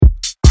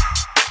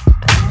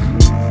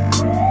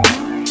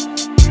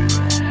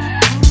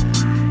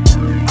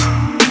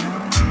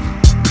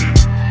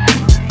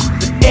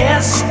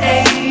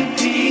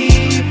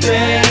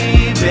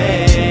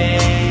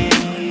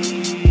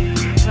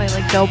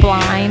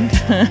mind.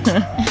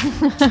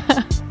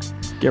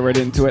 Get right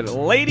into it.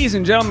 Ladies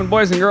and gentlemen,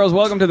 boys and girls,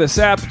 welcome to The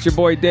SAP. It's your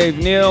boy Dave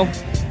Neal,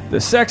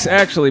 the Sex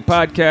Actually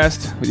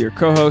podcast with your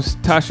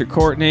co-host Tasha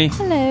Courtney.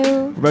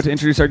 Hello. We're about to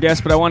introduce our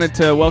guests, but I wanted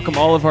to welcome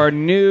all of our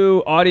new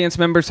audience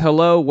members.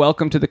 Hello,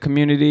 welcome to the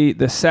community.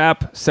 The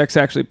SAP, Sex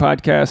Actually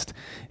podcast,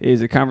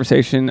 is a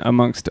conversation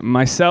amongst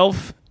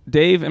myself,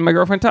 Dave, and my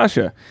girlfriend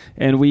Tasha.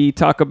 And we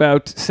talk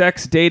about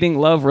sex, dating,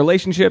 love,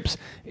 relationships,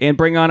 and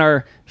bring on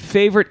our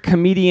favorite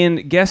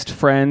comedian guest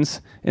friends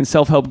and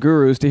self-help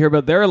gurus to hear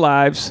about their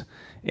lives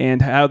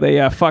and how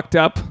they fucked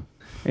up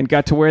and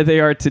got to where they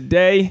are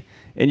today.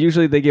 And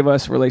usually they give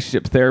us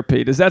relationship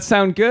therapy. Does that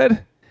sound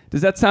good?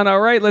 Does that sound all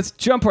right? Let's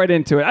jump right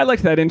into it. I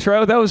like that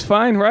intro. That was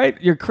fine, right?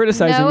 You're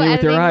criticizing me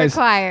with your eyes.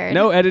 No editing required.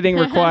 No editing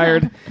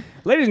required.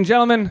 Ladies and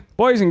gentlemen,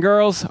 boys and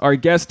girls, our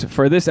guest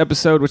for this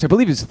episode, which I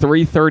believe is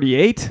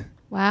 338.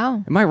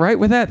 Wow. Am I right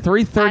with that?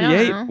 338?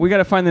 I don't know. We got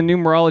to find the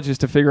numerologist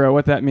to figure out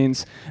what that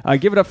means.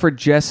 Give it up for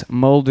Jess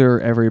Mulder,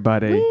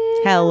 everybody. Whee!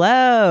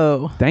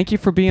 Hello. Thank you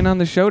for being on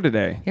the show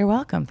today. You're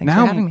welcome. Thanks for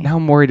having me. Now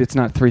I'm worried it's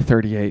not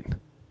 338.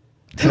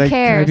 Who cares?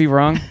 Can I be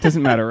wrong?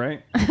 Doesn't matter,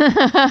 right?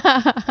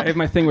 I have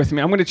my thing with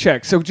me. I'm going to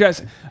check. So,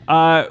 Jess,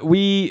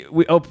 we.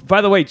 Oh, by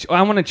the way,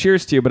 I want to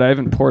cheers to you, but I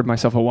haven't poured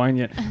myself a wine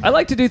yet. I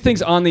like to do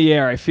things on the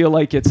air. I feel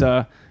like it's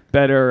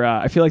better.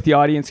 I feel like the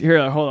audience.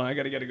 Here, hold on. I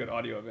got to get a good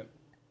audio of it.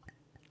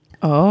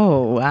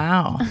 Oh,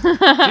 wow.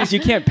 Jeez, you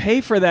can't pay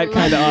for that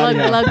kind of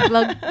audio.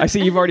 Lug. I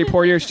see you've already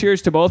poured yours.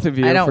 Cheers to both of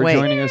you for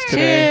joining us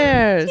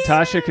today. Cheers.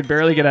 Tasha could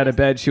barely get out of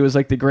bed. She was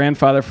like the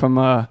grandfather from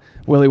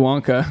Willy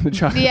Wonka, the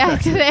chocolate. Yeah,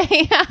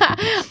 today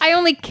I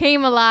only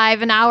came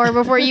alive an hour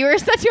before you were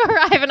set to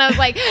arrive, and I was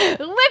like,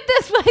 whip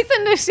this place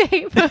into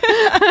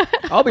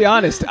shape. I'll be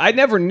honest. I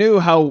never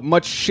knew how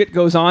much shit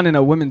goes on in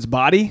a woman's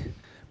body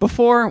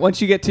before.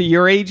 Once you get to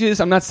your ages,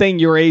 I'm not saying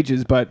your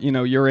ages, but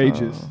your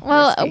ages.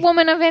 Well, a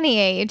woman of any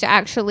age,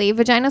 actually.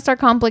 Vaginas are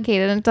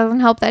complicated, and it doesn't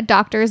help that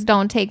doctors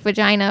don't take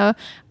vagina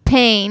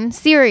pain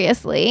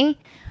seriously.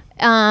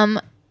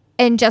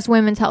 And just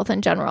women's health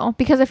in general,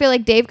 because I feel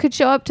like Dave could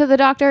show up to the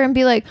doctor and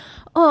be like,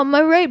 "Oh,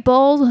 my right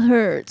ball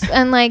hurts,"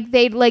 and like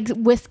they'd like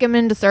whisk him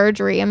into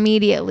surgery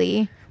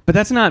immediately. But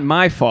that's not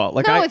my fault.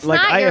 Like, no, it's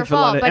not I your have a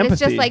lot fault, of but empathy.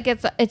 it's just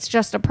like it's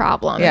just a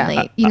problem in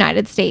the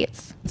United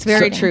States. It's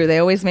very true. They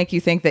always make you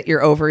think that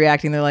you're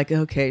overreacting. They're like,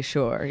 okay,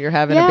 sure. You're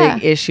having a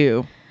big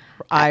issue.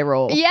 Eye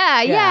roll.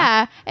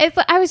 Yeah.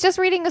 I was just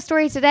reading a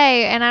story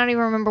today, and I don't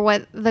even remember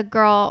what the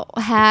girl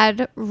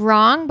had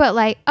wrong, but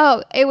like,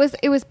 it was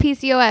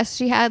PCOS.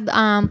 She had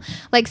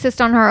like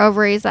cyst on her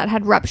ovaries that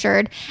had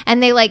ruptured,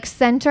 and they like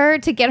sent her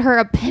to get her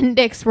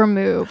appendix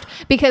removed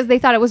because they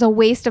thought it was a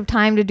waste of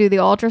time to do the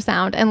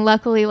ultrasound. And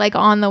luckily, like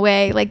on the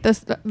way, like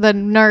the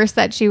nurse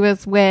that she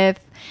was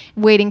with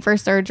waiting for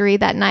surgery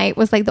that night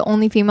was like the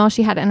only female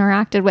she had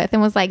interacted with,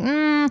 and was like,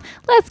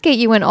 let's get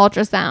you an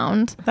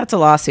ultrasound. That's a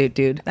lawsuit,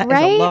 dude. That is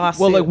a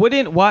lawsuit.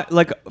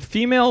 Well,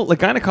 female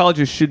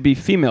gynecologists should be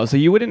female, so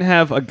you wouldn't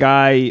have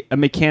a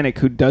mechanic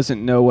who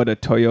doesn't know what a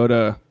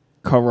Toyota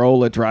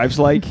Corolla drives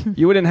like.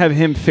 You wouldn't have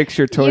him fix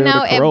your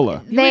Toyota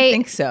Corolla. You would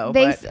think so.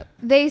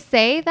 They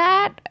say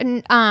that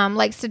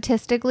like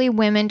statistically,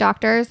 women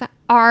doctors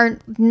are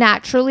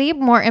naturally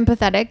more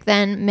empathetic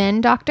than men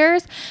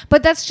doctors,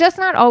 but that's just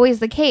not always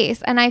the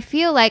case. And I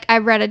feel like I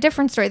read a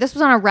different story. This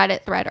was on a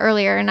Reddit thread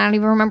earlier, and I don't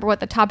even remember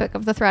what the topic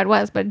of the thread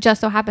was, but it just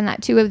so happened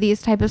that two of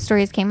these type of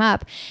stories came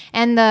up.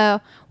 And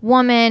the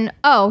woman,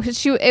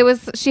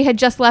 she had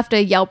just left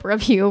a Yelp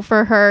review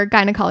for her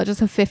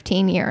gynecologist of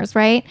 15 years,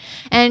 right?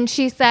 And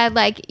she said,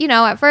 like,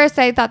 at first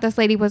I thought this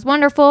lady was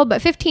wonderful,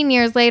 but 15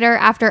 years later,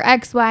 after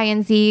X, Y,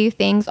 and Z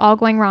things all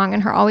going wrong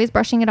and her always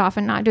brushing it off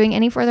and not doing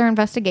any further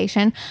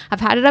investigation, I've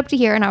had it up to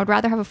here, and I would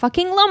rather have a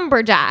fucking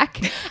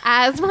lumberjack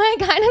as my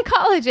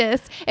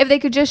gynecologist if they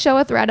could just show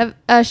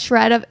a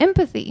shred of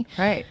empathy.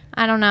 Right.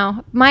 I don't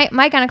know. My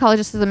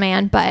gynecologist is a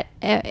man, but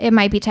it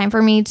might be time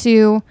for me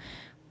to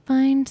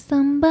find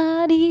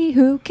somebody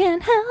who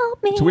can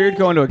help me. It's weird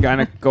going to the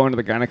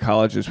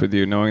gynecologist with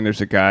you, knowing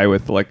there's a guy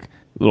with like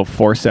little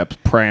forceps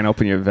prying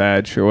open your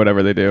vag or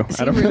whatever they do.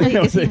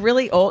 Is he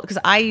really old? Because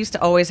I used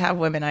to always have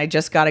women. I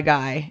just got a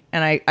guy,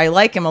 and I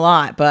like him a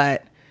lot,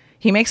 but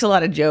he makes a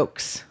lot of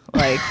jokes.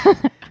 Like,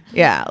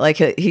 yeah, like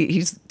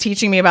he's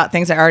teaching me about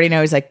things I already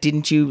know. He's like,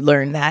 didn't you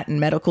learn that in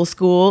medical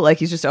school? Like,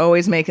 he's just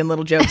always making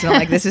little jokes, and I'm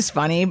like, this is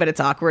funny, but it's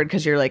awkward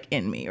because you're like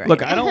in me, right?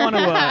 Look, I don't want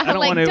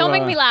to. Don't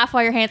make me laugh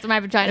while you're hands on my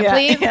vagina,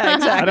 please. Yeah,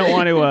 exactly. I don't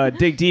want to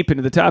dig deep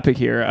into the topic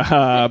here,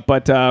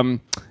 but that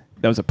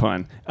was a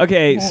pun.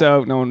 Okay,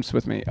 so no one's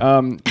with me.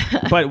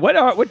 But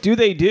what do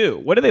they do?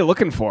 What are they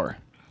looking for?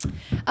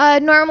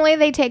 Normally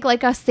they take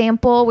like a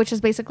sample, which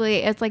is basically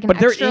it's like an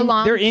extra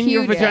long. They're in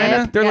your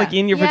vagina. They're like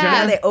in your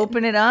vagina. They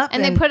open it up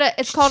and they put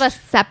it's called a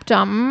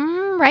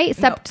septum, right?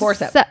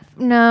 Forceps.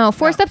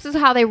 Forceps is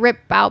how they rip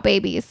out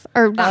babies,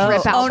 or not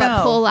rip out,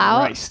 but pull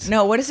out. Christ.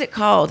 No, what is it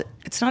called?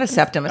 It's not a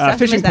septum. A septum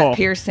fishing is that pole.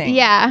 piercing.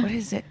 Yeah. What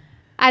is it?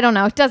 I don't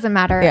know. It doesn't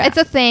matter. Yeah. It's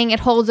a thing. It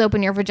holds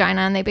open your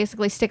vagina, and they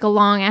basically stick a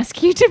long ass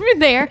Q-tip in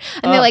there,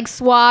 and they like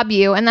swab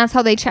you, and that's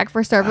how they check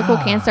for cervical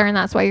cancer, and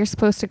that's why you're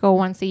supposed to go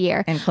once a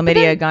year. And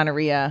chlamydia,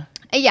 gonorrhea.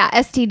 Yeah,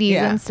 STDs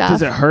Yeah. and stuff.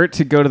 Does it hurt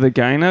to go to the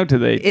gyno? Do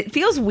they? It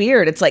feels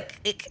weird. It's like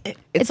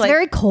It's like,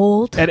 very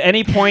cold. At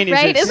any point,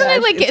 Right? is Isn't it?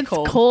 it like it's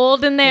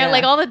cold in there? Yeah.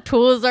 Like all the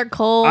tools are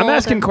cold. I'm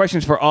asking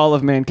questions for all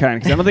of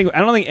mankind because I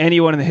don't think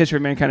anyone in the history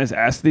of mankind has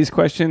asked these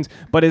questions.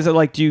 But is it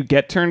like, do you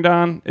get turned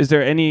on? Is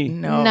there any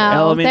No.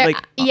 element there- like?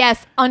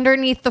 yes,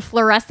 underneath the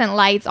fluorescent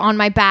lights on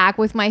my back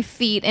with my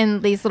feet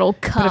in these little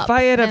cups. But if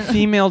I had a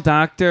female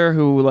doctor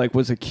who like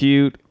was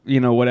acute,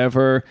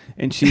 whatever,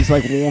 and she's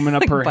like warming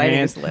up Like her biting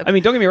hands. his lip. I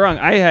mean, don't get me wrong.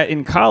 I had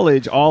in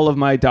college, all of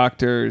my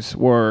doctors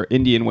were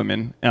Indian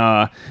women,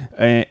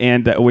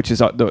 and which is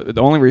the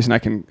only reason I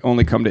can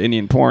only come to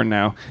Indian porn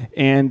now,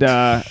 and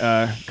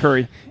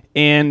curry.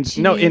 And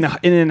no, in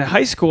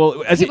high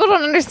school, People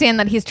don't understand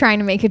that he's trying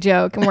to make a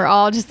joke, and we're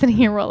all just sitting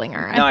here rolling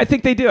our eyes. No, I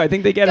think they do. I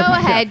think they get it. Go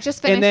ahead,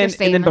 just finish and then, your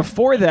statement. And then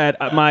before that,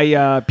 my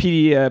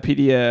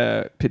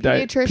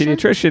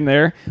pediatrician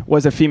there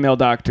was a female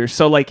doctor.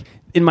 So like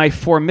in my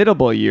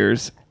formidable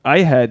years, I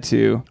had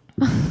to.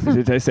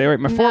 Did I say it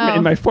right?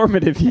 In my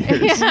formative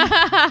years,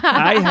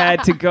 I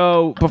had to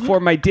go before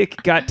my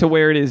dick got to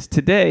where it is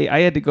today.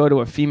 I had to go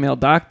to a female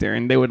doctor,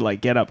 and they would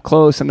like get up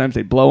close. Sometimes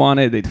they'd blow on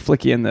it. They'd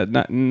flick you in the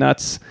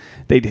nuts.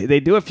 They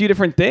do a few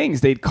different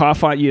things. They'd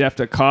cough on. You'd have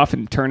to cough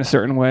and turn a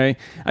certain way.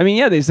 I mean,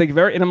 yeah, there's like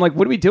very. And I'm like,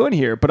 what are we doing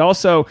here? But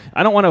also,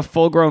 I don't want a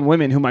full-grown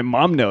woman who my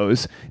mom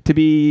knows to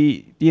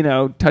be,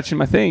 touching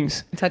my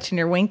things. touching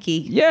your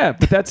winky. Yeah,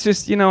 but that's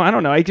just, I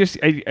don't know. I guess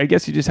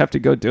you just have to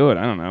go do it.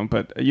 I don't know.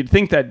 But you'd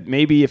think that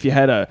maybe if you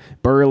had a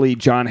burly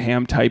John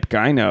Hamm type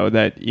gyno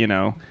that,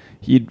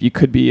 you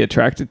could be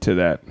attracted to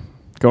that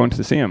going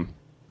to see him.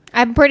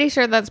 I'm pretty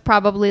sure that's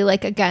probably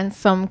like against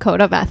some code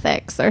of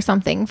ethics or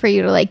something for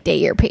you to like date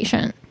your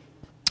patient.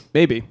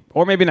 Maybe.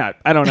 Or maybe not.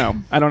 I don't know.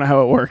 I don't know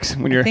how it works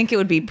when you're I think it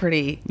would be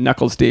pretty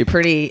knuckles deep.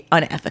 pretty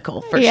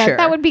unethical for Yeah, sure.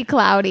 that would be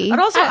cloudy. But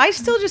also, I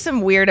still just am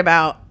weird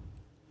about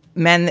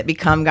men that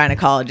become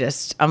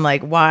gynecologists. I'm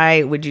like,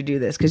 why would you do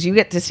this? Because you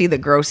get to see the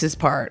grossest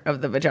part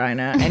of the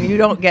vagina, and you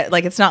don't get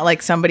like, it's not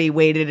like somebody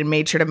waited and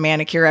made sure to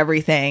manicure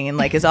everything and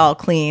like is all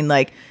clean.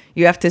 Like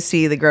you have to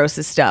see the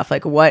grossest stuff.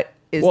 Like what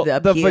is the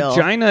appeal?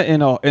 vagina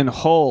in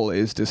whole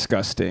is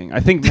disgusting. I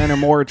think men are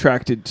more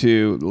attracted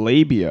to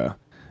labia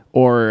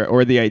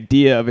or the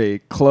idea of a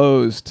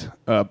closed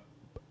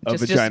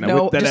vagina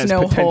that has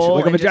potential, hole,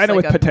 like a and vagina just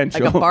with like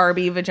potential, like a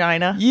Barbie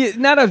vagina. Yeah,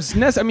 not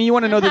as I mean, you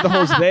want to know that the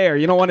hole's there.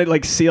 You don't want it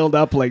like sealed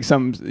up like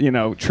some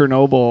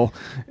Chernobyl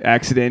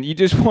accident. You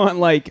just want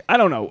like, I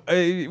don't know.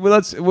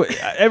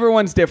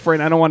 Everyone's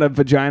different. I don't want to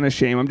vagina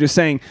shame. I'm just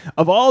saying,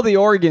 of all the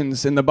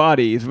organs in the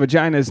body,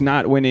 vagina is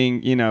not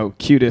winning.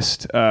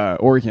 Cutest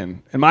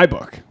organ in my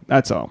book.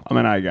 That's all. I'm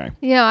an eye guy.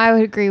 I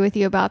would agree with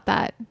you about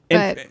that.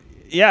 But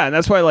Yeah, and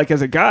that's why, like,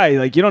 as a guy,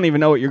 like, you don't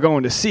even know what you're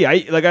going to see.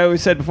 I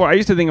always said before, I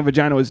used to think a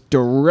vagina was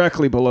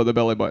directly below the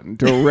belly button,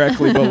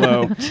 directly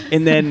below,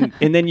 and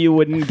then you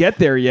wouldn't get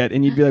there yet,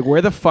 and you'd be like,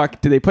 where the fuck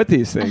do they put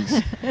these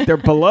things? They're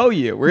below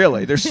you,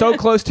 really. They're so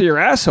close to your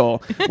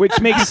asshole, which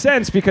makes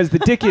sense because the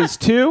dick is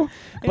too.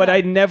 But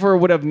I never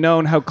would have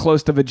known how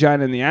close the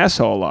vagina and the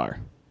asshole are.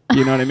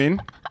 You know what I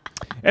mean?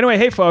 Anyway,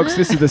 hey folks,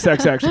 this is the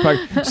Sex Action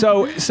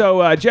Podcast.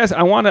 So Jess,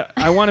 I want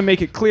to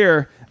make it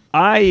clear.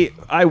 I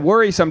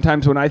worry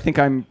sometimes when I think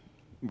I'm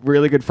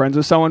really good friends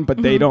with someone,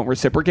 but they don't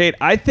reciprocate.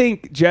 I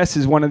think Jess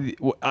is one of the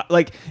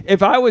like.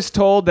 If I was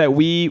told that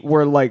we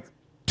were like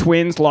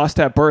twins lost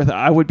at birth,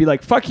 I would be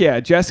like, fuck yeah,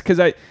 Jess, because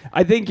I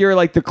think you're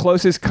like the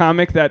closest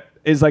comic that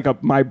is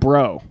like my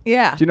bro.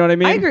 Yeah. Do you know what I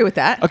mean? I agree with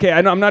that. Okay,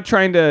 I know I'm not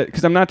trying to,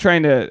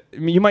 I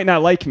mean, you might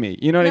not like me.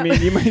 You know what I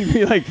mean? You might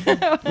be like,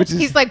 which is,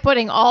 he's like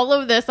putting all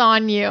of this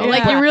on you. Yeah.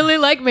 Like, you really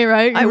like me,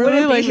 right? I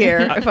wouldn't be here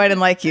if I didn't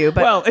like you.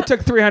 But well, it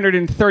took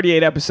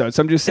 338 episodes.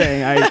 So I'm just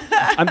saying,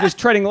 I'm just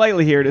treading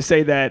lightly here to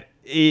say that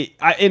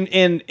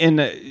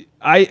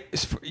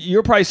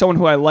you're probably someone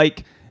who I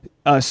like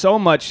so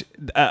much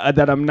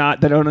that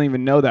I don't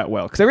even know that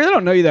well, because I really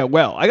don't know you that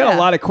well. I got a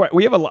lot of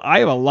I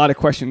have a lot of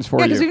questions for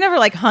you. Yeah, because we've never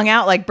like hung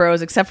out like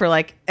bros except for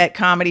like at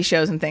comedy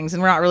shows and things,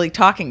 and we're not really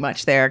talking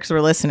much there because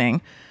we're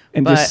listening.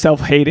 And just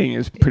self-hating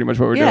is pretty much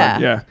what we're doing.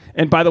 Yeah.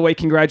 And by the way,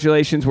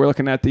 congratulations. We're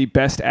looking at the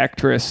best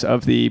actress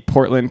of the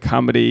Portland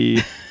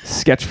Comedy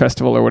Sketch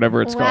Festival or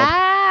whatever it's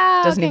called.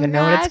 Doesn't even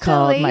know what it's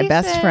called. My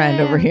best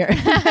friend over here.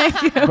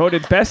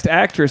 Voted best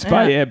actress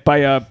by a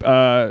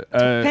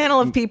panel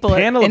of people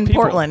in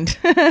Portland.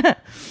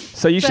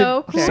 So you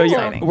So should. cool.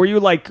 So were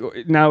you like,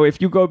 now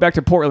if you go back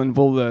to Portland,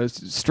 will the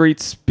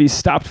streets be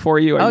stopped for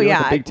you? Oh you yeah,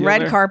 like a big deal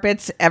red there?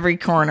 carpets every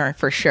corner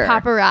for sure.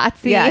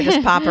 Paparazzi. Yeah, just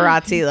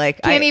paparazzi.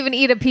 Like Can't even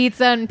eat a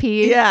pizza in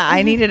peace. Yeah,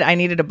 I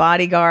needed a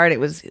bodyguard. It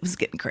was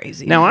getting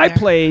crazy. Now I there.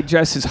 played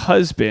Jess's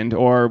husband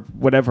or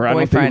whatever. I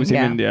don't think it was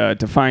Boyfriend, even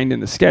defined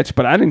in the sketch,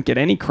 but I didn't get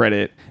any credit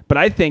credit, but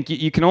I think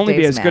you can only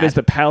be Dave's as good mad. as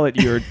the palette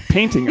you're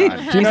painting on. Do you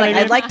know He's what like, I mean?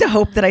 I'd like to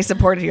hope that I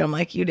supported you. I'm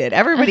like, you did.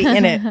 Everybody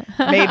in it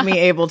made me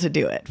able to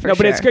do it. For No,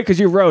 but it's sure. good because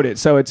you wrote it,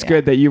 so it's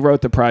good that you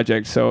wrote the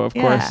project. So of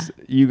Yeah. course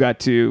you got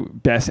to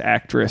Best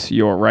Actress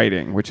your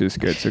writing, which is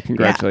good. So Yeah, I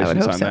congratulations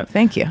would hope on so. that.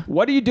 Thank you.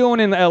 What are you doing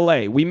in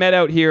LA? We met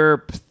out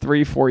here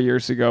 3-4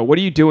 years ago. What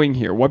are you doing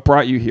here? What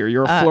brought you here?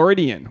 You're a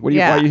Floridian. Why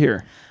are you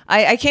here?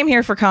 I came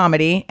here for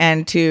comedy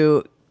and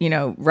to,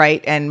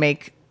 write and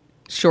make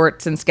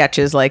shorts and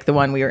sketches like the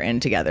one we were in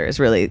together is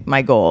really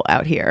my goal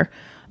out here.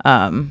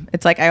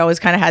 It's like I always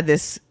kind of had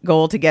this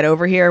goal to get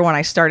over here when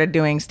I started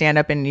doing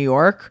stand-up in New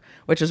York,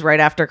 which was right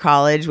after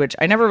college, which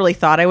I never really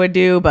thought I would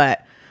do,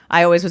 but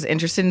I always was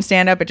interested in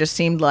stand-up. It just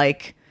seemed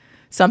like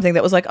something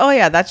that was like, oh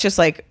yeah, that's just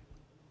like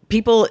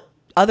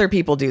other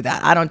people do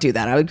that. I don't do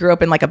that. I grew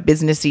up in like a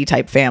businessy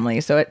type family.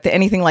 So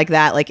anything like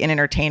that, like in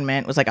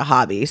entertainment was like a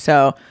hobby.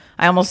 So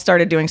I almost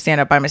started doing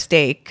stand-up by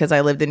mistake because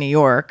I lived in New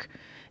York,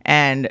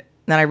 and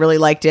then I really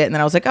liked it. And then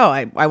I was like, oh,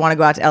 I want to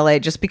go out to LA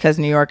just because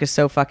New York is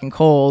so fucking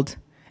cold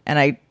and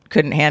I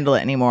couldn't handle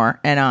it anymore.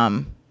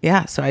 And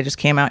so I just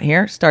came out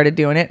here, started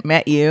doing it,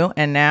 met you,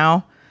 and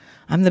now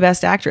I'm the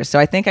best actress. So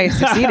I think I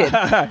succeeded.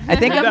 I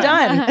think I'm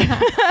done.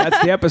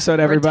 That's the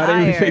episode, everybody.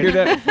 We Retired. figured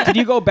it. Did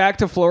you go back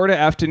to Florida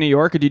after New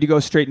York, or did you go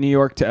straight New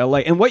York to LA?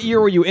 And what year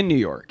were you in New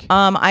York?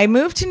 I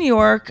moved to New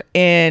York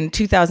in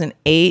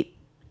 2008,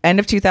 end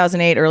of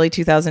 2008, early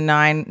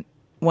 2009,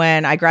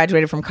 when I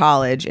graduated from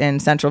college in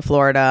Central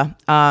Florida.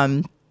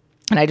 And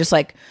I just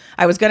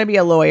I was going to be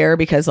a lawyer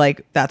because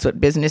that's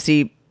what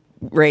businessy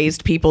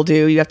raised people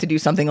do. You have to do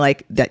something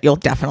like that. You'll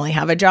definitely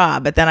have a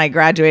job. But then I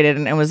graduated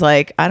and was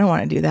like, I don't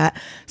want to do that.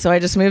 So I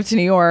just moved to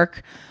New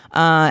York.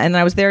 And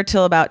I was there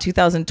till about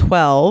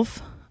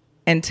 2012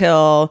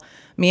 until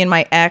me and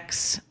my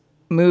ex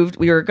moved.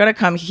 We were going to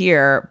come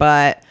here,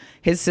 but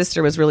his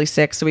sister was really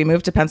sick. So we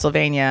moved to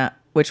Pennsylvania,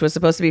 which was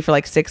supposed to be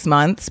for 6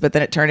 months, but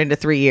then it turned into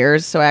 3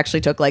 years. So I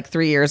actually took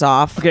 3 years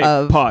off. Okay,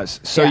 pause.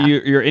 So Yeah.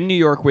 you're in New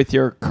York with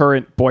your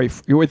current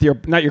boyfriend. You're with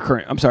not your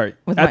current. I'm sorry.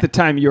 At the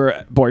time,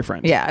 your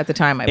boyfriend. Yeah, at the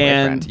time, my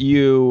boyfriend. And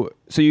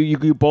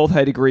you both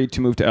had agreed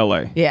to move to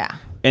LA. Yeah.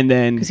 And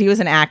then Because he was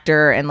an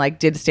actor and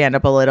did stand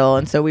up a little.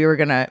 And so we were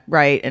going to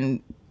write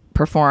and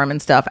perform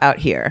and stuff out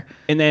here.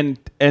 And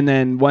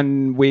then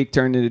 1 week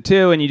turned into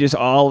 2, and you just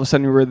all of a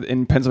sudden were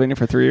in Pennsylvania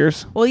for 3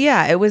 years. Well,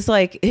 yeah, it was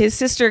his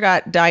sister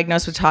got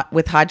diagnosed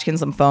with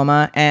Hodgkin's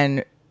lymphoma,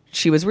 and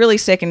she was really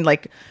sick and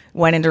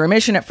went into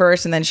remission at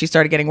first, and then she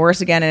started getting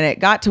worse again. And it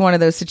got to one of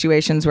those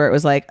situations where it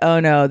was oh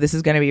no, this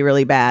is going to be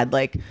really bad.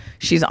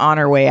 She's on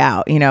her way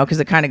out, because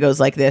it kind of goes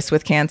like this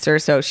with cancer.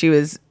 So she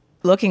was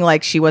looking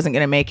like she wasn't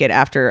going to make it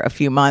after a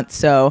few months.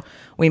 So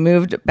we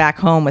moved back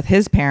home with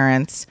his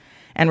parents,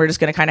 and we're just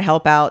going to kind of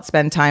help out,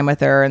 spend time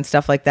with her and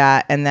stuff like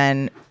that, and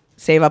then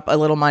save up a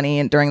little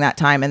money during that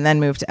time and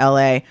then move to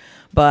LA.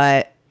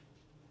 But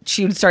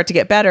she would start to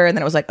get better, and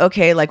then it was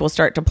okay, we'll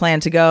start to plan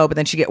to go, but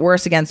then she'd get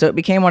worse again. So it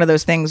became one of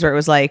those things where it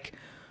was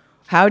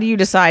how do you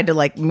decide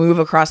to move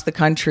across the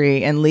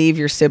country and leave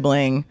your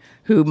sibling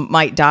who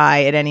might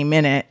die at any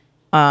minute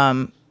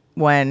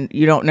when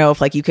you don't know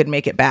if you could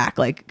make it back,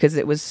 because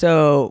it was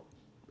so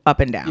up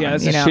and down. Yeah,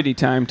 it's a shitty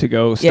time to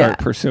go start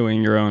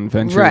pursuing your own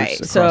ventures across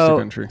the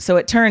country. So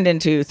it turned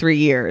into 3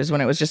 years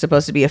when it was just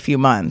supposed to be a few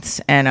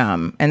months, and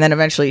then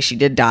eventually she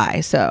did die.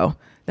 So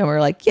then we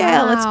were let's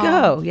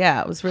go.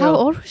 Yeah, it was real. How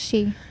old was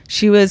she?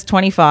 She was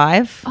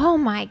 25. Oh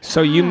my god.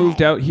 So you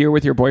moved out here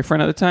with your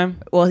boyfriend at the time?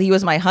 Well, he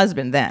was my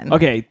husband then.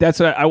 Okay, that's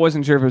what I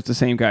wasn't sure if it was the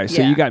same guy.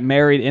 So Yeah. you got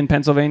married in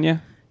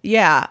Pennsylvania?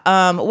 Yeah.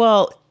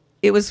 Well,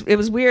 it was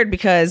weird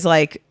because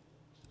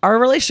our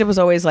relationship was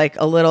always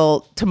a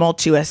little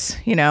tumultuous,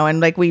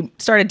 and we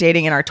started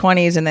dating in our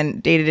 20s and then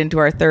dated into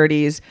our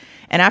 30s.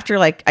 And after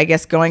I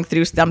guess going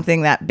through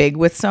something that big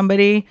with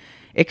somebody,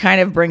 it kind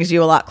of brings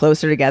you a lot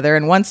closer together.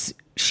 And once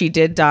she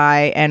did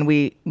die and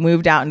we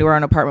moved out into our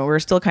own apartment, we were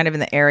still kind of in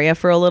the area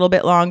for a little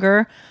bit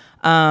longer.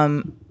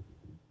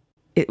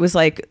 It was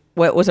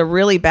what was a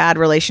really bad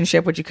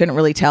relationship, which you couldn't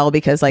really tell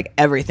because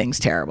everything's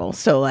terrible.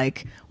 So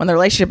when the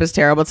relationship is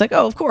terrible, it's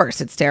oh, of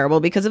course it's terrible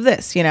because of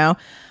this,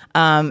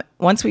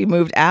 once we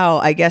moved out,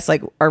 I guess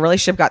our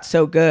relationship got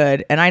so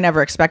good, and I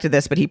never expected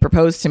this, but he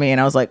proposed to me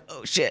and I was oh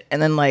shit.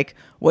 And then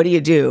what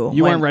do?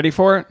 You weren't ready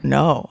for it?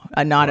 No,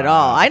 not at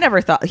all. I never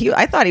thought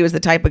I thought he was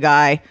the type of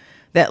guy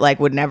that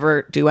would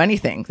never do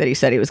anything that he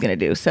said he was going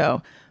to do.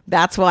 So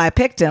that's why I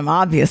picked him,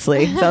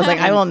 obviously. So I was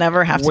I will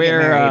never have to get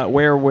married.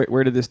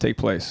 Where did this take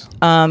place?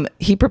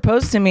 He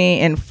proposed to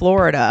me in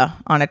Florida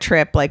on a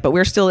trip, but we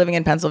were still living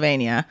in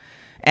Pennsylvania.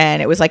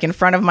 And it was in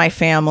front of my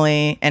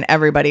family and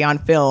everybody on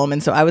film.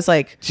 And so I was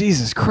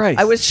Jesus Christ.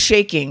 I was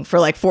shaking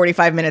for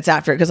 45 minutes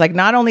after it. Because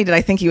not only did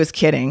I think he was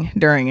kidding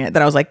during it,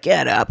 that I was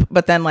get up.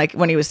 But then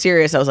when he was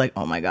serious, I was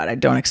oh my God, I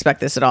don't expect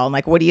this at all.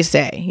 And what do you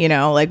say?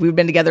 We've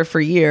been together for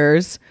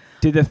years.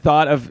 Did the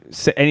thought of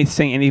saying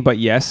anything but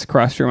yes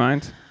cross your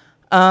mind?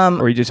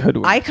 Or you just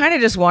hoodwinked? I kind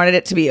of just wanted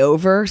it to be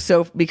over.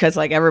 So because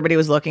like everybody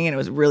was looking and it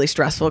was really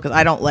stressful because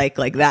I don't like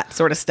that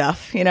sort of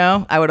stuff, you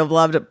know? I would have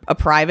loved a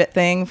private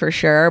thing for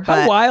sure.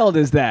 But How wild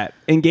is that?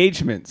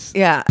 Engagements.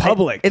 yeah,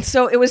 Public.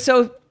 it was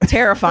so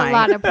terrifying.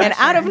 lot of and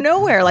out of pressure.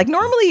 nowhere, like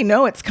normally you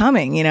know it's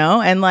coming, you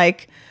know? And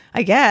like,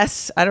 I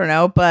guess, I don't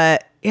know,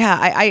 but yeah,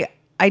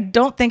 I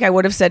don't think I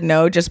would have said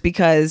no just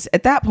because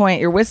at that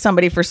point you're with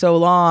somebody for so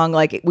long.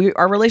 Like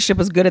our relationship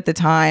was good at the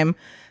time.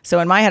 So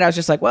in my head, I was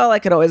just like, well, I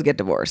could always get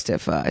divorced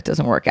if it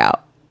doesn't work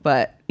out.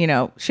 But, you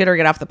know, shit or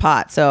get off the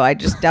pot. So I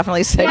just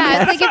definitely said Yeah,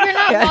 yes. it's like if you're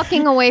not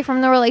walking away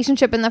from the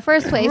relationship in the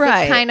first place,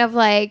 Right. it's kind of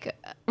like,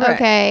 Right.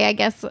 okay, I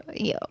guess we're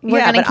Yeah,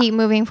 going to but keep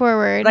moving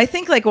forward. But I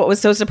think like what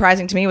was so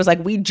surprising to me was like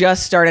we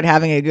just started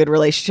having a good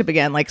relationship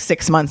again like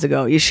 6 months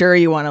ago. You sure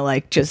you want to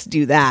like just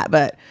do that?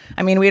 But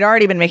I mean, we'd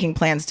already been making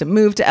plans to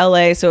move to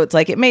LA, so it's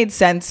like it made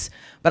sense.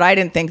 But I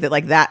didn't think that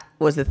like that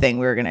was the thing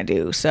we were gonna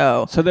do.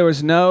 So there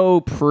was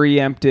no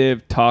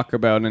preemptive talk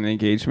about an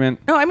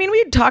engagement? no, I mean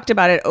we'd talked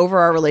about it over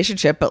our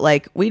relationship, but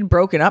like we'd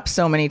broken up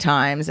so many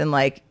times, and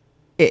like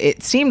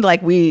it seemed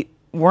like we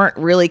weren't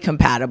really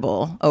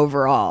compatible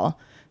overall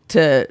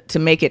to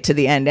make it to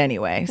the end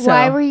anyway. So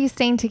Why were you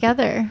staying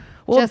together?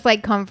 Just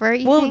like comfort,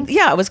 you think?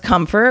 yeah, it was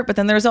comfort, but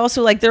then there's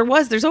also like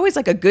there's always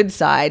like a good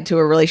side to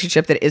a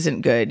relationship that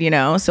isn't good, you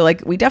know? So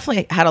like we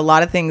definitely had a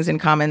lot of things in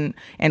common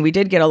and we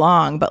did get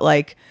along, but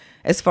like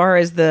as far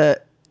as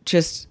the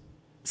just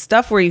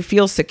stuff where you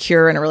feel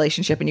secure in a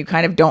relationship and you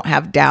kind of don't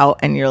have doubt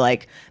and you're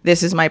like,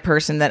 this is my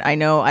person that I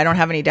know, I don't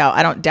have any doubt.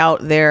 I don't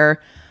doubt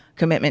their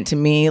commitment to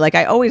me. Like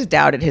I always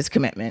doubted his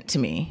commitment to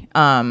me.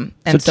 And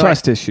So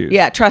trust issues.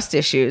 Yeah, trust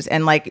issues.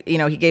 And like, you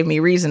know, he gave me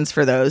reasons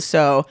for those.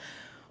 So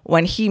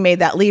when he made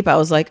that leap, I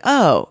was like,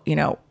 oh, you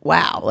know,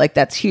 wow, like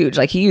that's huge.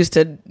 Like he used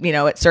to, you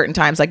know, at certain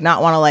times, like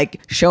not want to like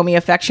show me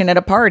affection at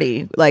a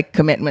party, like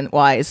commitment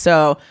wise.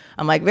 So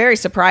I'm like, very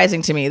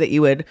surprising to me that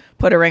you would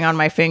put a ring on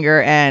my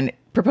finger and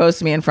propose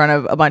to me in front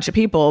of a bunch of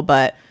people.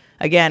 But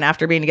again,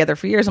 after being together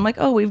for years, I'm like,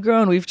 oh, we've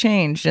grown, we've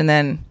changed. And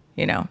then,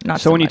 you know, not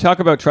so when you much. talk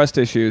about trust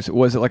issues,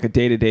 was it like a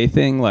day-to-day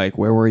thing? Like,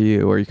 where were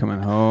you? Are you coming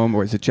home?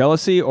 Or is it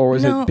jealousy? Or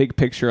was No. it big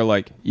picture?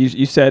 Like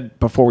you said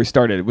before we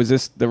started, was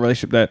this the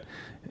relationship that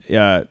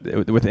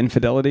with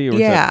infidelity? Or was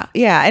Yeah.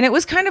 And it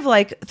was kind of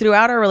like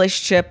throughout our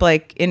relationship,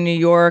 like in New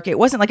York, it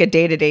wasn't like a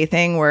day-to-day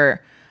thing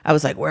where I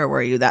was like, where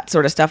were you? That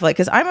sort of stuff. Like,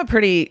 cause I'm a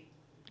pretty,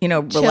 you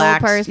know, Chill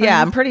relaxed. person.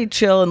 Yeah. I'm pretty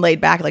chill and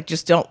laid back. Like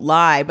just don't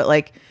lie. But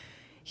like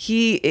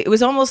it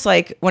was almost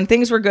like when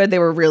things were good, they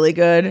were really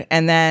good.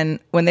 And then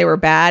when they were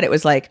bad, it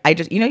was like, I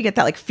just, you know, you get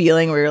that like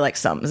feeling where you're like,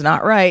 something's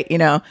not right, you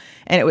know?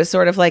 And it was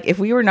sort of like, if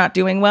we were not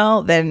doing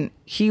well, then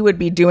he would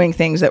be doing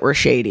things that were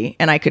shady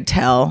and I could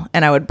tell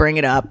and I would bring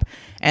it up.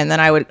 And then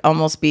I would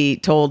almost be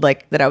told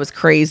like that I was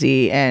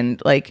crazy and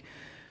like,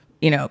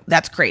 you know,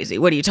 that's crazy.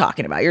 What are you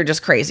talking about? You're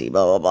just crazy,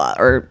 blah, blah, blah.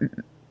 Or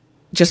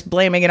just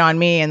blaming it on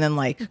me. And then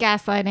like,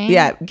 Gaslighting.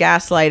 yeah,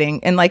 gaslighting.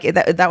 And like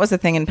that was the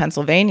thing in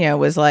Pennsylvania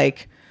was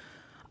like,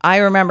 I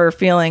remember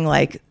feeling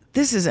like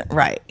this isn't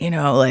right, you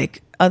know,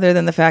 like other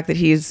than the fact that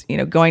he's, you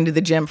know, going to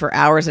the gym for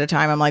hours at a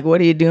time. I'm like,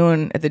 what are you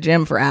doing at the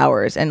gym for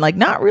hours? And like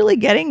not really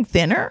getting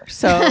thinner.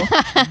 So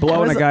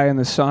blowing a guy in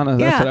the sauna?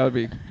 That's what I would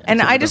be.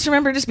 And I just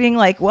remember just being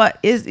like, what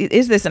is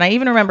this? And I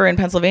even remember in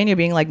Pennsylvania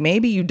being like,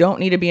 maybe you don't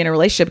need to be in a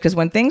relationship because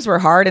when things were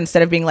hard,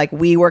 instead of being like,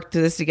 we worked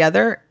through this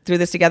together,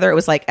 it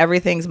was like,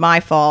 everything's my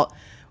fault.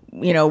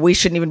 You know, we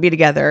shouldn't even be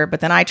together. But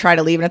then I try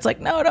to leave and it's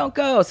like, no, don't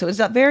go. So it's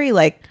that very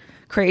like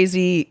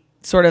crazy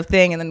sort of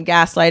thing. And then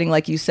gaslighting,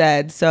 like you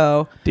said.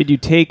 So did you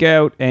take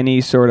out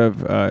any sort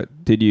of,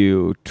 did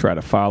you try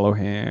to follow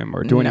him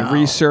or do any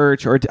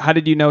research or how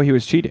did you know he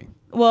was cheating?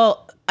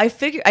 Well, I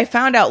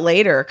found out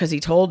later because he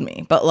told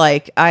me, but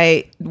like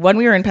when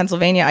we were in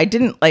Pennsylvania, I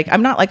didn't like,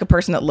 I'm not like a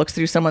person that looks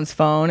through someone's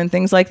phone and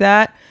things like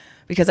that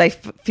because I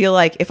feel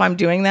like if I'm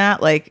doing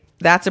that, like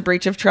that's a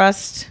breach of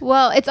trust.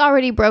 Well, it's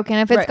already broken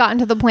if it's Right. gotten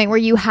to the point where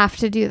you have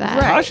to do that.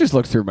 Right. Josh just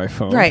looked through my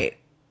phone. Right.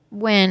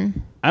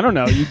 When? I don't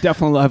know. You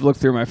definitely have looked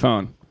through my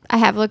phone. I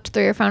have looked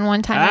through your phone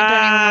one time. I don't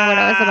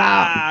remember what it was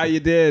about. Ah, you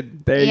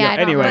did. There you Yeah, go. I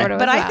don't Anyway. remember what it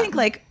But was I about.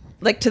 think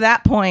like to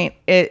that point,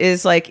 it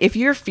is like if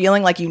you're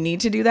feeling like you need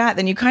to do that,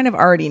 then you kind of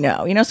already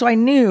know, you know? So I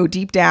knew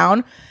deep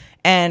down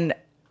and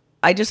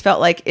I just felt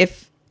like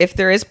if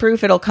there is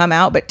proof, it'll come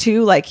out. But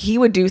two, like he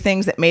would do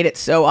things that made it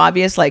so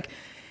obvious. Like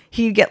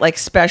he'd get like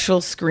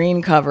special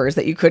screen covers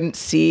that you couldn't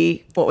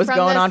see what was From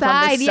going the on from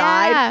side, the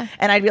side. yeah.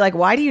 And I'd be like,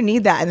 why do you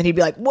need that? And then he'd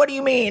be like, what do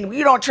you mean?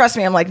 You don't trust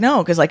me. I'm like,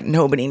 no, because like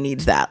nobody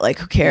needs that. Like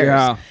who cares?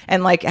 Yeah.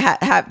 And like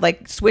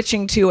like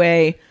switching to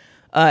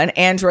an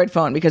Android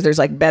phone because there's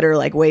like better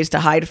like ways to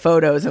hide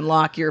photos and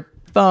lock your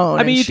phone.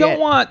 I mean, and you shit. don't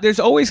want, there's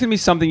always going to be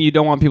something you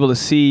don't want people to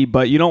see,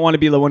 but you don't want to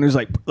be the one who's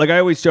like I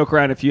always joke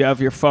around if you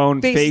have your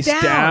phone face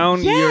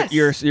down,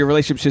 Yes. your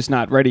relationship's just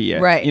not ready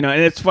yet. Right. You know,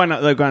 and it's fun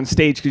like on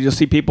stage because you'll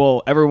see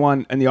people,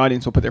 everyone in the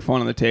audience will put their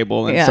phone on the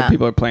table and some Yeah.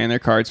 people are playing their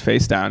cards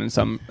face down and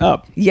some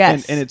up.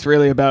 Yes. And it's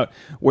really about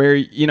where,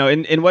 you know,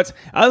 and what's,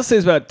 I'll say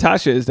is about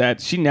Tasha is that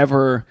she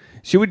never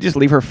she would just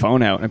leave her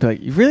phone out. And I'd be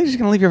like, you really just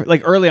gonna leave your,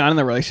 like early on in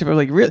the relationship? I was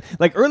like, really?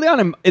 Like early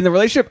on in the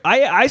relationship,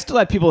 I still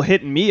had people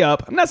hitting me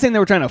up. I'm not saying they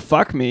were trying to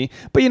fuck me,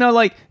 but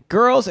like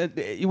girls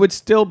would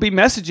still be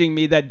messaging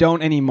me that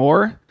don't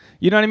anymore.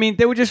 You know what I mean?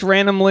 They would just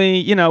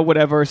randomly,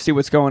 whatever, see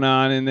what's going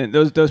on, and then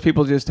those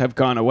people just have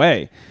gone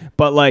away.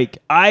 But like,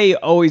 I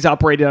always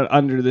operated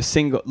under the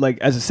single, like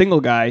as a single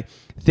guy,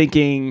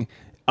 thinking,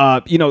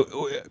 I've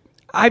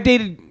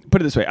dated.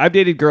 Put it this way: I've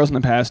dated girls in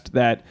the past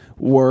that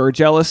were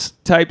jealous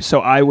type, so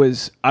I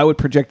would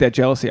project that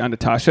jealousy onto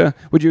Tasha.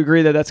 Would you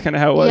agree that that's kind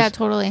of how it was? Yeah,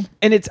 totally.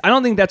 And I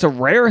don't think that's a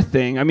rare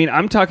thing. I mean,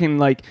 I'm talking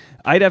like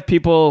I'd have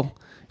people.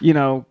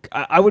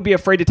 I would be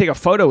afraid to take a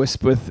photo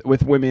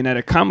with women at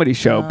a comedy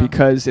show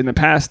because in the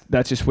past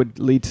that just would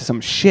lead to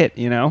some shit,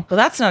 Well,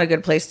 that's not a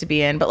good place to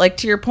be in. But like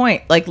to your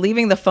point, like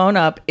leaving the phone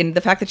up, in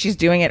the fact that she's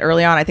doing it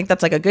early on, I think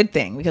that's like a good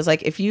thing, because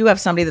like if you have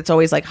somebody that's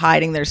always like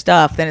hiding their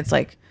stuff, then it's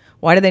like,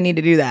 why do they need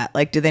to do that?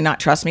 Like, do they not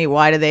trust me?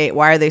 Why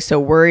are they so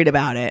worried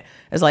about it?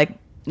 It's like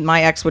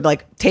my ex would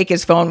like take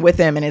his phone with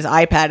him and his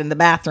iPad in the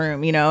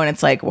bathroom, and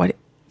it's like, what?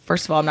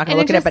 First of all, I'm not going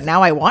to look at it, but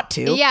now I want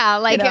to. Yeah,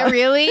 like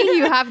really?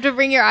 You have to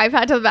bring your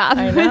iPad to the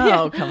bathroom. I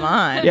know, come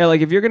on. Yeah, like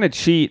if you're going to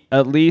cheat,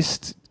 at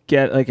least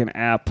get like an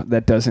app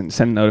that doesn't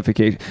send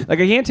notification. Like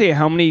I can't tell you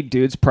how many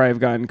dudes probably have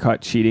gotten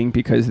caught cheating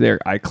because their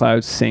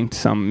iCloud synced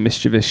some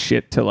mischievous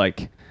shit to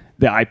like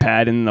the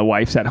iPad and the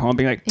wife's at home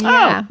being like,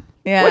 yeah.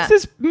 What's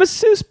this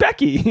masseuse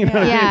Becky? What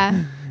I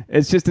mean?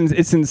 It's just,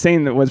 it's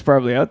insane that what's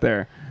probably out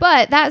there.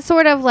 But that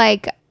sort of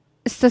like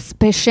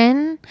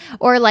suspicion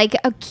or like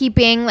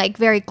keeping like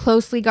very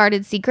closely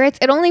guarded secrets,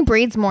 it only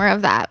breeds more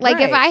of that. Like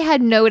if I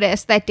had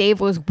noticed that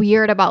Dave was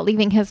weird about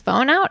leaving his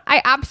phone out,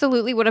 I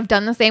absolutely would have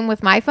done the same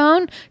with my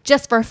phone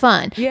just for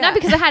fun. Not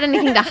because I had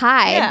anything to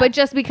hide, but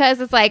just because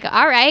it's like,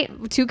 all right,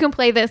 two can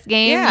play this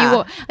game.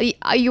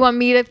 You want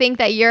me to think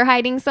that you're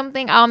hiding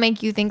something? I'll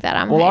make you think that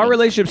I'm hiding our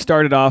relationship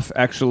started off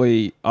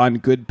actually on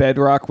good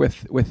bedrock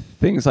with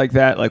things like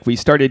that. Like we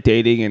started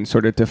dating and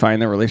sort of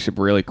defined the relationship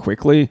really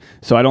quickly.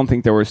 So I don't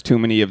think there was too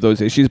many of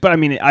those issues, but I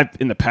mean,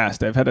 in the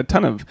past I've had a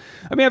ton of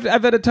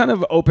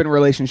open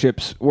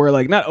relationships where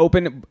like not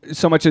open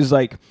so much as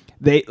like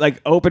they like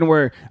open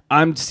where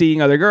I'm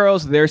seeing other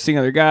girls, they're seeing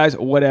other guys,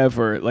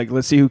 whatever. Like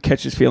let's see who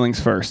catches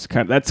feelings first.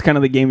 That's kind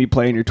of the game you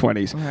play in your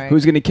 20s. Right.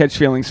 Who's going to catch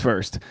feelings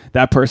first?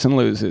 That person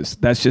loses.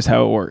 That's just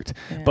how it worked.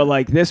 Yeah. But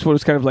like this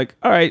was kind of like,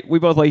 all right, we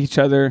both like each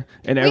other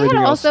and everything else. We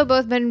had also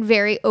both been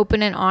very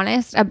open and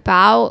honest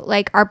about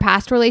like our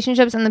past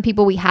relationships and the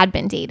people we had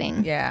been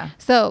dating. Yeah.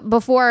 So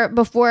before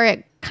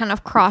it kind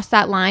of crossed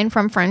that line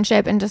from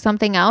friendship into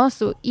something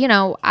else,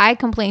 I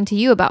complained to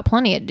you about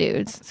plenty of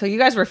dudes. So you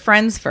guys were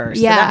friends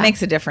first. Yeah. So that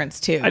makes a difference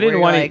too. I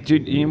didn't want to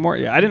do more.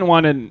 Yeah, I didn't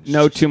want to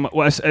know too much.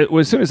 Well,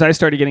 as soon as I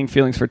started getting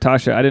feelings for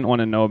Tasha, I didn't want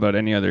to know about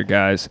any other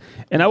guys.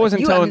 And I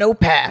wasn't telling. You have no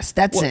past.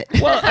 That's it.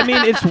 Well, I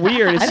mean, it's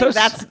weird. It's think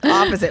that's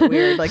opposite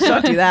weird. Like,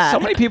 don't do that.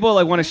 So many people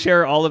like want to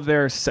share all of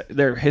their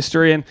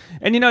history, and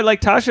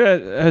like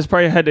Tasha has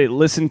probably had to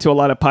listen to a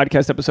lot of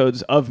podcast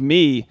episodes of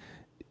me,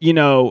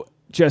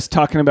 just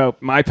talking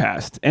about my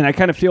past, and I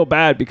kind of feel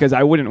bad because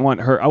I wouldn't want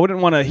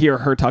to hear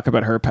her talk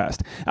about her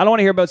past. I don't want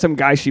to hear about some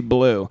guy she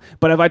blew,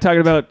 but if I talk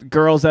about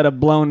girls that have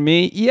blown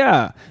me,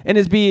 and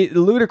it'd be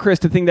ludicrous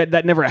to think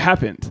that never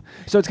happened.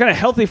 So it's kind of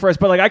healthy for us,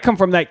 but like I come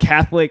from that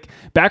Catholic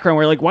background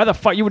where like, why the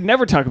fuck you would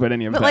never talk about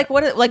any of that?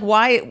 But like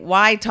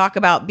why talk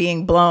about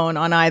being blown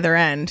on either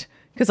end?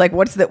 Because like,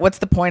 what's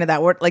the point of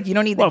that? Like, you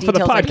don't need the details. For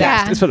the podcast, like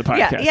that. It's for the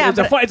podcast. Yeah,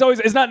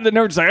 it's not the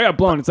nerve just like I got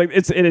blown. It's like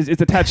it's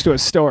attached to a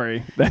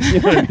story.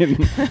 You know what I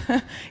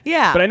mean?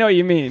 Yeah, but I know what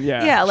you mean.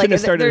 Yeah, like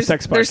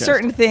there's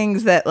certain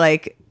things that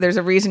like there's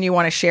a reason you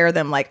want to share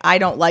them. Like, I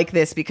don't like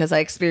this because I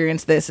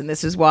experienced this, and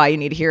this is why you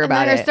need to hear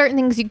about it. There's certain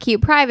things you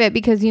keep private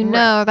because you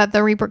know that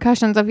the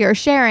repercussions of your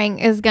sharing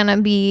is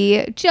gonna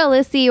be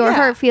jealousy or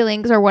hurt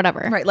feelings or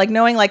whatever. Right, like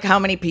knowing like how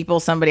many people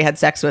somebody had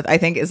sex with, I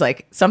think is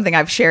like something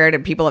I've shared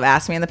and people have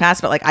asked me in the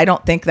past. But like, I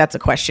don't think that's a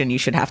question you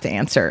should have to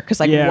answer because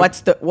like,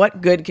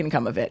 what good can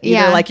come of it?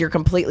 Either like you're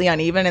completely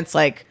uneven, it's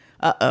like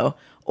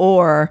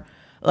or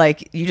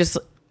like you just.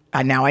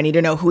 Now I need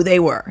to know who they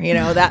were,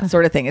 that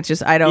sort of thing. It's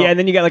just, I don't. Yeah, and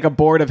then you got like a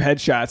board of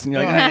headshots, and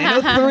you're like, I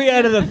know 3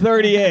 out of the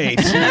 38.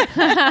 Could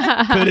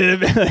it have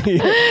been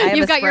like,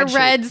 you've got your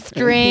red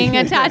string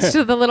attached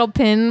to the little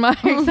pin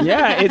marks.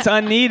 Yeah, it's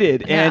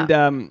unneeded. Yeah.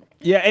 And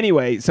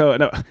anyway, so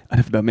no,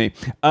 enough about me.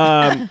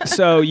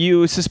 So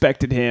you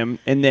suspected him,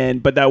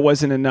 but that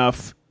wasn't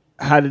enough.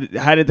 How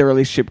did the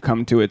relationship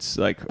come to its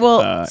like?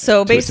 Well,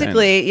 so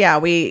basically,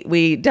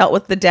 we dealt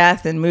with the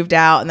death and moved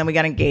out, and then we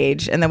got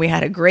engaged, and then we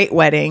had a great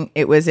wedding.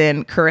 It was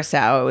in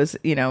Curacao. It was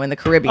in the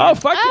Caribbean. Oh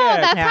fuck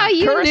yeah! That's how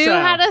you Curacao. Knew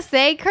how to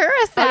say Curacao.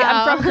 Oh, yeah,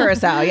 I'm from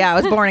Curacao. Yeah, I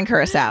was born in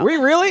Curacao.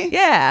 Really?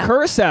 Yeah.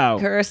 Curacao.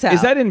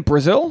 Is that in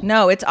Brazil?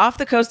 No, it's off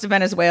the coast of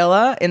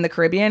Venezuela in the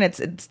Caribbean.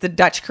 It's the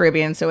Dutch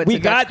Caribbean, so it's a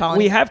Dutch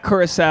colony. We have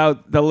Curacao,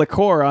 the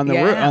liqueur on the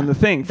on the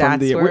thing from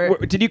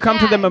did you come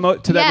to that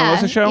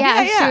mimosa show?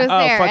 Yeah, she was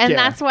there, and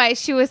that's why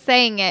she was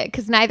saying it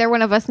because neither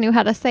one of us knew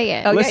how to say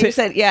it. Oh, listen, you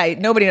said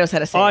nobody knows how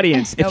to say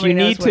audience, it. If you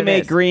need to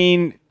make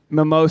green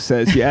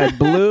mimosas, you add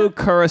blue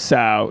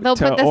curacao. They'll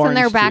to put this in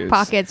their orange back juice.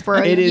 pockets for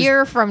a It is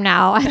year from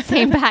now at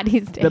St.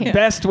 Patty's Day. the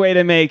best way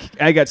to make.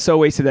 I got so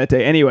wasted that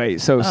day. Anyway,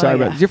 so sorry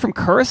yeah. about. You're from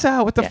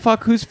Curacao? What the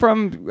fuck? Who's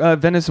from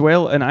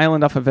Venezuela? An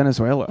island off of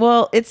Venezuela?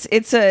 Well, it's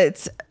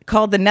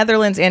called the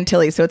Netherlands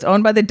Antilles, so it's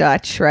owned by the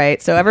Dutch, right?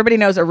 So everybody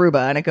knows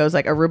Aruba, and it goes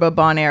like Aruba,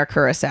 Bonaire,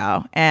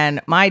 Curacao. And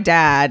my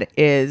dad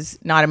is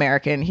not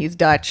American; he's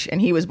Dutch,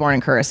 and he was born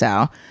in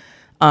Curacao.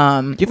 You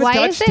have a Why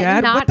Dutch is it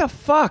dad? not- What the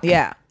fuck?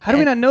 Yeah. How do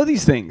we not know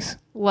these things?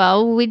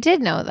 Well, we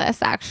did know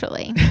this,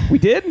 actually. We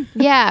did?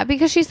 Yeah,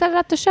 because she said it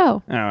at the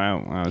show. Oh,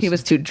 I He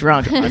was too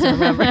drunk. He doesn't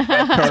remember.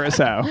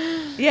 Curacao.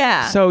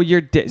 Yeah. So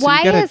you're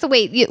Why is,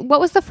 what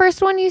was the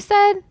first one you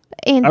said?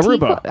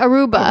 Aruba.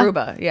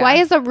 Aruba, yeah. Why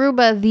is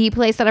Aruba the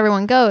place that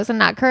everyone goes and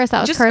not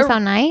Curacao? Is Just Curacao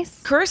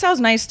nice? Curaçao's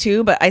nice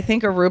too, but I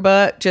think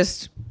Aruba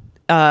just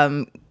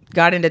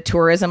got into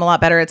tourism a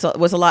lot better. It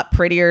was a lot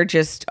prettier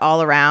just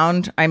all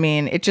around. I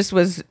mean, it just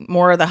was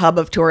more of the hub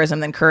of tourism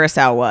than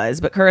Curacao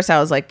was. But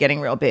Curacao is like getting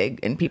real big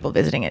and people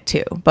visiting it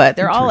too. But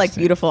they're all like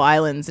Interesting. beautiful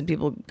islands and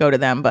people go to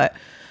them. But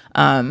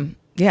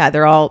yeah,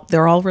 they're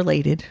all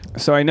related.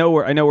 So I know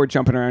we're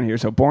jumping around here.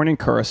 So born in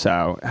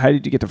Curacao, how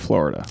did you get to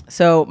Florida?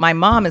 So my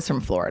mom is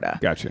from Florida.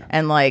 Gotcha.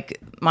 And like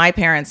my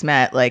parents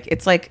met, like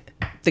it's like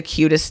the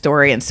cutest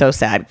story and so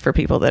sad for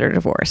people that are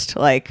divorced.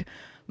 Like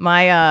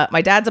my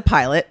dad's a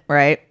pilot,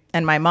 right?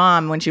 And my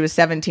mom, when she was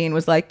 17,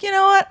 was like, you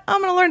know what? I'm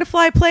going to learn to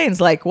fly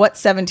planes. Like, what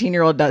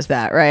 17-year-old does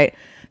that, right?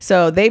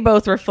 So they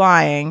both were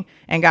flying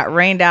and got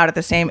rained out at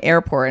the same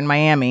airport in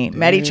Miami,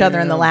 met each other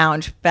in the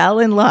lounge, fell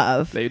in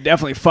love. They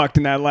definitely fucked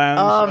in that lounge.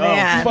 Oh,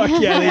 man. Fuck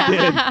yeah, they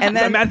did. And It's a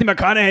then- Matthew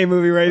McConaughey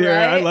movie right here.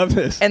 I Right? love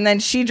this. And then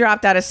she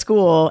dropped out of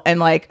school and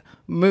like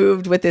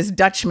moved with this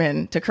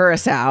Dutchman to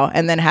Curacao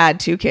and then had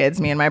 2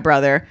 kids, me and my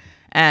brother.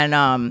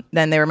 And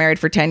then they were married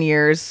for 10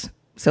 years.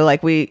 So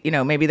like we,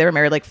 maybe they were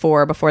married like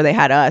 4 before they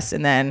had us.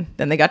 And then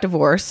they got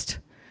divorced.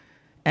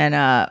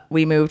 And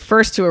we moved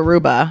first to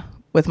Aruba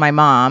with my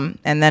mom.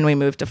 And then we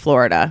moved to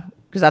Florida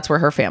because that's where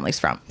her family's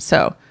from.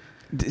 So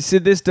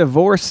This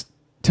divorce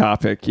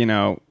topic,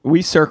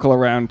 we circle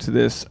around to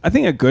this, I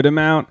think, a good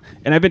amount.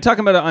 And I've been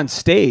talking about it on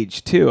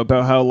stage too,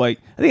 about how like,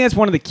 I think that's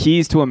one of the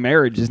keys to a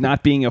marriage is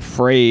not being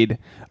afraid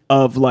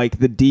of like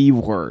the D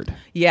word.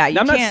 Yeah, Now,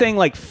 I'm not saying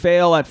like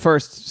fail at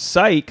first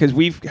sight because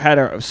we've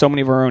had so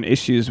many of our own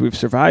issues we've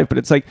survived, but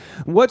it's like,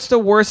 what's the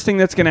worst thing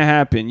that's going to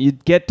happen? You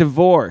get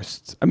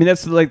divorced. I mean,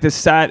 that's like the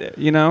sad,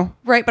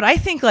 Right. But I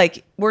think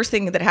like worst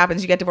thing that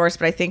happens, you get divorced.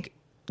 But I think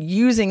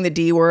using the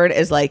D word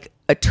as like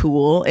a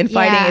tool in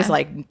fighting Yeah. is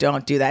like,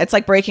 don't do that. It's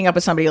like breaking up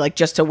with somebody like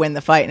just to win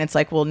the fight. And it's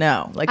like, well,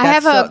 no, like I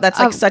have that's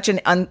like such an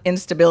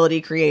instability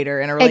creator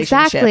in a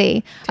relationship.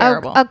 Exactly.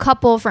 Terrible. A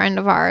couple friend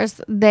of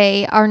ours,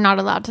 they are not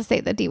allowed to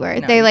say the D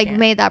word. No, They you like can't.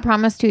 made that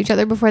promise to each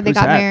other before they Who's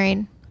got that?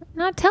 married.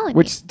 Not telling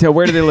you.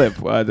 Where do they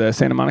live? The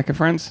Santa Monica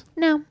friends?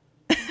 No.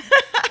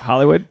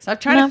 Hollywood?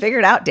 Stop trying No. to figure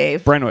it out,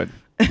 Dave. Brentwood.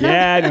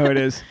 Yeah, I know it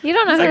is. You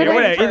don't know who Okay, it is.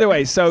 whatever. Either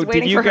way, so He's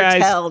waiting did you for guys? her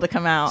tell to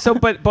come out. So,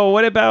 but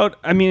what about?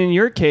 I mean, in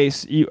your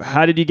case,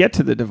 how did you get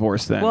to the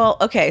divorce then? Well,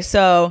 okay,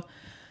 so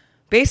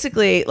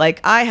basically,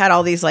 like I had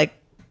all these like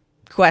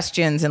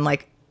questions and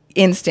like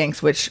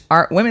instincts, which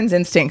are women's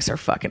instincts are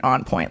fucking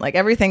on point. Like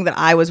everything that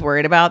I was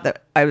worried about,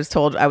 that I was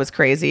told I was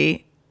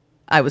crazy,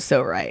 I was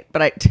so right,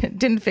 but I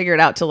didn't figure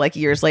it out till like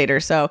years later.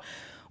 So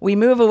we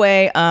move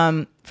away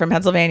from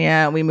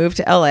Pennsylvania, we move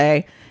to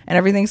LA, and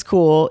everything's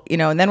cool,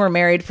 and then we're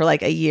married for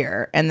like a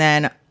year, and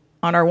then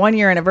on our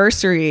 1-year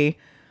anniversary,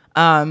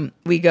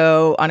 we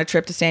go on a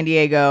trip to San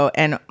Diego,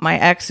 and my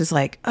ex is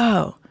like,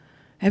 oh,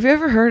 have you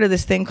ever heard of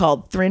this thing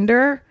called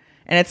Thrinder?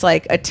 And it's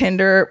like a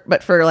Tinder,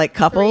 but for like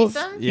couples.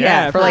 Threesomes?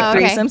 Yeah, for I've like heard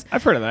of it. threesomes.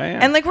 I've heard of that. Yeah.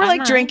 And like we're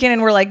like drinking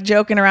and we're like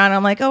joking around. And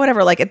I'm like, oh,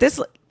 whatever. Like at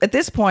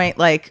this point,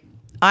 like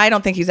I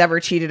don't think he's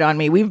ever cheated on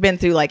me. We've been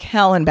through like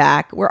hell and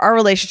back. Where our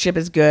relationship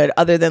is good,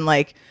 other than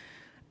like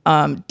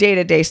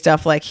day-to-day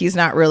stuff. Like he's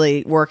not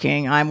really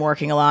working. I'm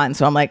working a lot, and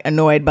so I'm like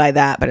annoyed by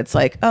that. But it's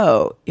like,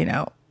 oh,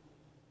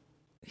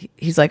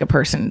 he's like a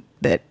person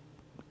that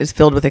is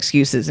filled with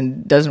excuses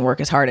and doesn't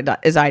work as hard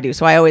as I do.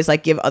 So I always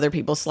like give other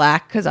people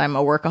slack because I'm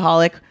a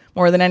workaholic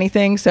more than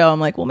anything. So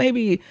I'm like, well,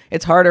 maybe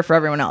it's harder for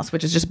everyone else,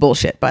 which is just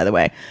bullshit, by the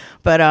way.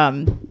 But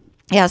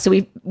yeah, so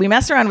we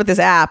mess around with this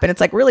app, and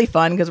it's like really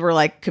fun because we're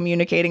like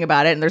communicating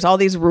about it, and there's all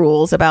these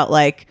rules about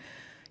like,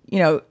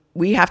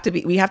 we have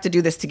to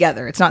do this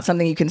together. It's not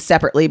something you can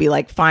separately be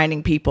like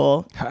finding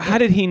people. How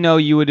did he know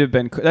you would have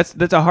been?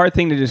 That's a hard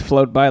thing to just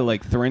float by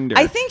like Thrinder.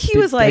 I think he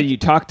was like, you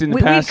talked in the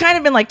we'd past. kind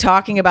of been like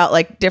talking about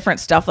like different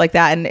stuff like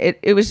that, and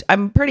it was,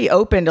 I'm pretty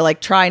open to like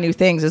try new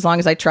things as long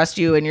as I trust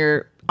you and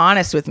you're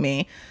honest with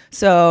me.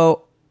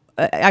 So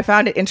I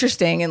found it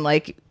interesting, and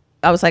like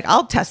I was like,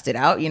 I'll test it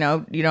out. You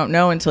don't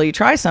know until you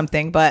try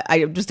something. But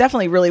I was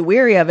definitely really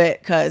weary of it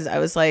because I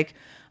was like,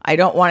 I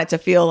don't want it to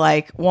feel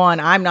like, one,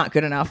 I'm not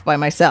good enough by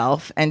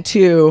myself, and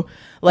two,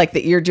 like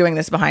that you're doing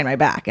this behind my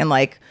back. And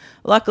like,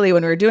 luckily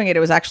when we were doing it,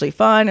 it was actually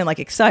fun and like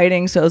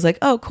exciting. So I was like,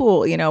 oh,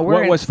 cool.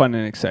 What was fun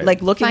and exciting?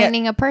 like looking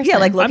Finding at a person. Yeah,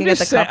 like looking at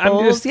the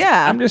couples.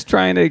 I'm just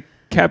trying to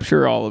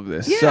capture all of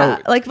this. Yeah,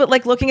 So,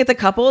 but looking at the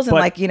couples and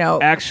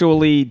but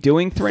actually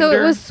doing Thrinder. So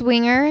it was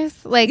swingers,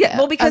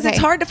 because it's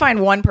hard to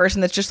find one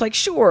person that's just like,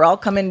 sure, I'll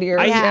come into your.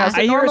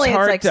 So normally it's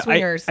like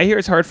swingers. I hear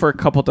it's hard for a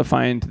couple to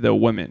find the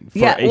women. For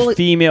a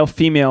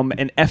female,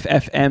 an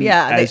FFM,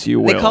 as you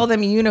will. They call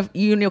them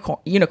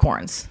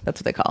unicorns. That's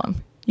what they call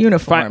them.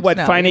 Uniforms.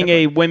 Finding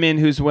a woman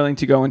who's willing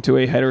to go into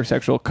a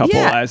heterosexual couple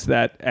as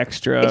that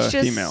extra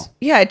female.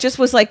 Yeah, it just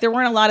was like there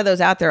weren't a lot of those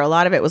out there. A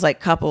lot of it was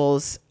like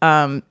couples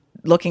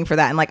looking for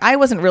that. And like I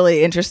wasn't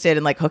really interested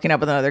in like hooking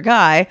up with another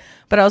guy,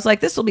 but I was like,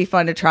 this will be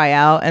fun to try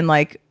out. And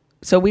like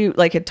so we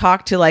like had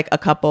talked to like a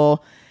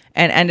couple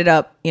and ended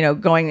up,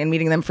 going and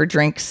meeting them for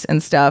drinks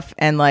and stuff.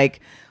 And like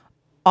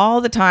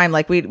all the time,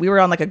 like we were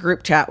on like a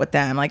group chat with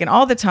them. Like and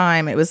all the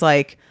time it was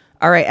like,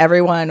 all right,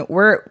 everyone,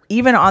 we're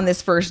even on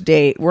this first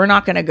date, we're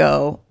not going to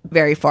go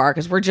very far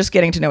because we're just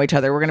getting to know each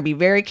other. We're going to be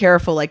very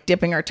careful, like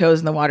dipping our toes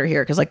in the water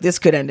here because like this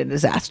could end in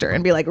disaster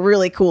and be like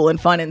really cool and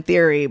fun in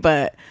theory.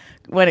 But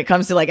when it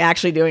comes to like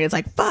actually doing it, it's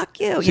like, fuck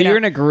you. So you're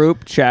in a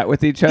group chat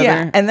with each other?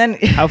 Yeah. And then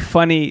how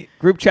funny.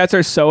 Group chats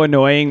are so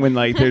annoying when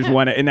like there's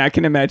one, and I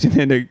can imagine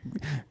in a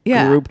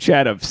group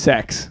chat of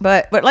sex.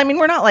 But I mean,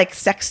 we're not like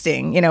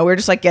sexting, we're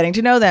just like getting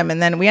to know them.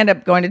 And then we end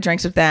up going to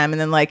drinks with them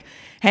and then like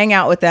hang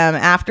out with them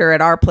after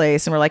at our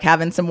place. And we're like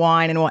having some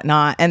wine and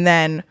whatnot. And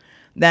then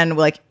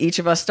like each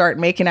of us start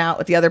making out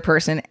with the other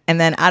person. And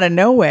then out of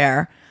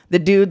nowhere, the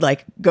dude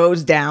like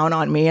goes down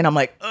on me and I'm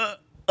like, ugh.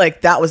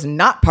 Like that was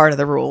not part of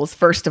the rules,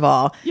 first of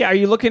all. Yeah, are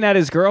you looking at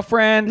his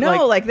girlfriend?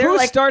 No, like they're who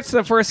like, starts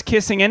the first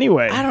kissing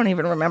anyway? I don't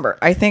even remember.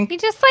 I think you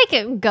just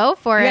like go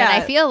for it.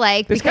 I feel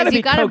like there's because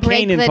you got to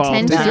break the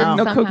tension.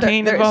 No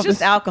cocaine involved. It's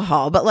just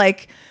alcohol, but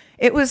like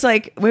it was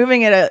like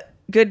moving at a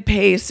good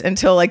pace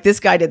until like this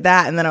guy did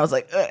that, and then I was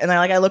like, ugh. And then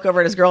like I look over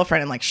at his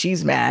girlfriend and like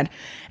she's mad,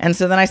 and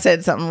so then I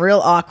said something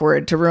real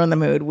awkward to ruin the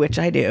mood, which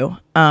I do. Do you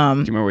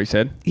remember what you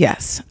said?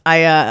 Yes,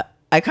 I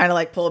kind of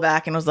like pulled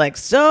back and was like,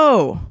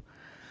 so.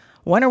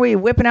 When are we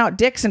whipping out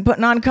dicks and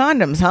putting on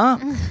condoms, huh?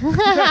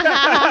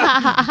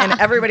 And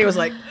everybody was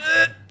like,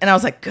 ugh. And I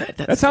was like, good.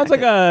 That sounds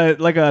like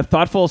a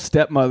thoughtful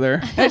stepmother.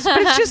 It's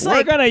just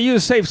we're gonna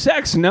use safe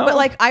sex, no? But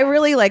like, I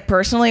really like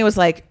personally was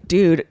like,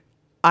 dude,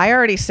 I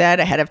already said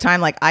ahead of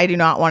time, like, I do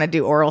not want to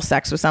do oral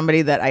sex with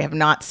somebody that I have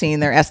not seen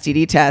their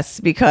STD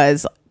tests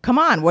because. Come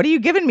on, what are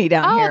you giving me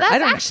down here? Oh,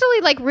 that's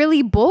actually like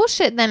really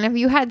bullshit then if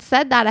you had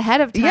said that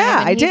ahead of time.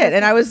 Yeah, I did.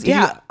 And I was,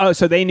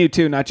 so they knew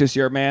too, not just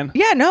your man?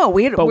 Yeah, no.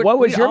 But what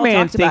was your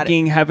man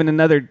thinking having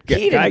another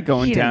guy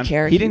going down?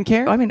 He didn't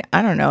care? I mean,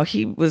 I don't know.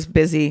 He was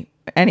busy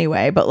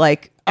anyway, but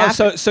like.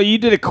 So you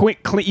did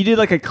you did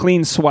like a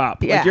clean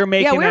swap. Yeah. Like you're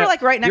making we were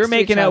like right next to each other. You're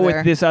making out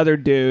with this other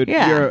dude.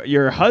 Yeah.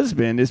 Your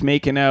husband is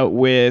making out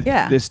with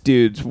this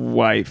dude's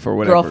wife or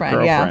whatever.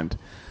 Girlfriend. Yeah.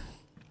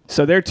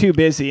 So they're too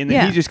busy, and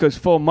then he just goes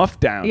full muff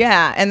down.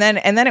 Yeah, and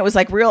then it was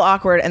like real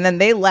awkward, and then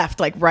they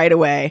left like right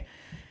away.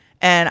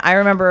 And I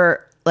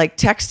remember like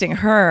texting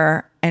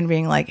her and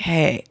being like,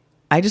 "Hey,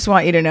 I just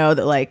want you to know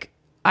that like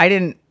I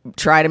didn't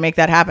try to make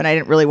that happen. I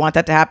didn't really want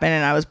that to happen,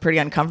 and I was pretty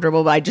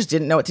uncomfortable, but I just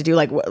didn't know what to do.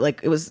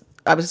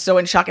 I was so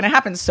in shock, and it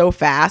happened so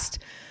fast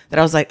that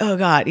I was like, oh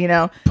God,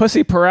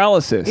 pussy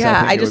paralysis.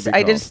 Yeah, I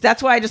just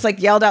that's why I just like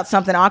yelled out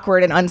something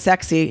awkward and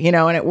unsexy,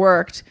 and it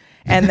worked.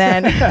 And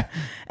then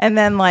and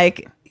then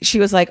like. She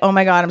was like, oh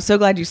my God, I'm so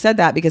glad you said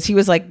that because he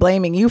was like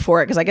blaming you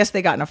for it because I guess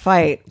they got in a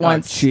fight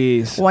once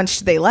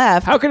they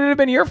left. How could it have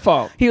been your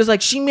fault? He was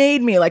like, she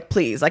made me like,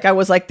 please. Like I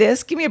was like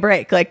this, give me a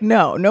break. Like,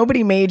 no,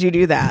 nobody made you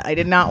do that. I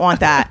did not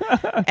want that.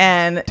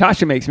 And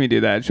Tasha makes me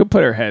do that. She'll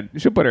put her head.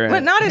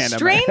 But not a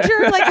stranger.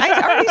 Like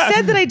I already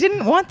said that I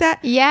didn't want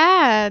that.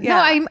 Yeah. No,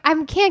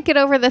 I can't get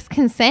over this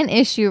consent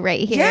issue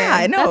right here.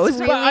 Yeah, no. That's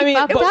really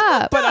fucked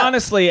up. But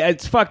honestly,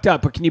 it's fucked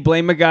up. But can you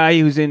blame a guy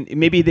who's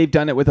maybe they've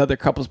done it with other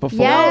couples before?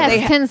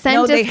 Yes,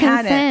 consent is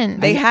consent.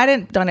 They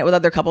hadn't done it with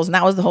other couples, and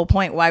that was the whole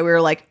point why we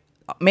were like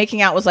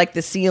making out was like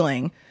the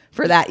ceiling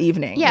for that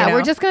evening. Yeah,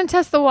 we're just going to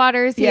test the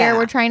waters here.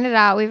 We're trying it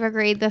out. We've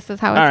agreed this is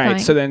how it's going. All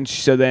right,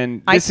 so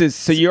then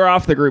so you're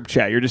off the group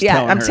chat. You're just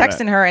telling her. I'm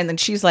texting her, and then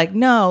she's like,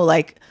 no,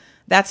 like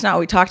that's not what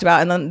we talked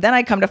about. And then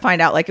I come to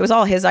find out like it was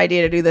all his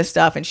idea to do this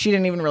stuff, and she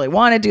didn't even really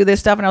want to do this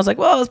stuff. And I was like,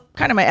 well, it was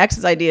kind of my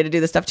ex's idea to do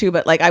this stuff too,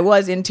 but like I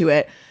was into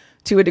it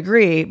to a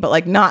degree, but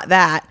like not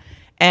that.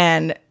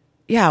 And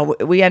yeah,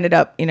 we ended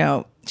up,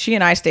 she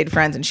and I stayed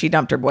friends, and she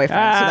dumped her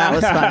boyfriend, so that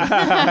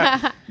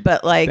was fun.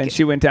 But like, then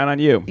she went down on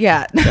you.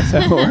 Yeah, that's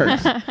how it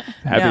works.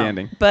 Happy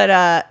ending.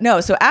 But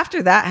no. So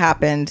after that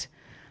happened,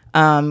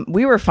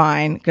 we were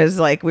fine because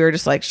like we were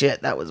just like,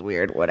 shit, that was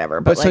weird, whatever.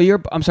 But like,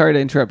 so I'm sorry to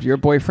interrupt. Your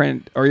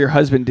boyfriend or your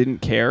husband didn't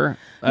care.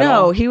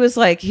 No, he was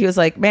like,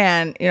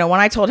 man, when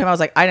I told him I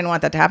was like, I didn't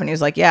want that to happen. He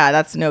was like, yeah,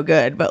 that's no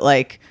good, but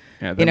like.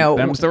 Yeah,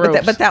 them's the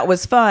ropes. But that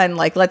was fun.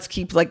 Like, let's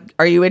keep like,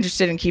 are you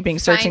interested in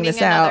searching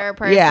this out?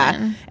 Person.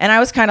 Yeah. And I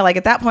was kind of like,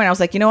 at that point, I was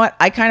like, you know what?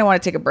 I kind of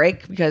want to take a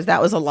break because that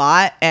was a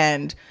lot.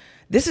 And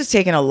this has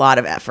taken a lot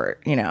of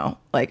effort,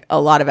 like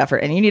a lot of effort,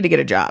 and you need to get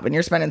a job, and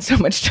you're spending so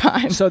much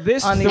time. So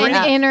this on And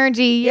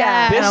energy,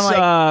 yeah. This, and I'm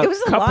like, it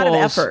was a lot of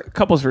effort.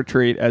 Couples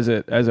retreat, as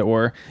it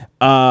were,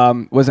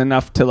 was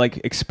enough to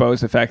like expose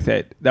the fact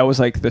that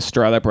was like the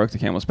straw that broke the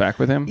camel's back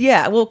with him.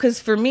 Yeah, well, because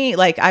for me,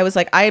 like I was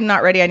like, I am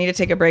not ready. I need to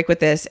take a break with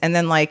this, and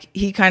then like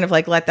he kind of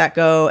like let that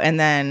go, and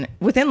then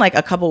within like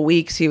a couple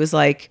weeks, he was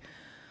like,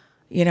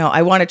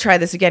 I want to try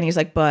this again. He's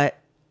like, but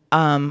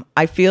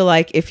I feel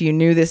like if you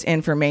knew this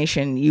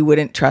information, you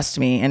wouldn't trust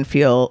me and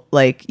feel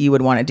like you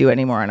would want to do it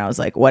anymore. And I was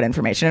like, what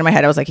information? In my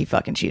head, I was like, he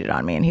fucking cheated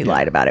on me and he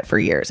lied about it for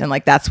years. And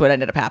like, that's what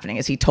ended up happening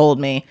is he told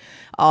me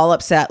all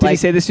upset. Did he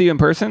say this to you in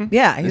person?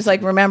 Yeah. He's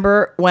like,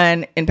 remember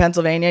when in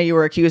Pennsylvania you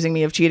were accusing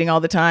me of cheating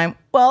all the time?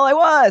 Well, I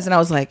was. And I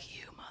was like,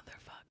 you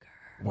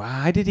motherfucker.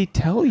 Why did he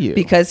tell you?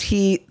 Because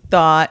he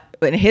thought,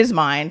 in his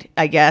mind,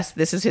 I guess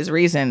this is his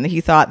reason.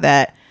 He thought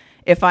that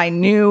if I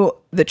knew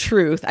the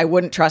truth, I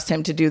wouldn't trust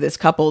him to do this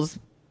couples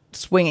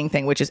swinging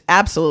thing, which is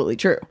absolutely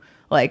true.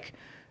 Like,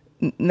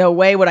 no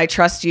way would I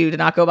trust you to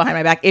not go behind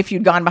my back if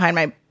you'd gone behind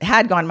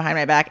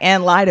my back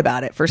and lied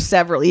about it for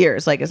several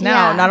years. Like, as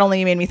now, not only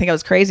you made me think I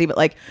was crazy, but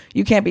like,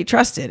 you can't be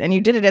trusted. And you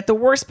did it at the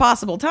worst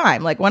possible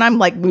time. Like, when I'm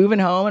like moving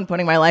home and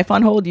putting my life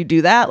on hold, you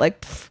do that.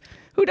 Like,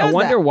 who does that? I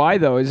wonder why,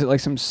 though. Is it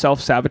like some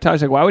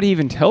self-sabotage? Like, why would he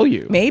even tell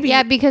you? Maybe.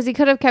 Yeah, because he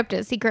could have kept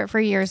it secret for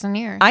years and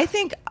years. I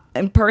think,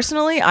 and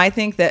personally, I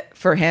think that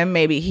for him,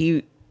 maybe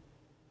he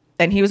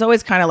was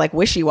always kind of like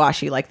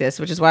wishy-washy like this,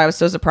 which is why I was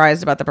so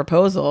surprised about the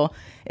proposal,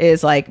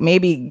 is like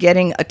maybe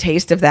getting a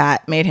taste of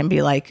that made him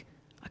be like,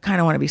 I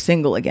kind of want to be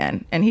single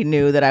again. And he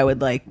knew that I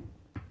would like,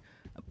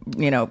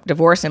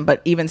 divorce him.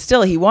 But even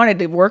still, he wanted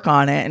to work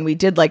on it. And we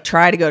did like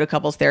try to go to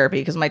couples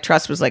therapy because my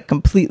trust was like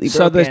completely broken.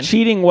 So the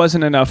cheating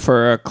wasn't enough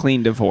for a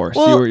clean divorce.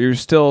 Well, you're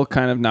still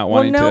kind of not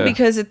wanting to. Well, no,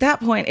 because at that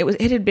point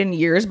it had been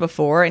years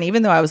before. And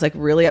even though I was like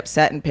really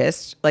upset and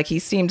pissed, like he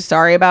seemed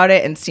sorry about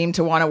it and seemed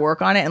to want to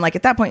work on it. And like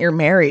at that point you're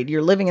married,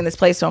 you're living in this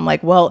place. So I'm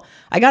like, well,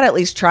 I got to at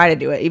least try to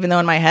do it. Even though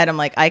in my head, I'm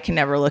like, I can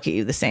never look at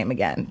you the same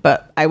again,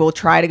 but I will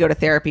try to go to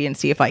therapy and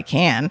see if I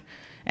can.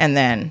 And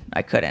then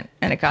I couldn't.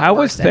 And it got How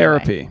worse was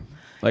therapy? Anyway.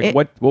 Like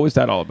what was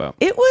that all about?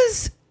 It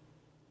was,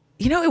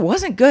 it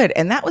wasn't good.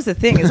 And that was the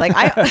thing is like,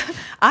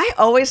 I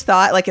always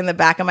thought like in the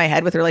back of my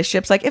head with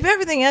relationships, like if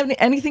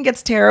anything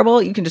gets terrible,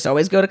 you can just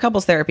always go to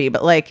couples therapy.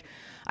 But like,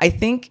 I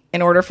think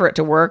in order for it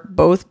to work,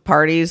 both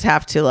parties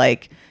have to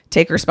like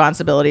take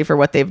responsibility for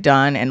what they've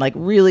done and like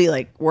really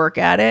like work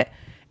at it.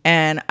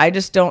 And I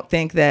just don't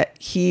think that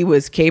he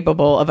was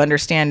capable of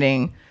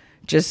understanding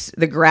just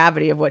the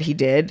gravity of what he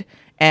did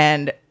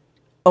and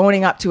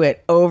owning up to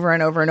it over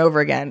and over and over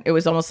again. It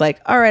was almost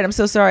like, all right, I'm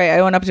so sorry.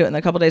 I own up to it. And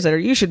a couple days later,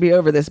 you should be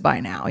over this by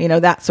now,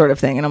 that sort of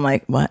thing. And I'm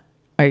like, what?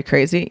 Are you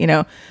crazy?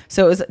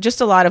 So it was just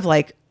a lot of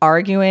like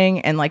arguing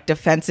and like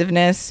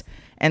defensiveness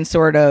and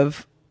sort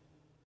of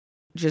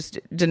just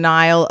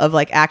denial of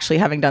like actually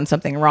having done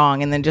something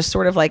wrong. And then just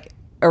sort of like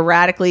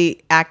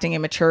erratically acting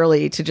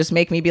immaturely to just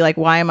make me be like,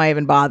 why am I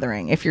even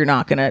bothering if you're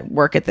not going to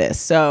work at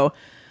this? So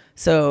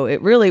it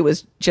really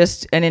was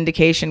just an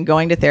indication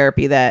going to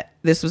therapy that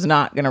this was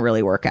not going to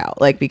really work out,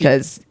 like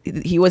because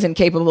he wasn't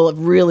capable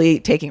of really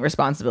taking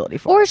responsibility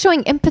for or it.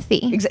 showing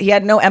empathy. He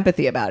had no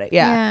empathy about it.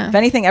 Yeah. If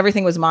anything,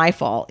 everything was my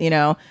fault,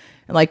 and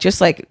like just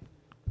like,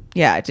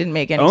 yeah, it didn't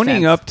make any sense.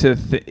 Owning up to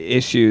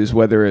issues,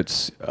 whether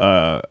it's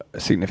a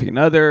significant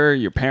other,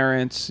 your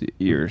parents,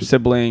 your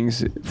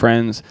siblings,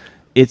 friends,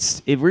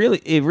 it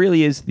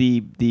really is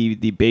the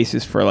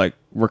basis for like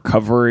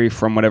recovery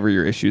from whatever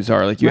your issues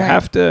are. Like you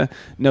have to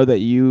know that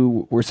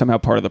you were somehow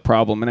part of the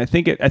problem. And I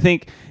think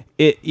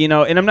it,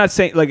 and I'm not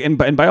saying like, and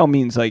by all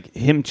means, like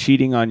him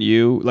cheating on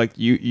you, like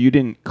you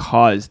didn't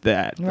cause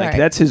that. Like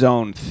that's his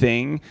own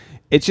thing.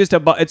 It's just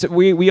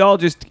we all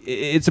just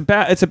it's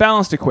a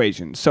balanced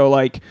equation. So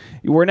like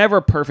we're never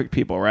perfect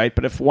people, right?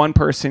 But if one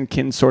person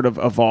can sort of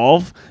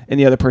evolve and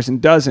the other person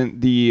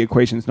doesn't, the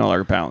equation's no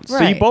longer balanced. Right.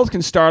 So you both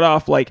can start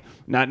off like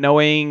not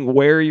knowing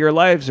where your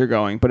lives are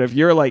going. But if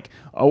you're like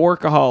a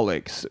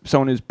workaholic,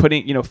 someone who's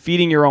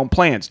feeding your own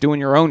plants, doing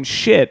your own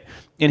shit,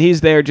 and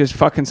he's there just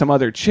fucking some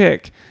other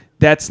chick,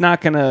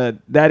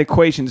 that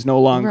equation's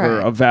no longer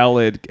a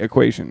valid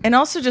equation. And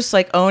also just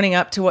like owning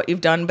up to what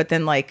you've done, but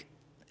then like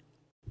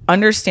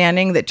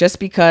understanding that just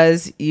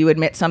because you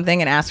admit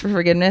something and ask for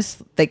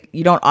forgiveness, like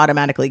you don't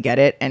automatically get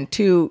it. And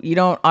two, you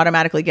don't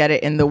automatically get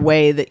it in the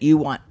way that you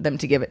want them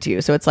to give it to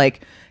you. So it's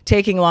like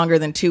taking longer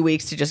than 2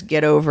 weeks to just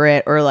get over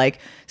it, or like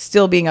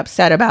still being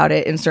upset about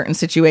it in certain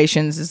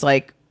situations is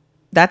like,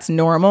 that's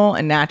normal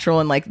and natural.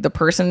 And like the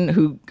person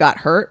who got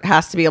hurt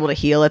has to be able to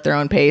heal at their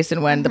own pace.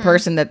 And when the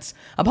person that's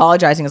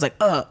apologizing is like,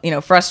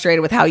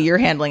 frustrated with how you're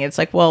handling it, it's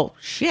like, well,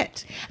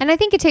 shit. And I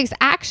think it takes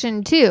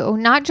action too,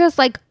 not just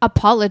like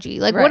apology.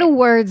 Like what do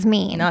words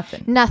mean?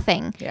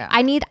 Nothing. Yeah.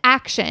 I need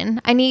action.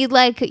 I need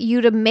like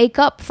you to make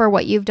up for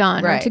what you've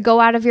done or to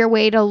go out of your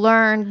way to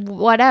learn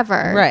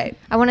whatever. Right.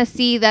 I want to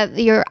see that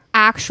you're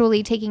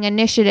actually taking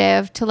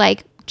initiative to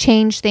like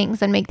change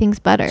things and make things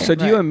better. So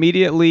do you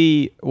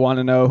immediately want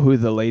to know who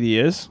the lady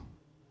is?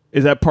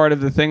 is that part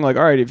of the thing? Like,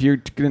 all right, if you're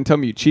going to tell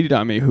me you cheated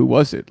on me, who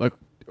was it? Like,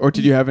 or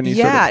did you have any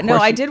sort of no, I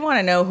question? did want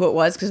to know who it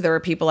was because there were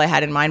people I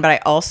had in mind, but I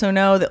also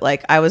know that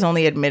like I was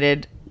only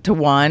admitted to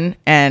one,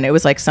 and it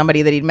was like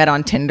somebody that he'd met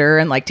on Tinder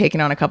and like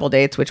taken on a couple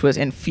dates, which was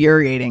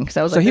infuriating because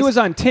I was So like, he was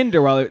on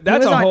Tinder while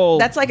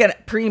that's like a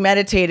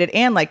premeditated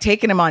and like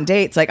taking him on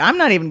dates. Like, I'm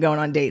not even going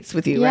on dates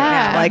with you right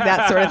now, like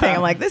that sort of thing.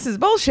 I'm like, this is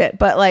bullshit.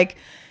 But like,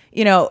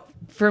 you know,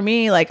 for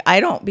me, like I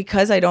didn't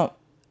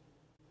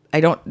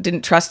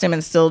trust him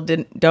and still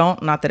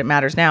don't, not that it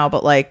matters now,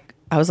 but like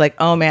I was like,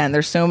 oh man,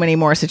 there's so many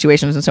more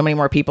situations and so many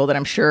more people that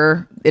I'm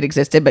sure it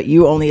existed, but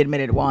you only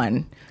admitted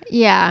one.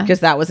 Yeah.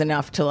 Because that was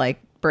enough to like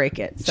break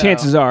it. So.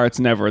 Chances are it's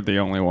never the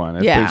only one.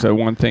 If there's a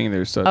one thing,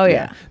 there's a... Oh,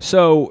 yeah.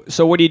 So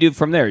what do you do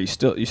from there? You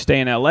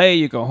stay in LA,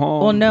 you go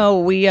home? Well, no,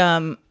 we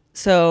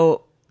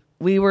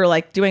were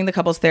like doing the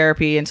couples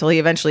therapy until he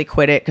eventually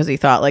quit it because he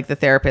thought like the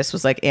therapist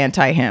was like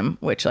anti him,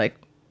 which like,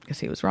 I guess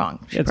he was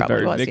wrong. She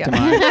probably was.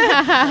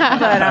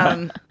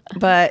 Yeah.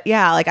 But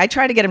yeah, like I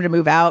tried to get him to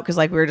move out because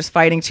like we were just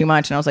fighting too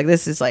much, and I was like,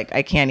 this is like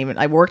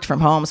I worked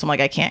from home, so I'm like,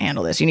 I can't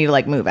handle this. You need to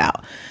like move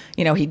out.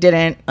 You know, he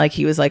didn't. Like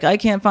he was like, I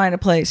can't find a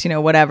place, you know,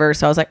 whatever.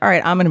 So I was like, all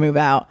right, I'm gonna move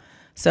out.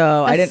 So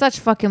That's I didn't. such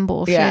fucking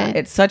bullshit. Yeah,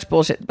 it's such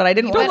bullshit. But I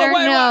didn't. Better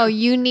know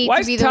you need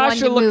to be the one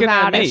to move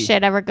out if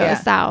shit ever goes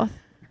south.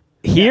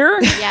 Here?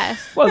 Yes.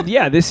 Well,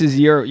 yeah, this is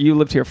you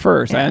lived here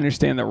first. I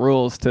understand the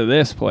rules to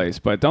this place,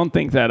 but don't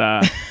think that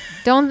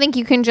Don't think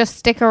you can just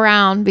stick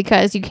around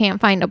because you can't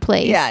find a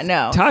place. Yeah,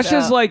 no.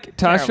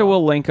 Tasha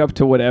will link up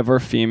to whatever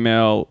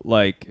female,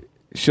 like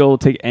she'll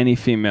take any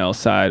female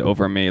side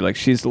over me. Like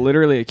she's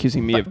literally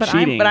accusing me of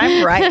cheating. But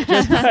I'm right.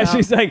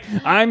 She's like,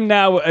 I'm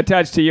now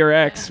attached to your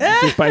ex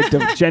just by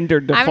gender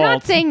default. I'm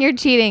not saying you're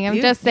cheating.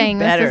 I'm just saying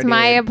this is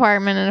my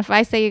apartment, and if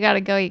I say you gotta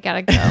go, you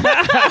gotta go.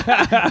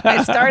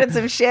 I started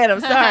some shit.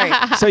 I'm sorry.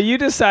 So you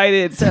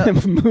decided to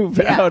move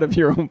out of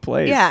your own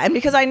place. Yeah, and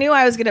because I knew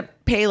I was gonna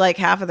pay like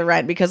half of the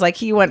rent because like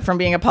he went from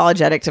being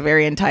apologetic to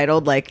very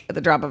entitled like at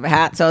the drop of a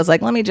hat. So I was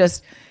like, let me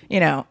just, you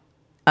know.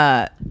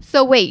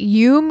 So wait,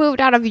 you moved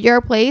out of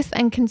your place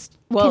and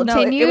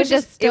continue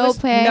to still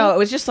pay? No, it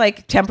was just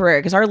like temporary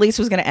because our lease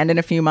was going to end in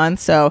a few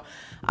months. So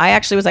I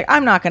actually was like,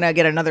 I'm not going to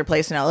get another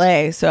place in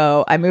LA.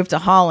 So I moved to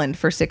Holland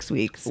for 6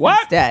 weeks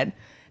instead.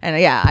 And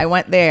yeah, I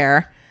went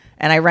there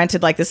and I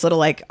rented like this little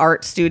like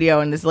art studio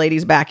in this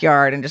lady's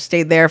backyard and just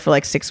stayed there for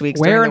like 6 weeks.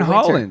 Where in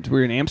Holland? Were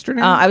you in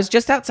Amsterdam? I was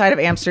just outside of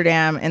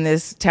Amsterdam in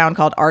this town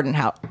called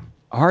Ardenhout.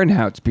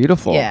 Ardenhout's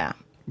beautiful. Yeah.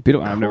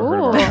 Beautiful. I've never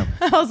heard of it.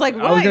 I was like,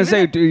 what? I was going to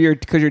say,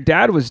 because your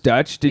dad was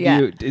Dutch.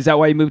 Is that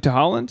why you moved to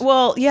Holland?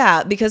 Well,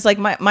 yeah, because like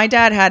my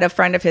dad had a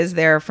friend of his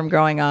there from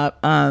growing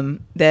up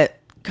that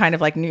kind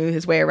of like knew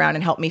his way around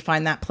and helped me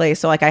find that place.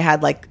 So like I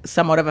had like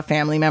somewhat of a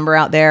family member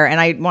out there, and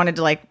I wanted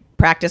to like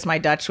practice my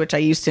Dutch, which I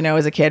used to know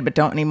as a kid, but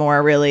don't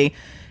anymore really.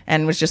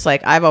 And was just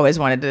like, I've always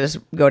wanted to just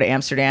go to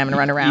Amsterdam and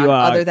run around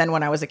other than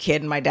when I was a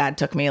kid and my dad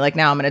took me. Like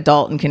now I'm an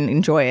adult and can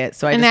enjoy it.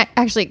 So I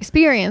actually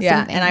experience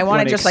something. And I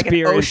wanted just like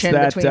an ocean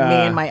between me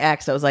and my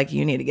ex. I was like,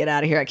 you need to get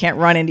out of here. I can't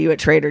run into you at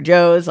Trader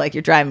Joe's. Like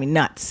you're driving me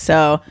nuts.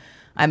 So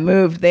I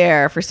moved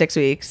there for 6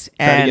 weeks.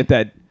 Trying to get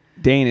that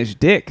Danish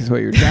dick is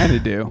what you're trying to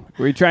do.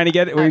 Were you trying to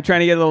get a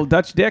little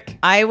Dutch dick?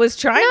 I was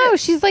trying No,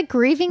 she's like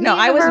grieving. No,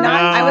 I was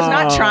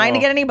not trying to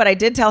get any, but I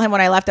did tell him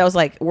when I left, I was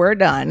like, we're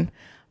done.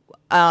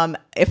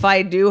 If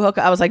I do hook,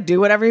 I was like,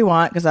 do whatever you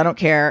want because I don't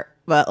care.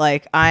 But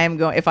like,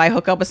 if I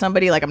hook up with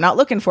somebody, like I'm not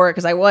looking for it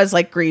because I was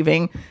like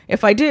grieving.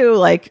 If I do,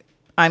 like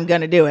I'm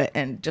gonna do it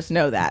and just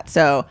know that.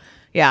 So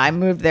yeah, I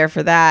moved there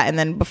for that. And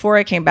then before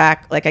I came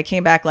back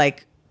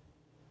like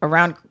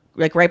around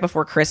like right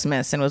before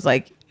Christmas and was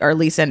like, our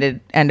lease ended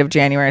end of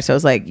January. So I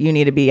was like, you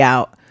need to be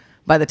out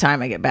by the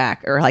time I get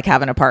back or like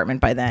have an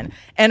apartment by then.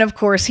 And of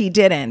course he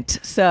didn't.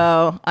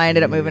 So I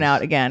ended up moving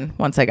out again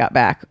once I got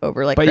back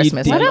over like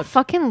Christmas. What a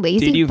fucking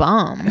lazy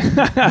bum.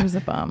 It was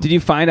a bum. Did you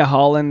find a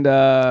Holland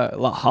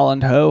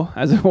hoe,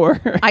 as it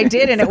were? I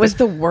did, and it was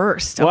the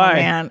worst. Why? Oh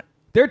man.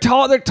 They're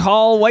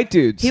tall white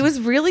dudes. He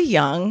was really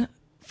young,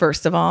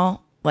 first of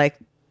all. Like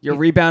your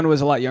rebound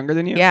was a lot younger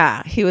than you?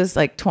 Yeah. He was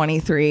like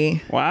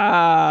 23.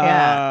 Wow.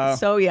 Yeah.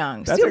 So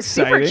young. That's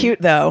exciting. Super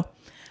cute though.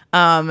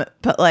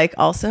 But like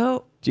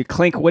also, do you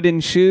clink wooden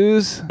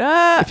shoes,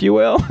 if you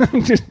will?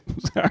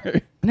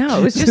 Sorry. No,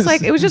 it was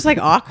just like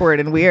awkward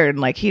and weird,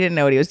 and like he didn't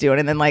know what he was doing.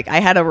 And then like I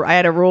had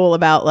a rule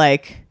about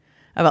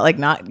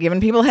not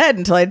giving people head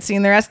until I'd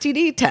seen their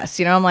STD test.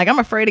 You know, I'm like, I'm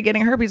afraid of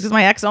getting herpes because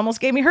my ex almost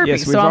gave me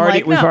herpes.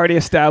 Yes, we've already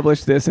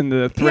established this in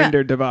the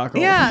Thrinder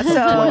debacle. Yeah,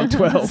 so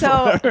 2012.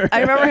 So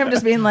I remember him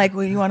just being like,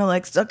 "Well, you want to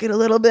like suck it a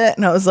little bit?"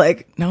 And I was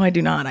like, "No, I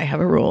do not. I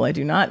have a rule. I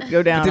do not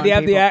go down." Did he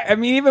have people. I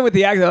mean, even with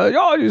the act,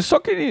 you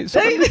suck it a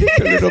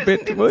little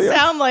bit. Will you?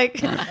 Sound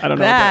like I don't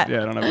know. that. I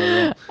don't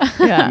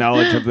have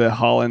knowledge of the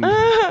Holland.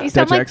 You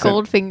sound like accent.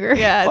 Goldfinger.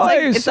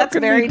 Yeah, that's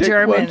very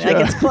German.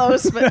 Like it's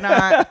close, but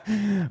not.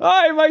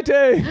 Hi,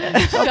 Maite.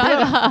 Shut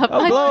up.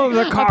 I'll blow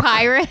the cock. A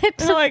pirate.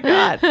 Oh my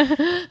god.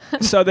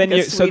 So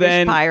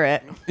then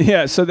pirate.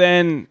 Yeah. So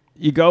then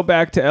you go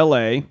back to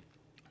LA.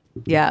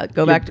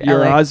 go back to your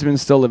LA.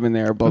 husband's still living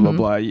there, blah, blah,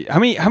 blah. How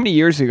many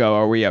years ago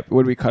are we up?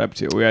 What did we cut up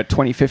to? We're at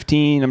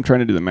 2015. I'm trying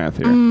to do the math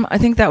here. I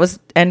think that was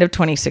end of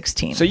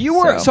 2016. So you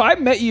were, so I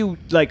met you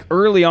like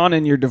early on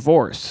in your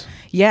divorce.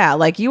 Yeah,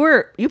 like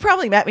you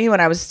probably met me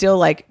when I was still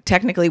like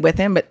technically with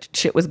him, but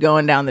shit was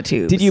going down the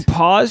tubes. Did you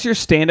pause your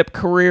stand-up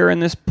career in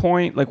this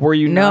point? Like, were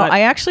you No, I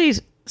actually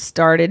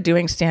started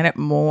doing stand-up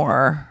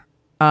more.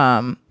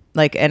 And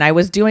I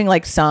was doing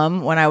like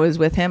some when I was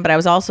with him, but I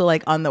was also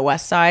like on the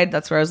west side.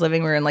 That's where I was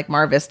living. We were in like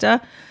Mar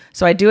Vista.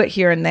 So I do it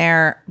here and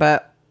there.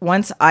 But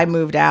once I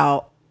moved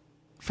out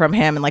from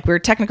him, and like we were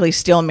technically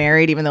still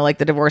married, even though like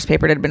the divorce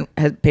papers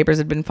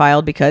had been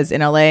filed, because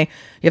in LA you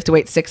have to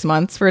wait 6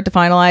 months for it to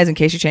finalize in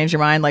case you change your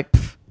mind. Like,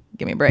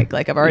 give me a break.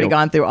 Like I've already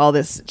gone through all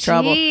this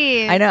trouble.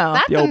 Jeez, I know.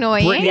 that's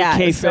annoying. Britney Yeah,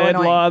 K. it's so Fed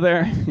annoying. law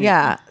there.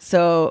 Yeah.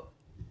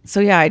 So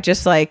yeah, I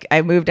just like,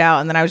 I moved out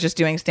and then I was just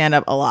doing stand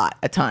up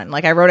a ton.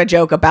 Like I wrote a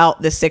joke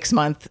about the 6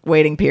 month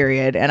waiting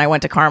period, and I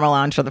went to Karma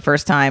Lounge for the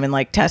first time and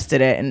like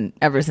tested it. And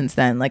ever since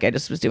then, like I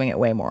just was doing it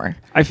way more.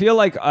 I feel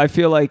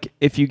like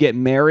if you get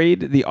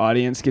married, the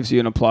audience gives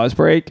you an applause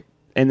break.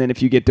 And then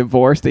if you get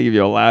divorced, they give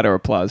you a louder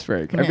applause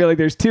break. I feel like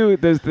there's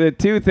the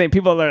two things.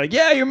 People are like,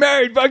 yeah, you're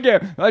married. Fuck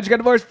yeah. I just got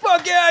divorced.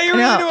 Fuck yeah, you're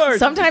really divorced.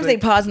 Sometimes they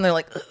pause and they're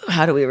like,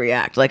 how do we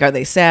react? Like, are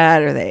they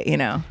sad? Are they,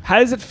 How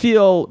does it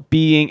feel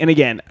being, and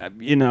again,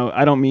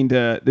 I don't mean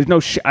to, there's no,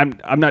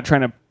 I'm not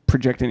trying to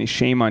project any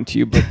shame onto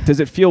you, but does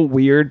it feel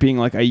weird being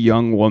like a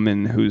young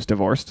woman who's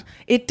divorced?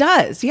 It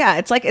does. Yeah.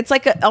 It's like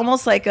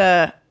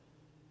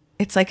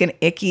an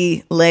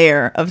icky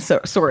layer of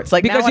sorts.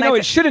 Like because now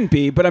it shouldn't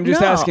be, but I'm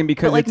just asking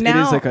because like it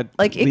now, is like a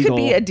like it legal...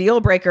 could be a deal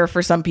breaker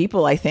for some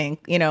people. I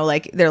think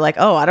like they're like,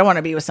 oh, I don't want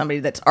to be with somebody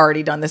that's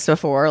already done this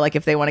before. Like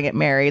if they want to get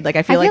married, like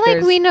I feel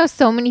like we know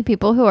so many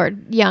people who are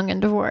young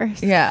and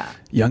divorced. Yeah,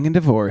 young and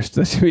divorced.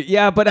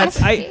 Yeah, but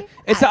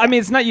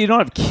it's not, you don't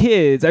have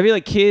kids. I feel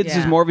like kids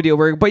is more of a deal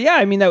breaker. But yeah,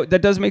 I mean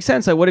that does make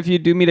sense. Like, what if you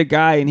do meet a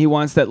guy and he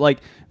wants that like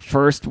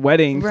first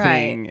wedding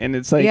thing, and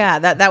it's like, yeah,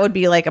 that would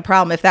be like a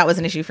problem if that was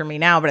an issue for me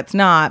now, but it's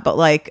not. But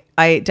like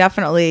I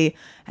definitely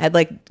had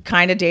like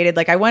kind of dated,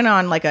 like I went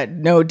on like a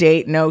no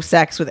date, no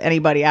sex with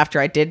anybody after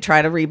I did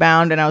try to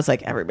rebound, and I was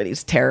like,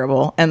 everybody's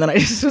terrible. And then I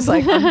just was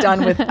like, I'm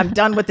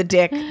done with the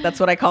dick. That's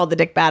what I called the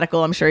dick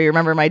baticle. I'm sure you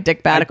remember my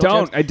dick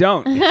baticle. I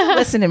don't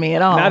listen to me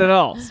at all. Not at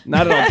all.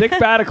 Dick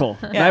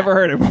baticle. Never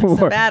heard it before.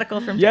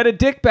 Sabbatical from you had a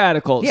dick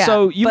baticle. Yeah,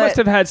 so you must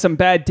have had some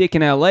bad dick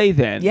in LA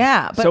then.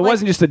 Yeah, but so it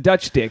wasn't just a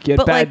Dutch dick. You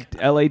had bad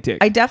LA dick.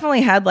 I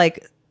definitely had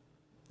like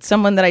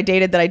someone that I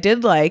dated that I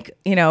did like,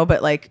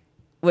 but like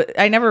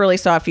I never really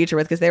saw a future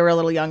with because they were a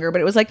little younger,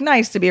 but it was like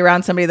nice to be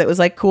around somebody that was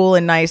like cool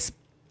and nice.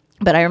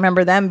 But I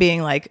remember them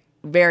being like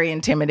very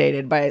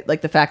intimidated by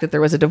like the fact that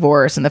there was a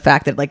divorce and the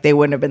fact that like they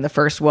wouldn't have been the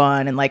first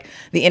one, and like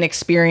the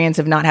inexperience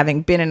of not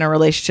having been in a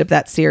relationship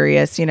that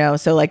serious,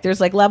 so like there's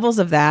like levels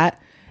of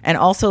that. And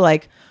also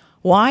like,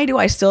 why do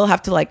I still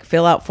have to like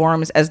fill out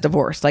forms as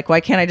divorced? Like, why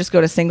can't I just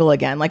go to single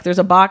again? Like, there's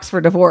a box for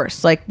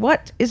divorce. Like,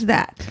 what is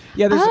that?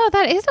 Yeah.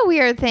 That is a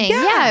weird thing.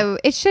 Yeah.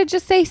 It should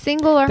just say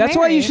single or That's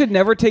married. why you should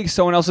never take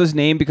someone else's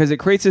name, because it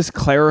creates this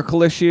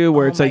clerical issue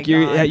where it's like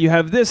you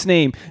have this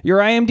name, your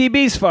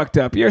IMDb's fucked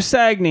up, your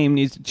SAG name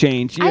needs to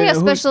change. I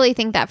especially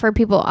think that for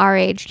people our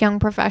age, young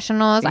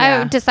professionals.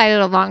 I decided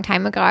a long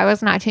time ago I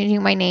was not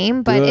changing my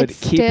name, but it's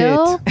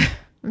still...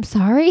 I'm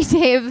sorry,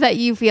 Dave, that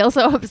you feel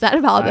so upset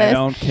about this. I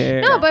don't care.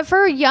 No, but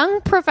for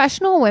young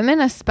professional women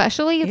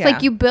especially, it's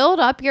like you build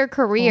up your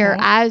career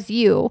as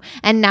you,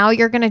 and now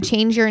you're going to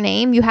change your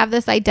name. You have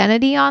this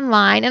identity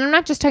online. And I'm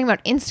not just talking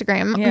about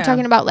Instagram. I'm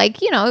talking about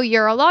like,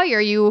 you're a lawyer.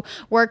 You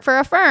work for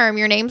a firm.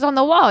 Your name's on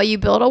the wall. You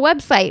build a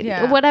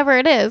website, whatever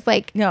it is.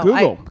 Like, no,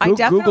 Google. I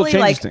definitely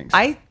changes things.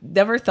 I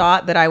never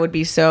thought that I would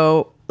be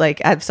so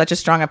like have such a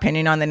strong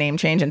opinion on the name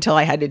change until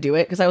I had to do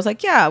it, because I was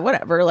like, yeah,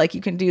 whatever. Like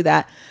you can do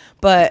that.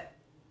 But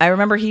I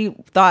remember he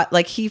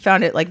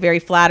found it like very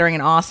flattering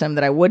and awesome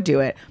that I would do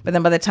it. But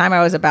then by the time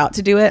I was about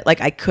to do it, like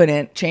I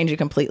couldn't change it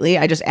completely.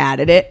 I just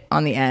added it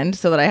on the end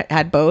so that I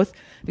had both,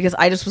 because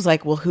I just was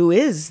like, well, who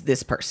is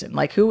this person?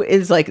 Like, who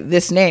is like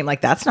this name? Like,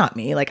 that's not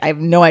me. Like, I have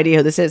no idea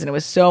who this is. And it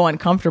was so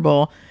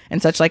uncomfortable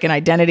and such like an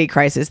identity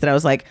crisis that I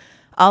was like,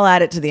 I'll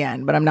add it to the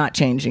end, but I'm not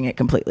changing it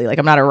completely. Like,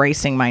 I'm not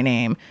erasing my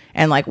name.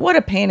 And like, what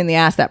a pain in the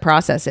ass that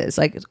process is.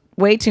 Like,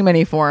 way too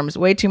many forms,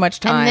 way too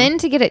much time. And then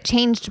to get it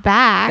changed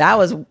back. That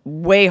was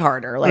way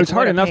harder. Like, it's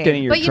hard enough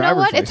getting your But you know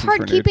what? It's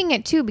hard keeping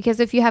it too,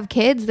 because if you have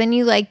kids, then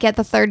you like get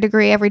the third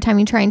degree every time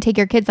you try and take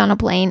your kids on a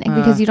plane,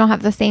 because you don't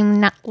have the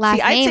same last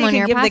name on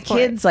your passport. Give the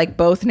kids like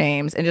both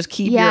names and just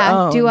keep your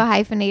own. Do a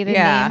hyphenated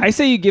name. I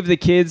say you give the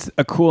kids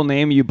a cool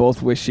name you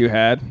both wish you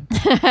had.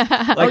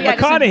 Like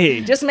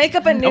McConaughey. Just make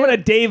up a new... I want a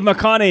Dave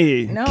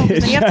McConaughey. No,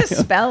 because then you have to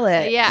spell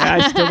it. Yeah.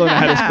 I still don't know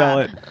how to spell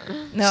it.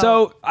 No.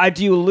 So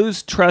do you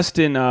lose trust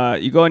in,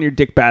 you go on your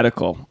dick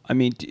batical. I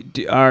mean,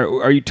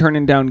 are you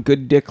turning down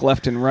good dick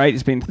left and right?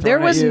 It's being thrown There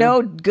was at you?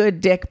 no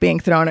good dick being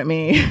thrown at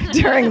me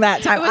during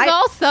that time. It was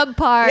all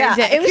subpar. Yeah,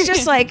 dick. it was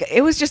just like,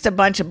 it was just a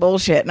bunch of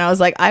bullshit. And I was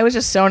like, I was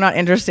just so not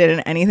interested in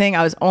anything.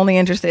 I was only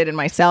interested in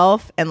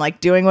myself and like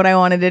doing what I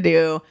wanted to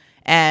do.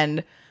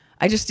 And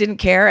I just didn't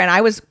care. And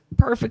I was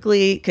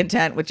perfectly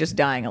content with just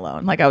dying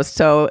alone. Like I was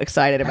so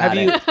excited about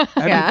it. Have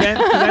you been?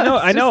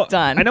 'Cause I know.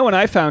 done. I know. When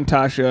I found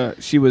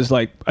Tasha, she was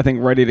like, I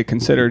think, ready to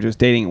consider just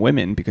dating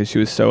women because she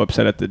was so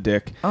upset at the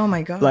dick. Oh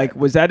my God. Like,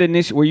 was that an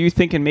issue? Were you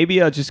thinking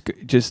maybe I'll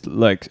just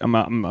like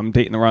I'm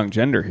dating the wrong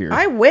gender here?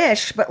 I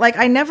wish, but like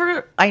I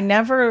never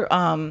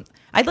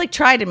I'd like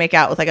tried to make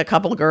out with like a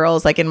couple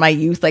girls like in my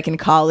youth, like in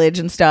college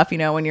and stuff, you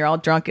know, when you're all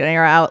drunk and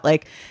you're out,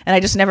 like, and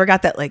I just never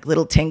got that like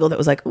little tingle that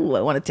was like, ooh,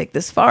 I want to take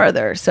this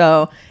farther.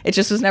 So it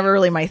just was never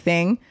really my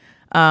thing.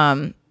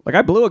 Like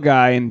I blew a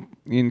guy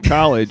in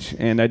college,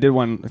 and I did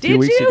one a few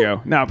weeks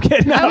ago. No, I'm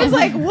kidding. No. I was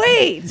like,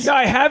 wait. No,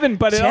 I haven't.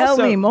 But Tell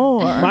me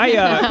more.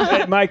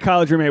 My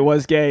college roommate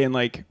was gay, and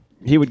like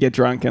he would get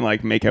drunk and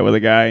like make out with a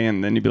guy,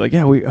 and then you'd be like,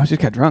 "Yeah, I just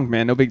got drunk,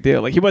 man. No big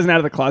deal." Like he wasn't out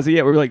of the closet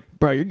yet. We were like,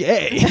 "Bro, you're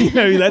gay." You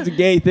know, that's a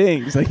gay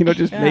thing. It's like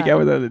just make out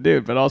with another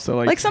dude, but also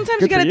like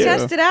sometimes you gotta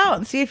test it out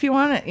and see if you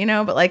want it, you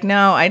know. But like,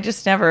 no, I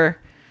just never.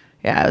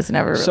 Yeah, I was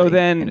never really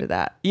into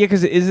that. Yeah,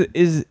 because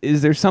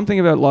is there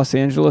something about Los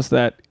Angeles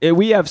that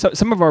we have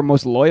some of our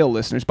most loyal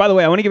listeners? By the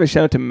way, I want to give a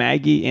shout out to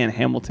Maggie and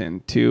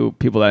Hamilton, two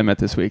people that I met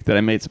this week that I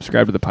made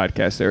subscribe to the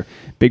podcast. They're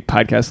big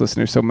podcast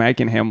listeners. So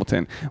Maggie and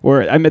Hamilton,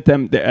 I met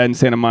them in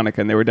Santa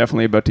Monica, and they were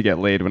definitely about to get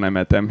laid when I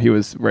met them. He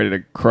was ready to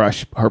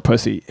crush her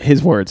pussy.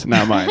 His words,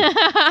 not mine. She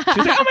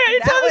was like, "Oh my God,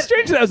 you're telling a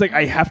stranger." I was like,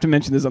 "I have to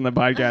mention this on the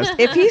podcast."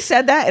 If he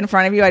said that in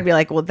front of you, I'd be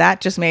like, "Well, that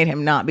just made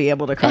him not be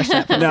able to crush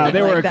that pussy." No,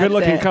 they were a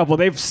good-looking couple.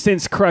 They've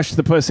since crushed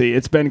the pussy.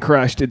 It's been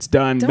crushed. It's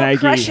done. Don't Maggie,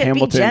 crush it,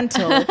 Hamilton, be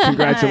gentle.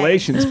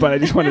 Congratulations. But I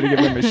just wanted to give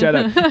them a shout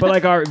out. But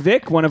like our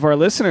Vic, one of our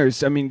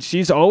listeners, I mean,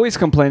 she's always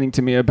complaining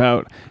to me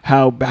about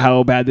how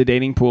bad the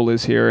dating pool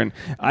is here. And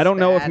I don't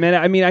know if men,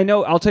 I mean, I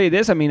know, I'll tell you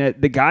this. I mean,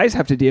 the guys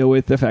have to deal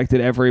with the fact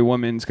that every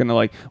woman's going to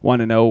like want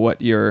to know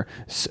what your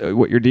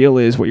deal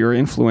is, what your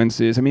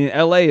influence is. I mean,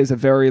 LA is a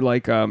very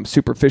like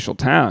superficial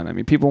town. I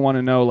mean, people want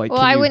to know like.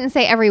 Well, I wouldn't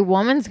say every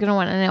woman's going to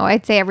want to know.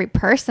 I'd say every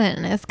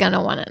person is going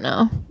to want to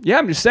know. Yeah,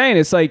 I'm just saying.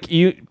 It's like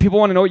people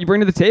want to know what you bring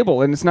to the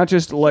table, and it's not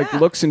just like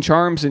looks and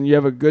charms and you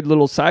have a good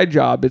little side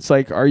job. It's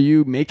like, are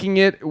you making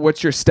it?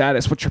 What's your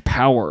status? What's your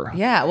power?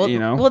 Yeah, well,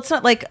 well, it's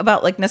not like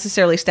about like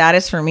necessarily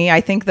status for me. I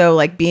think though,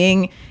 like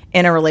being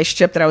in a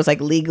relationship that I was like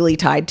legally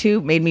tied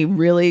to made me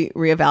really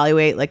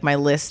reevaluate like my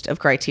list of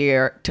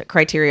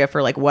criteria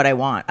for like what I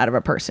want out of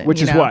a person.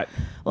 Which is what?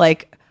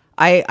 Like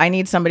I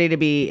need somebody to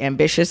be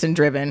ambitious and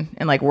driven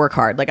and like work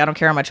hard. Like I don't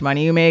care how much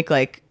money you make.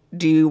 Like,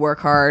 do you work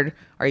hard?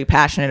 Are you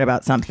passionate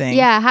about something?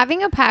 Yeah,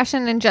 having a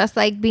passion and just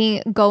like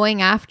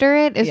going after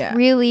it is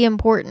really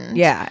important.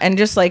 Yeah, and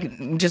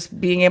just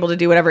being able to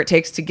do whatever it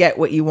takes to get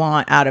what you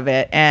want out of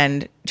it,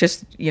 and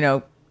just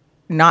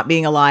not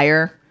being a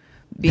liar,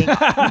 being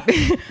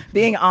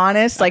being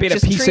honest, like being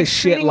just a piece of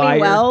shit treating liar.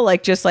 me well,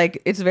 like just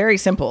like it's very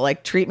simple.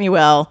 Like treat me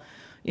well.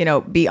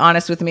 Be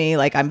honest with me.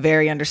 Like I'm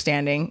very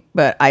understanding,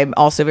 but I'm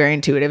also very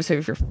intuitive. So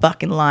if you're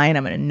fucking lying,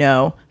 I'm going to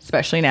know,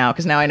 especially now,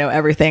 because now I know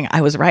everything.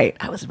 I was right.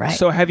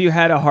 So have you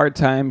had a hard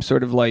time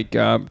sort of like,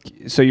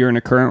 so you're in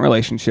a current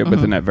relationship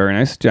with a very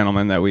nice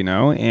gentleman that we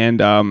know. And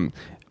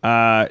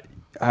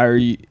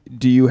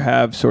do you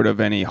have sort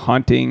of any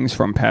hauntings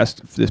from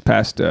this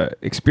past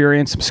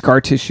experience, some scar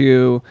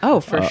tissue? Oh,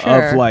 for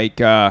sure. Of like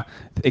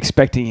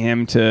expecting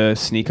him to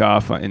sneak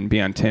off and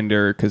be on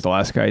Tinder because the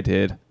last guy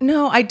did.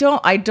 No, I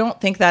don't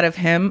think that of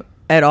him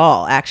at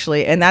all,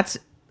 actually. And that's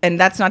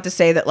not to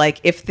say that like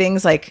if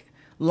things like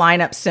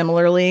line up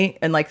similarly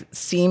and like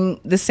seem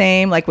the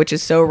same, like which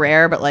is so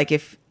rare, but like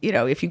if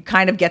you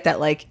kind of get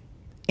that like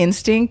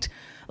instinct,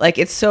 like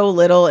it's so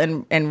little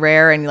and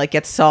rare and like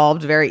gets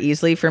solved very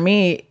easily. For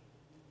me,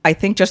 I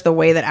think just the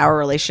way that our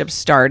relationship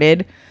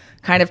started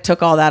kind of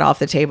took all that off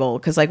the table.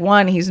 Because like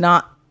one, he's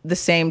not the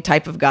same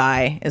type of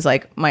guy as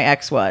like my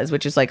ex was,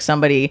 which is like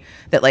somebody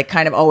that like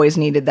kind of always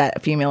needed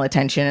that female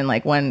attention. And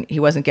like when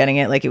he wasn't getting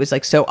it, like it was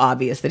like so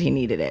obvious that he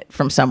needed it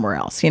from somewhere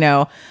else,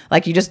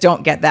 like you just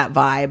don't get that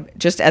vibe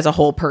just as a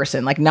whole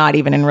person, like not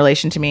even in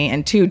relation to me.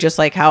 And two, just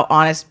like how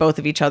honest both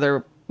of each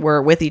other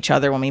were with each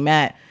other when we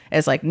met.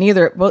 It's like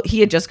he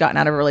had just gotten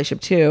out of a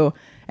relationship too,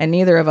 and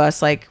neither of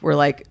us like were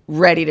like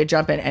ready to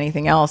jump into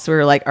anything else. We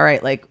were like, all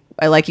right, like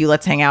I like you,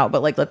 let's hang out,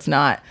 but like let's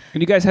not.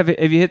 And you guys have you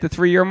hit the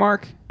 3-year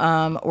mark?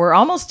 We're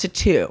almost to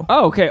 2.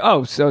 Oh, okay.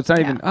 Oh, so it's not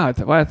even. Oh, I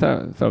thought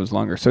it was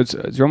longer. So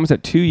you're almost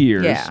at 2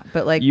 years. Yeah,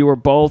 but like you were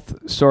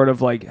both sort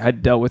of like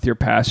had dealt with your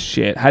past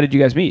shit. How did you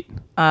guys meet?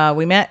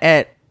 We met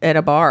at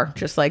a bar,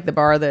 just like the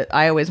bar that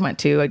I always went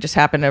to. I just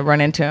happened to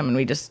run into him, and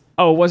we just.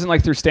 Oh, it wasn't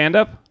like through stand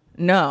up.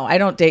 No, I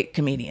don't date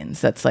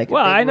comedians. That's like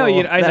I know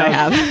you. I know. I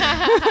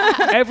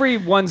have.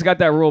 Everyone's got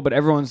that rule, but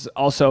everyone's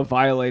also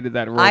violated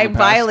that rule. I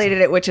violated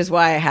it, which is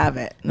why I have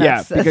it.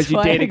 Because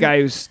you date a guy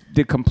who's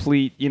the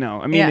complete.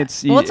 I mean,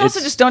 it's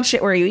also just don't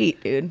shit where you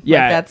eat, dude.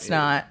 Yeah, like, that's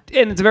not.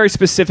 And it's a very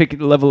specific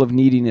level of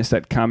neediness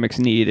that comics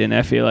need, and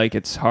I feel like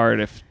it's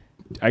hard if.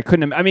 I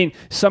couldn't. I mean,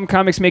 some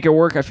comics make it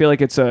work. I feel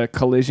like it's a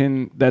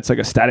collision that's like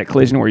a static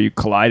collision where you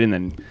collide and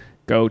then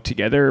go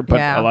together.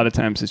 But a lot of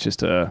times it's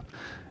just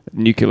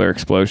nuclear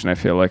explosion. I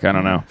feel like I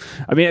don't know.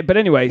 I mean, but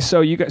anyway,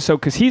 so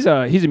because he's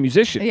a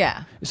musician.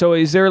 Yeah. So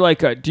is there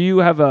like do you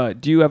have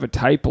a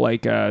type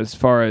like as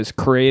far as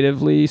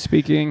creatively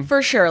speaking?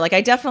 For sure. Like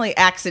I definitely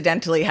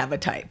accidentally have a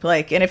type.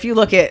 Like, and if you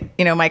look at,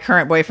 my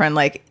current boyfriend,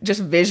 like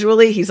just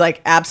visually, he's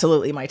like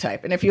absolutely my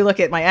type. And if you look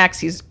at my ex,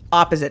 he's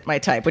opposite my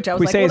type, which I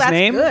was like, well,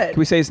 that's good. Can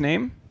we say his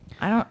name?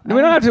 No,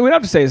 we don't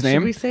have to say his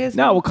name. Should we say his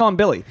name? No, we'll call him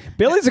Billy.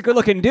 Billy's a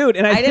good-looking dude,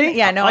 and I think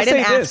I didn't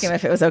ask him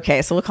if it was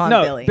okay, so we'll call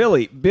him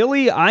Billy.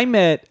 Billy, I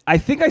met. I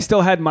think I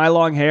still had my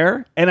long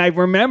hair, and I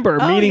remember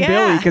meeting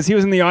Billy because he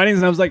was in the audience,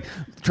 and I was like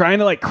trying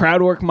to like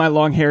crowd work my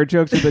long hair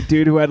jokes with a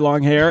dude who had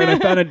long hair, and I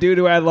found a dude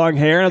who had long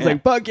hair, and I was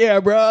like, "Fuck yeah,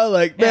 bro!"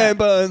 Like man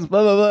buns,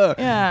 blah blah blah.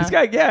 Yeah, this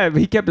guy,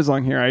 he kept his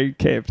long hair. I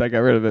caved. I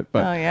got rid of it.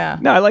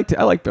 But no, I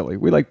like Billy.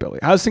 We like Billy.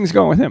 How's things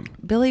going with him?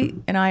 Billy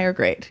and I are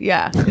great.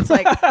 Yeah, it's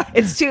like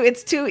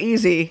it's too easy,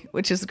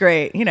 which is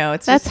great.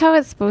 That's how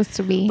it's supposed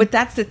to be. But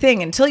that's the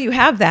thing. Until you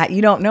have that,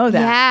 you don't know that.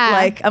 Yeah.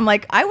 Like I'm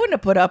like I wouldn't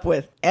have put up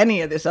with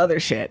any of this other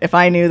shit if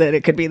I knew that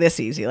it could be this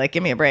easy. Like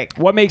give me a break.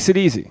 What makes it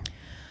easy?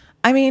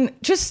 I mean,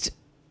 just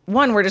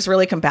one, we're just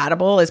really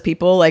compatible as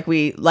people. Like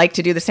we like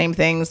to do the same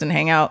things and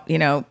hang out.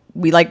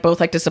 We both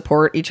like to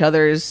support each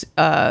other's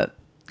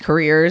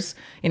careers.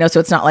 So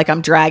it's not like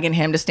I'm dragging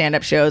him to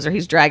stand-up shows or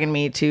he's dragging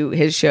me to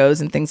his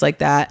shows and things like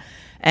that.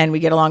 And we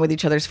get along with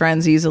each other's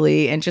friends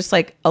easily, and just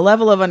like a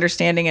level of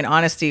understanding and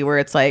honesty where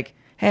it's like,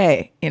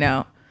 hey,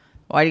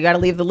 why do you got to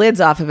leave the lids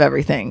off of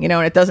everything?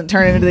 And it doesn't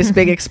turn into this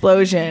big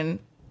explosion.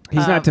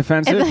 He's not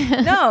defensive.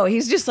 No,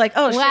 he's just like,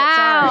 oh,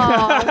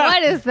 wow, shit, sorry.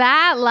 what is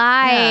that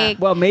like? Yeah.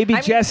 Well, maybe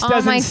Jess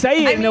doesn't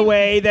say it in a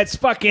way that's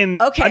fucking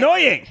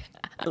annoying.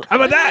 How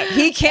about that?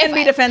 He can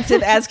be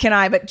defensive, as can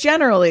I, but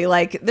generally,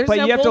 like, there's no bullshit.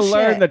 But you have to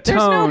learn the tone.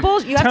 There's no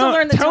bullshit. You have to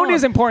learn the tone. Tone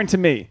is important to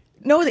me.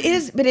 No, it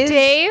is, but it is.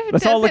 Dave,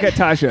 let's all look at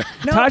Tasha.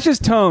 No. Tasha's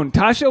tone.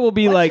 Tasha will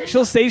be like,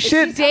 she'll say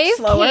shit. Dave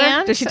slower.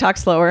 Can't. Does she talk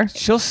slower?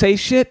 She'll say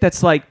shit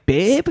that's like,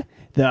 babe,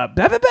 and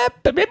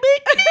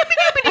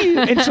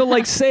she'll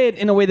like say it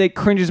in a way that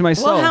cringes my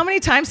soul. Well, how many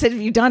times have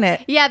you done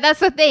it? Yeah, that's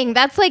the thing.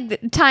 That's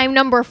like time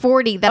number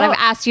 40 that I've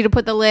asked you to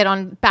put the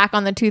lid back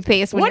on the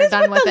toothpaste when you're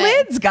done with it. What is with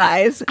the lids,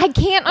 guys? I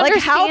can't understand.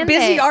 Like, how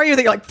busy are you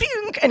that you're like,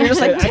 Fink, and you're just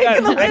like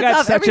taking the lids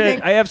off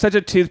everything? I have such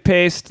a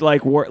toothpaste,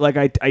 like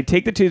I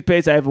take the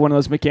toothpaste, I have one of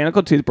those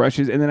mechanical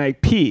toothbrushes, and then I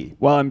pee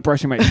while I'm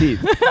brushing my teeth.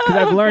 Because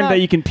I've learned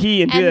that you can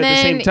pee and do it at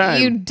the same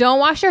time. You don't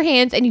wash your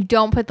hands and you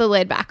don't put the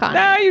lid back on.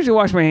 I usually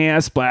wash my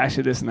hands, splash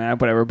it, this and that,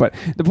 whatever. But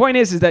the point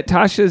is that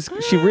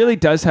she really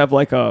does have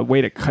like a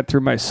way to cut through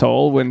my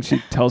soul when she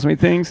tells me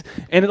things.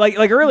 And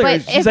like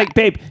earlier, she's like,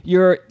 babe,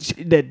 you're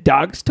the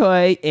dog's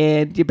toy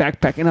and your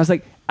backpack. And I was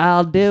like,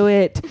 I'll do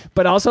it.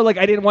 But also, like,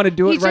 I didn't want to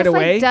do it right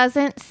away. He just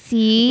doesn't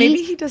see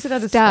maybe he does it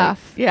out of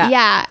stuff. Yeah.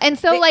 Yeah. And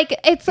so,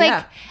 it's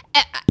like,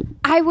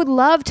 I would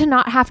love to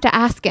not have to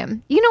ask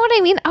him. You know what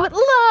I mean? I would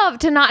love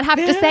to not have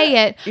to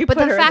say it. But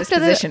the fact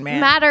of the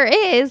matter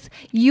is,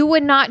 you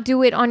would not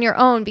do it on your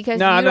own because you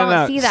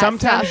don't see that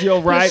Sometimes stuff.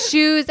 you'll write his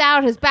shoes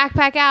out, his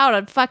backpack out,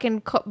 a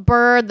fucking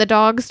bird, the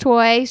dog's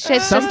toy,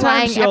 shit's just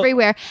flying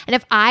everywhere. And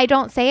if I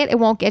don't say it, it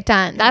won't get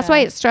done. That's why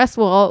it's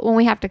stressful when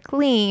we have to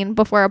clean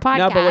before a podcast.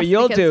 No, but what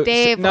you'll do,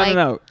 Dave,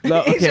 no.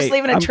 Okay, he's just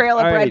leaving a trail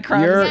of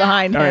breadcrumbs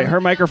behind him. All right,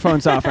 her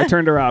microphone's off. I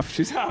turned her off.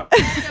 She's off.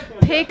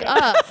 Pick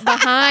up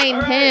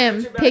behind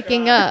him,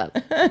 picking up.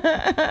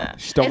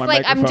 It's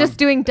like I'm just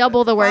doing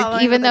double the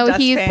work, even though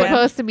he's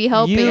supposed to be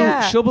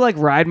helping. She'll be like,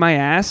 ride my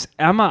ass.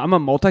 I'm a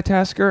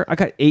multitasker. I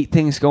got 8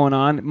 things going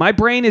on. My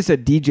brain is a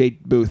DJ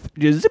booth.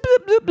 Just zip,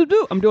 zip, zip, zip,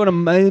 zip. I'm doing a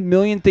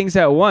million things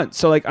at once.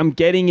 So like I'm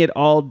getting it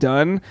all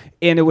done,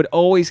 and it would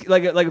always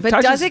like.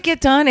 But does it get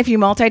done if you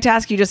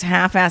multitask? You just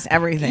half-ass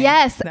everything.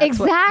 Yes,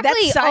 exactly.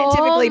 That's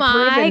scientifically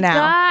proven now.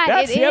 God,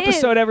 that's the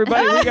episode,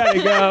 everybody. We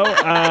gotta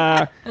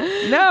go.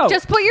 No,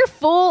 just put your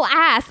full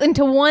ass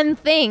into one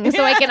thing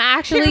so I can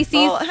actually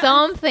see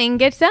something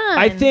get done.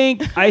 I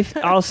think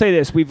I'll say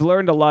this: we've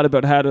learned a lot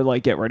about how to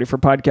like get ready for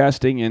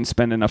podcasting and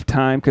spend enough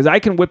time because I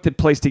can whip the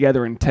place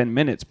together in 10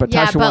 minutes, but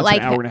Tasha wants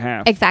an hour and a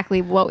half.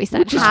 Exactly what we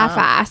said,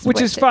 half-assed,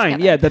 which is fine.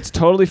 Yeah, that's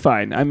totally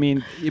fine. I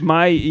mean,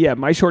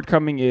 my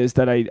shortcoming is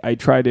that I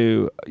try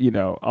to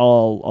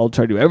I'll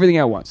try to do everything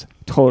at once.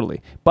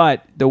 Totally.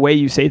 But the way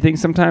you say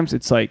things sometimes,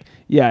 it's like,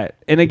 yeah.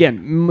 And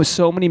again,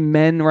 so many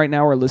men right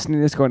now are listening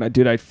to this going,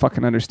 dude, I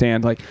fucking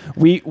understand. Like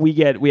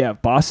we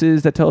have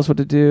bosses that tell us what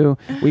to do.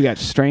 We got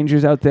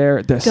strangers out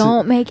there.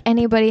 Don't make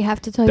anybody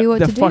have to tell you what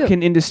to do. The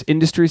fucking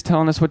industry's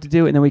telling us what to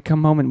do. And then we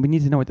come home and we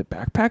need to know where the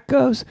backpack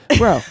goes.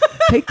 Bro,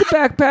 take the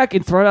backpack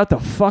and throw it out the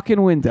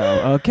fucking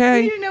window. Okay.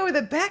 You need to know where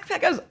the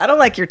backpack goes. I don't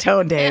like your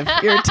tone, Dave.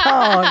 Your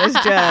tone is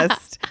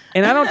just...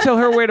 And I don't tell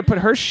her where to put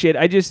her shit.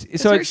 I just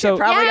probably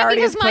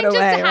already because is mine put just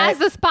away, has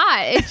the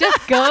spot. It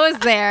just goes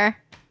there.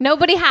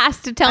 Nobody has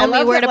to tell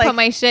me where to put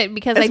my shit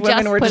because I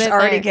just were put just it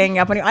already there. ganging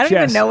up on you. I don't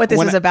even know what this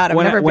is about. I've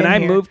never been When I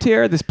here. moved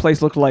here, this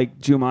place looked like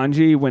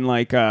Jumanji when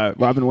like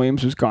Robin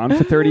Williams was gone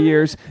for 30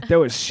 years. There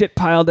was shit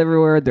piled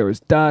everywhere. There was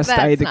dust.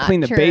 I had to That's clean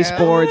not the true.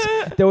 baseboards.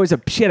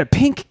 She had a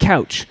pink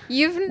couch.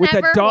 You've with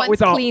never a dog, once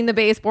with a, cleaned the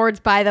baseboards,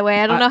 by the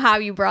way. I don't know how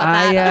you brought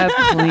I that up.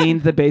 have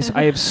cleaned the base.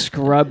 I have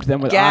scrubbed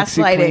them with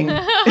Gaslighting.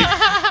 OxyClean.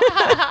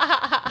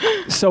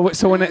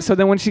 So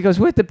then when she goes,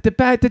 "What the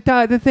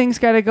thing's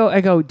got to go?"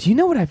 I go, "Do you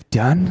know what I've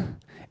done?"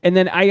 And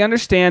then I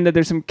understand that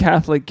there's some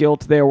Catholic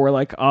guilt there, where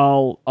like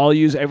I'll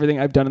use everything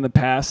I've done in the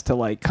past to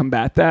like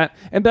combat that,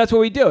 and that's what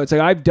we do. It's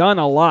like I've done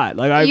a lot.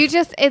 Like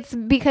it's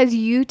because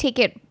you take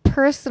it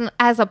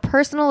as a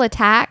personal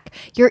attack.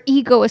 Your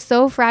ego is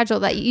so fragile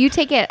that you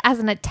take it as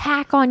an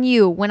attack on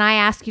you when I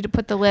ask you to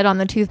put the lid on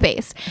the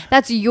toothpaste.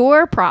 That's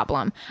your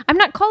problem. I'm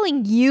not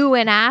calling you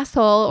an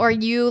asshole or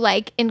you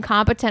like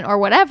incompetent or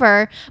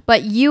whatever,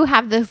 but you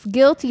have this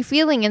guilty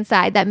feeling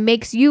inside that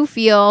makes you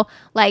feel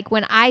like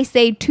when I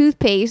say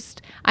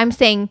toothpaste, I'm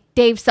saying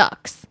Dave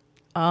sucks.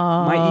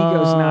 my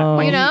ego's not.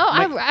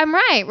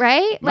 I'm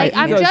right? Like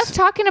I'm just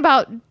talking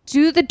about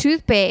do the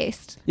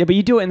toothpaste. Yeah, but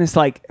you do it in this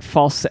like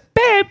false,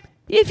 babe.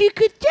 If you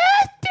could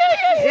just do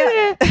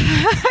it.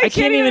 I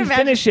can't even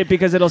finish it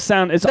because it'll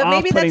sound. It's but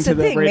maybe off-putting that's the to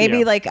the thing. radio.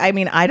 Maybe like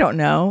I don't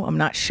know. I'm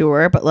not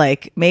sure, but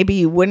like maybe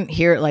you wouldn't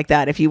hear it like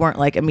that if you weren't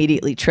like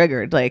immediately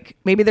triggered. Like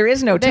maybe there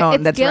is no tone.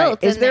 It's That's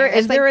guilt right. Is in there? there.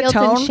 Is It's there like a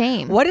guilt and tone?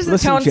 shame. What does the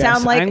Listen, tone Jess,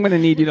 sound like? I'm going to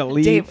need you to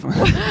leave. Dave,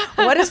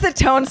 what does the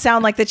tone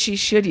sound like that she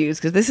should use?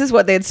 Because this is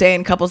what they'd say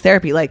in couples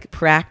therapy, like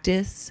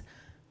practice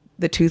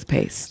the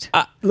toothpaste.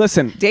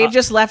 Listen, Dave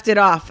just left it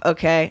off.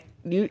 Okay,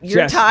 you're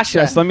Jess, Tasha.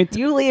 Jess, let me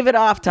you leave it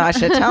off,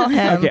 Tasha. Tell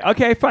him.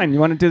 Okay, fine. You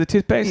want to do the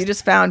toothpaste? You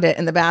just found it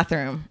in the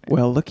bathroom.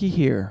 Well, looky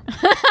here.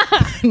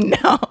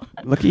 No.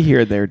 Looky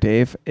here there,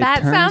 Dave.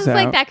 That sounds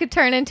like that could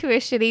turn into a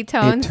shitty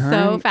tone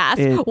so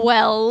fast.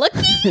 Well,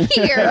 looky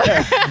here.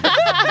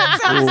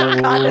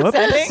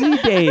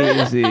 Whoopsie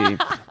daisy.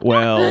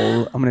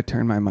 Well, I'm going to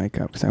turn my mic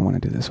up because I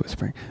want to do this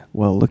whispering.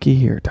 Well, looky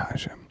here,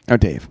 Tasha. Oh,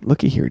 Dave.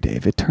 Looky here,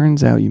 Dave. It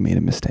turns out you made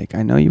a mistake.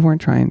 I know you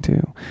weren't trying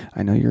to.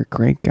 I know you're a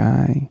great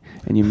guy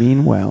and you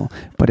mean well,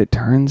 but it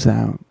turns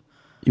out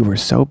you were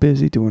so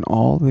busy doing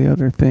all the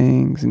other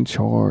things and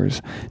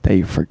chores that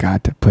you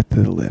forgot to put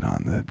the lid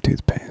on the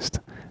toothpaste.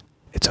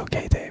 It's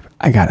okay, Dave.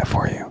 I got it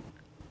for you.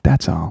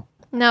 That's all.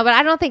 No, but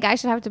I don't think I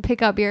should have to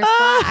pick up your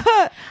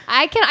slack.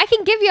 I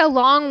can give you a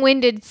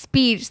long-winded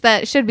speech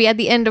that should be at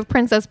the end of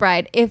Princess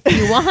Bride if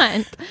you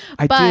want.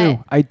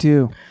 I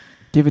do.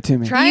 Give it to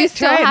me. You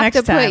still have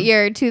to put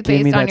your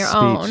toothpaste on your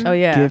own. Oh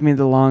yeah. Give me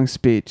the long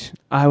speech.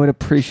 I would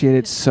appreciate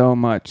it so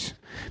much.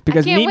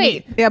 Because I can't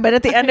wait. Yeah, but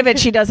at the end of it,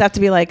 she does have to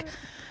be like,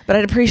 but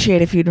I'd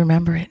appreciate if you'd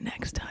remember it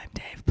next time,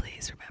 Dave.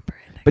 Please remember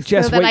it next But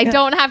Jess, so that I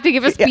don't have to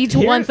give a speech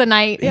once a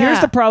night. Here's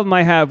the problem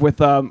I have with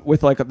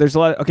like there's a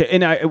lot. Okay,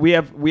 and we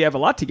have a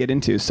lot to get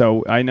into.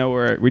 So I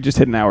know we just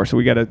hit an hour, so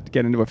we got to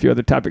get into a few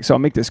other topics. So I'll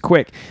make this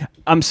quick.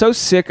 I'm so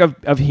sick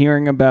of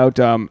hearing about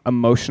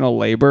emotional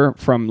labor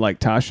from like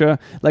Tasha.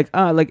 Like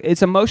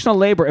it's emotional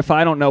labor if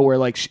I don't know where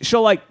like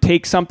she'll like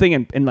take something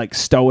and like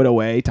stow it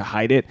away to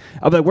hide it.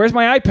 I'll be like, where's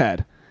my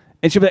iPad?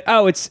 And she'll be like,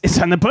 oh, it's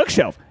on the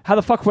bookshelf. How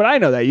the fuck would I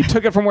know that? You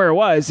took it from where it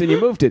was and you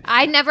moved it.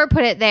 I never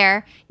put it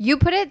there. You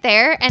put it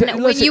there,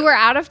 and when you were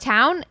out of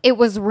town, it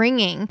was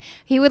ringing.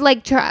 He would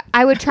like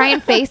I would try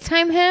and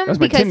FaceTime him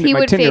because he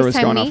would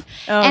FaceTime me,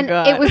 and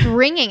it was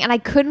ringing, and I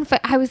couldn't.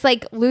 I was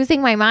like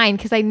losing my mind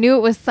because I knew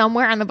it was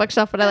somewhere on the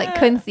bookshelf, but I like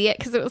couldn't see it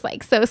because it was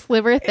like so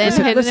sliver thin,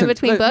 hidden in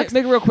between books.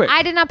 Make it real quick.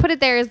 I did not put it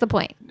there. Is the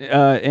point?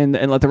 And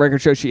let the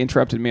record show she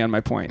interrupted me on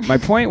my point. My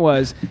point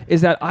is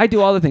that I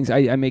do all the things.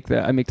 I make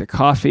the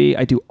coffee.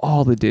 I do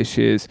all the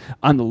dishes.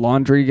 I'm the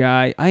laundry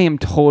guy. I am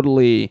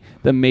totally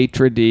the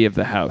maitre d' of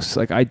the house.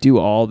 Like I do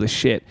all the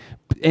shit.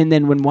 And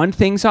then when one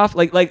thing's off,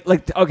 like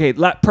okay,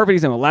 perfect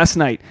example. Last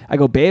night I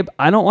go, babe,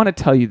 I don't want to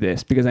tell you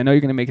this because I know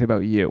you're gonna make it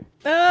about you.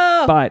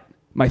 Oh. But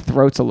my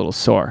throat's a little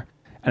sore,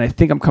 and I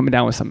think I'm coming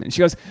down with something. And she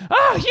goes,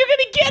 oh, you're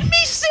gonna get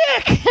me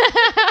sick.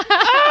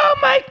 Oh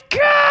my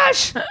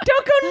gosh,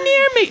 don't go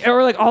near me.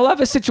 Or like I'll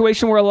have a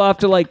situation where I'll have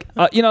to like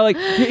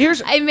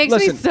here's it makes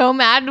me so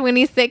mad when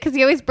he's sick because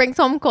he always brings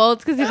home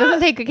colds because he doesn't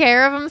take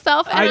care of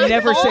himself. I'm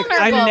never sick.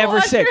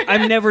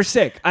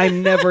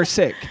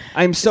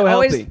 I'm so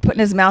always healthy. putting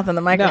his mouth on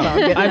the microphone.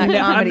 No,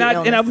 I'm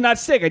not, and I'm not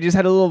sick. I just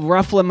had a little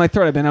ruffle in my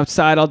throat. I've been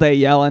outside all day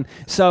yelling.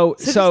 So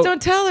just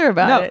don't tell her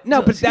about it.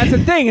 No, but that's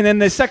the thing. And then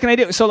the second I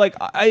do, so like,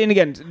 and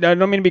again, I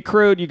don't mean to be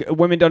crude.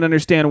 Women don't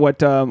understand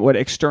what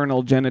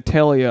external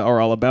genitalia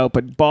are all about,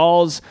 but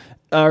balls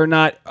are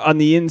not on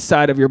the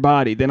inside of your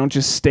body. They don't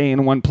just stay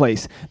in one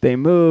place. They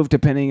move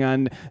depending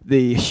on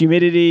the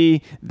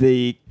humidity,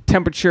 the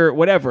temperature,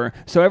 whatever.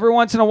 So every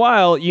once in a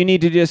while, you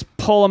need to just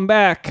pull them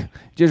back,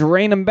 just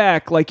rein them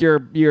back like you're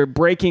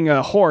breaking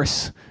a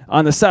horse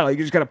on the side. Like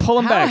you just got to pull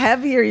them How back.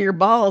 heavy are your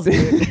balls,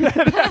 dude?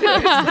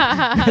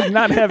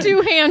 Not heavy.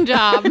 2-hand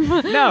job.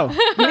 No.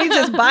 He needs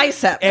his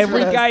biceps. Every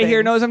for those guy here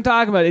things. knows what I'm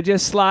talking about. It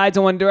just slides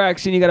in one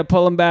direction. You got to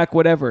pull them back,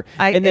 whatever.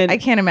 I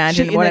can't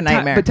imagine. What a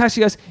nightmare. But Tasha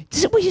goes,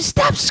 will you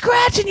stop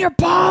scratching your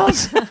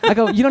balls? I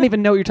go, you don't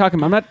even know what you're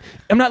talking about.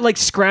 I'm not like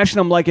scratching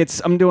them like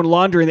I'm doing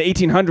laundry in the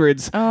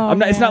 1800s.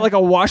 It's not like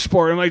a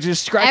washboard. I'm like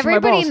just scratching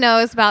Everybody my balls.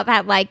 knows about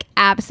that like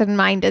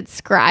absent-minded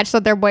scratch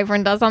that their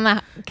boyfriend does on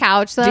the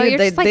couch. So Dude, you're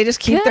just like, they just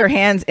keep their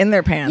hands in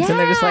their pants and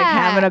they're just like Yeah.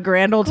 having a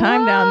grand old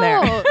time down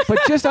there. Gross. But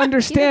just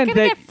understand You're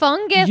gonna that get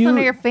fungus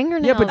under your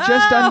fingernails. Yeah, but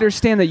just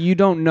understand that you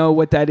don't know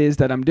what that is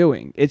that I'm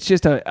doing. It's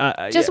just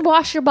just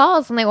wash your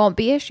balls and they won't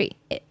be ishy.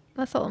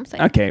 That's all I'm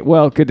saying. Okay,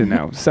 well, good to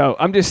know. So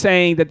I'm just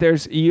saying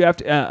that you have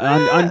to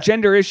on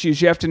gender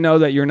issues, you have to know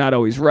that you're not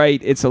always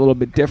right. It's a little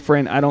bit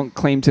different. I don't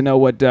claim to know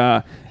what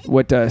a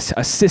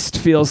cyst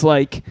feels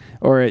like,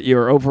 or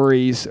your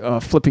ovaries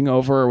flipping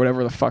over, or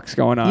whatever the fuck's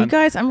going on. You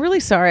guys, I'm really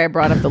sorry I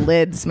brought up the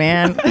lids,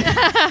 man.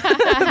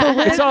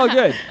 It's all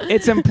good.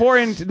 It's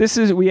important. This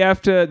is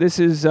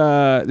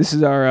our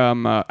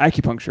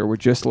acupuncture. We're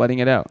just letting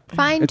it out.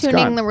 Fine It's tuning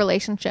gone. the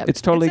relationship. It's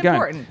totally It's gone.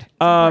 important. It's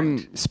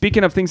important.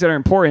 Speaking of things that are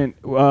important,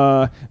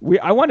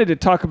 I wanted to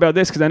talk about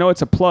this because I know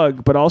it's a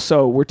plug, but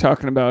also we're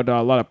talking about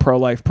a lot of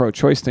pro-life,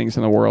 pro-choice things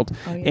in the world.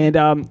 Oh,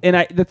 yeah.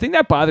 And the thing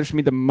that bothers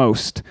me the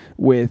most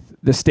with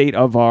the state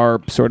of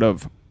our sort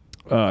of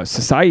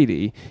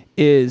society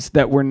is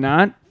that we're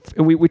not.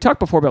 We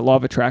talked before about law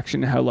of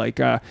attraction, how like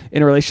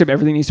in a relationship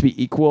everything needs to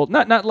be equal,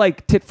 not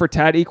like tit for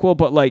tat equal,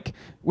 but like,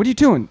 what are you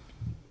doing?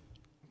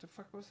 What the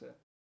fuck was that?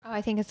 Oh,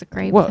 I think it's a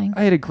grape Well, thing.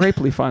 I had a grape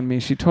leaf on me.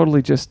 She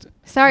totally just.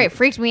 Sorry, it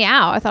freaked me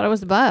out. I thought it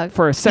was a bug.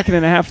 For a second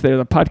and a half there,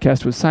 the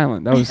podcast was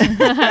silent. That was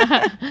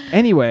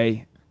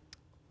anyway.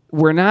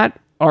 We're not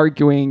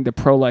arguing the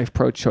pro-life,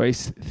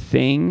 pro-choice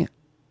thing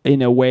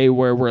in a way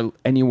where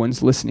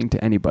anyone's listening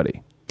to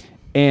anybody.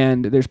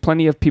 And there's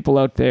plenty of people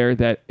out there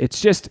that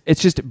it's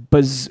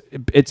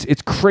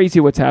crazy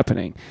what's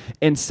happening.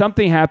 And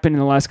something happened in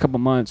the last couple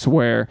months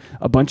where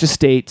a bunch of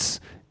states,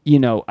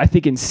 I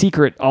think in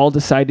secret, all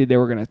decided they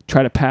were going to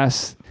try to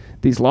pass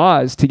these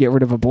laws to get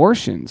rid of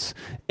abortions.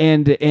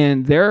 And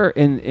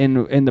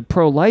the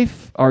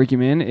pro-life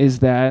argument is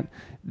that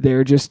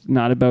they're just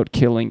not about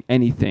killing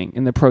anything.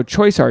 And the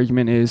pro-choice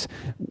argument is,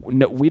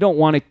 no, we don't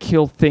want to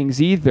kill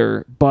things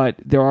either, but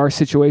there are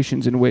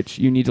situations in which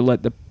you need to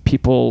let the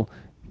people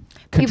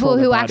control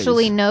their who bodies.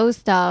 actually know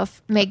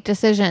stuff make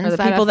decisions. Or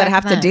the people that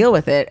have affect to deal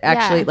with it,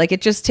 actually. Yeah. Like,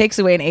 it just takes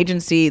away an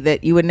agency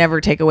that you would never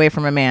take away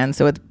from a man.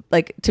 So it's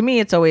like, to me,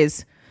 it's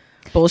always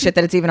bullshit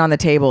that it's even on the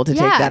table to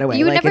take that away.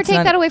 You would Like, never it's take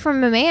not- that away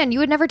from a man. You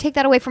would never take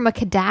that away from a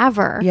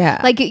cadaver. Yeah.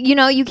 Like,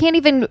 you can't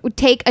even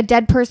take a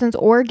dead person's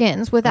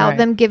organs without Right.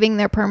 them giving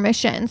their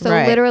permission. So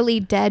Right. literally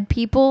dead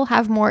people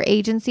have more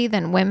agency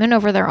than women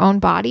over their own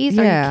bodies.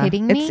 Are you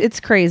kidding me? It's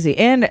crazy.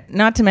 And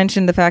not to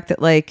mention the fact that,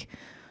 like,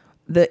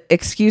 the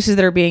excuses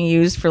that are being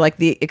used for like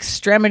the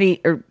extremity,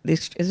 or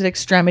is it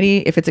extremity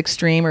if it's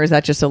extreme, or is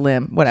that just a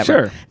limb? Whatever.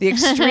 Sure. The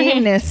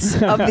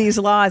extremeness of these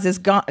laws is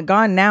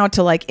gone now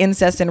to like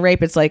incest and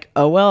rape. It's like,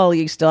 oh, well,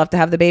 you still have to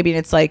have the baby. And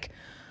it's like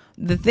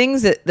the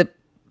things that the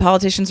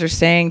politicians are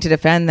saying to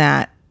defend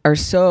that are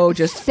so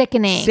just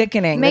Sickening.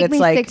 that Make it's me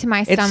like, sick to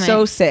my It's stomach.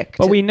 so sick.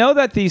 But we know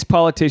that these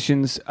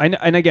politicians,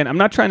 and again, I'm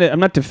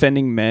not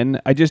defending men.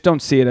 I just don't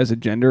see it as a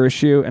gender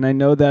issue. And I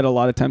know that a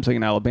lot of times, like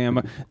in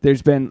Alabama,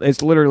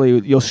 it's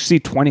literally, you'll see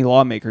 20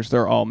 lawmakers,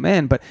 they're all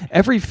men. But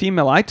every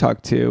female I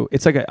talk to,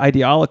 it's like an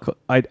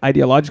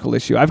ideological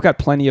issue. I've got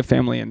plenty of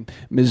family in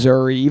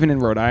Missouri, even in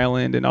Rhode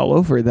Island and all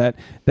over that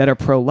are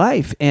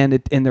pro-life, and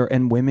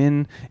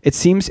women. It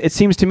seems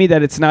to me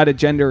that it's not a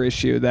gender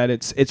issue, that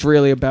it's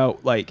really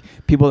about like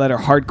people that are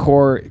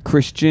hardcore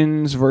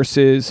Christians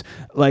versus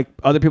like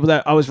other people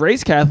that I was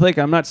raised Catholic.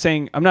 I'm not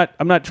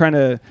trying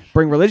to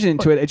bring religion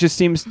into it. It just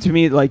seems to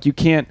me like you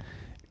can't,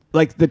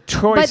 like the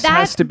choice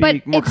has to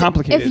be more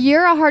complicated. If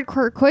you're a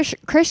hardcore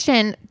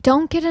Christian,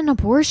 don't get an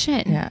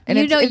abortion. Yeah. And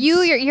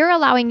you're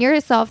allowing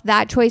yourself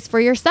that choice for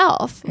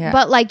yourself. Yeah.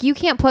 But like you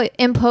can't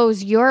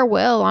impose your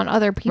will on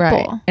other people.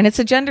 Right. And it's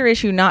a gender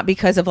issue, not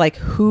because of like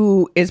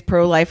who is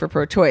pro-life or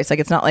pro-choice. Like,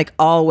 it's not like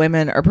all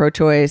women are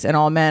pro-choice and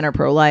all men are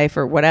pro-life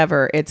or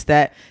whatever. It's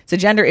that it's a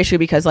gender issue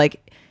because like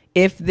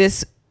if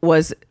this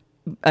was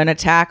an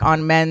attack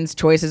on men's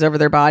choices over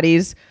their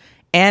bodies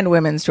and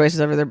women's choices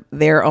over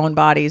their own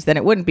bodies, then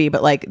it wouldn't be.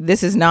 But like,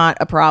 this is not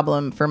a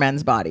problem for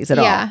men's bodies at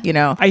all.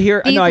 I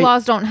hear These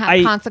laws don't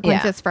have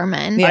consequences for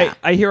men. Yeah.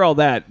 I hear all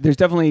that. There's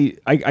definitely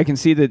I can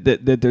see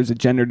that there's a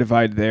gender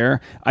divide there.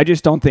 I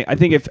just don't think. I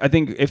think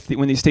if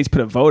when these states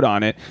put a vote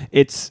on it,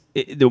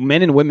 the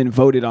men and women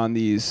voted on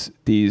these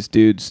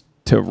dudes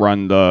to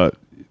run to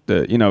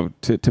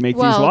make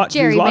these laws.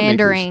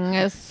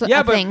 Gerrymandering is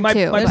a thing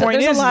too. My point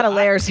There's is, a lot of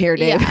layers here,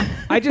 Dave. Yeah.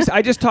 I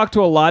just talked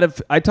to a lot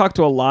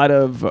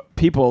of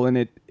people, and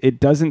it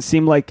doesn't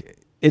seem like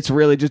it's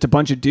really just a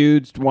bunch of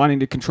dudes wanting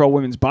to control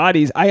women's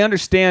bodies. I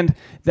understand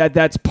that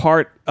that's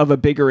part of a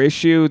bigger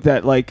issue,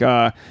 that like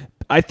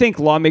I think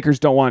lawmakers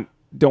don't want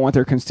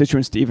their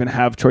constituents to even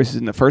have choices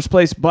in the first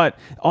place. But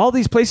all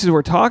these places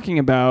we're talking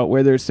about,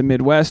 whether it's the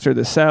Midwest or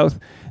the South,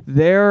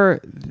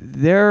 these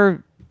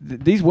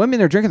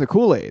women are drinking the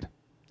Kool-Aid.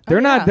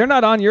 They're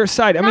not on your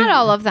side. I mean,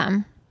 all of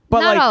them.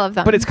 But not all of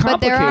them. But it's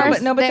complicated.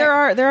 There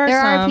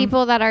are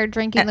people that are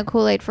drinking the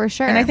Kool-Aid for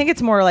sure. And I think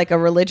it's more like a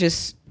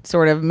religious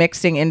sort of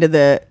mixing into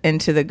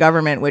the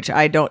government, which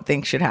I don't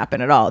think should happen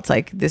at all. It's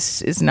like,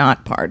 this is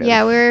not part of.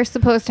 Yeah, we're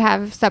supposed to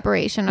have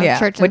separation of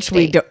church and which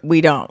state.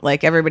 we don't.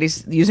 Like,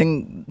 everybody's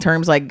using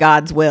terms like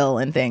God's will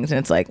and things, and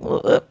it's like,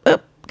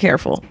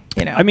 careful.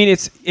 I mean,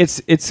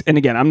 it's and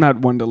again, I'm not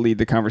one to lead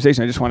the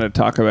conversation. I just wanted to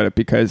talk about it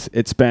because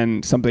it's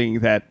been something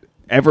that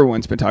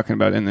everyone's been talking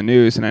about in the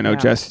news, and I know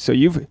Jess. So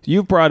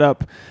you've brought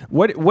up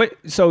what.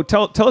 So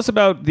tell us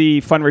about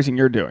the fundraising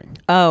you're doing.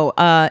 Oh,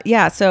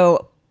 yeah.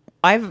 So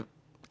I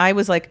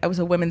was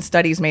a women's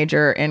studies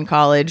major in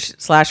college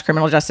 /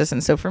 criminal justice,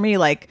 and so for me,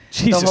 like,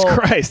 Jesus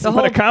Christ,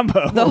 what a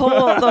combo! the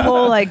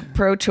whole like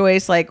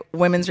pro-choice, like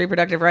women's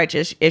reproductive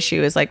rights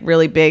issue is like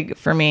really big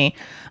for me,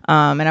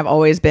 and I've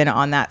always been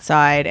on that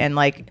side, and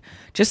like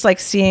just like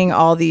seeing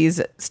all these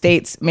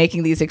states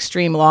making these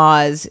extreme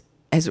laws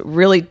has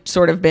really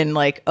sort of been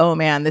like, oh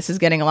man, this is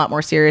getting a lot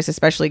more serious,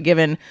 especially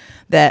given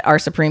that our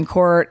Supreme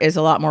Court is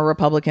a lot more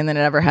Republican than it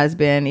ever has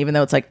been, even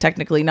though it's like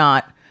technically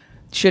not.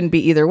 Shouldn't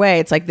be either way.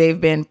 It's like they've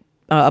been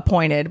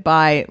appointed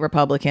by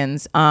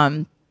Republicans.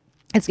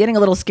 It's getting a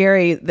little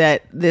scary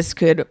that this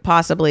could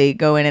possibly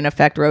go in and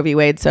affect Roe v.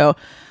 Wade. So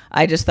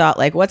I just thought,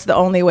 like, what's the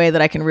only way that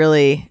I can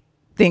really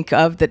think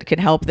of that could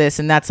help this?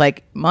 And that's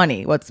like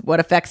money. What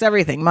affects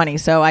everything? Money.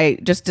 So I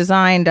just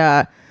designed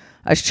a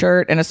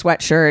shirt and a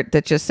sweatshirt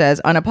that just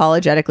says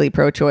unapologetically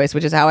pro choice,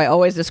 which is how I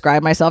always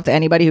describe myself to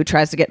anybody who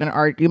tries to get in an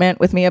argument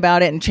with me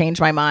about it and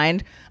change my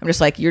mind. I'm just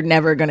like, you're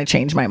never going to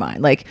change my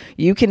mind. Like,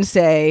 you can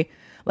say,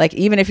 like,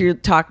 even if you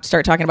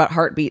start talking about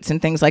heartbeats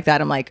and things like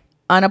that, I'm like,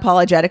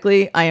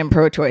 unapologetically, I am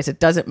pro-choice. It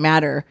doesn't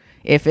matter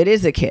if it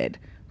is a kid.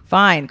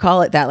 Fine,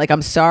 call it that. Like,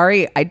 I'm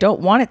sorry, I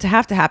don't want it to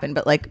have to happen,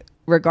 but like,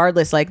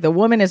 regardless, like, the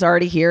woman is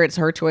already here. It's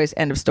her choice.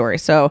 End of story.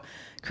 So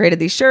created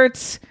these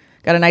shirts,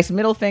 got a nice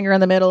middle finger in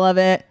the middle of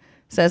it.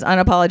 Says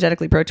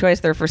unapologetically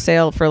pro-choice. They're for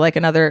sale for like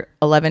another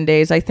 11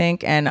 days, I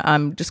think. And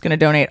I'm just going to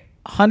donate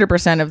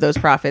 100% of those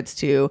profits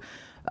to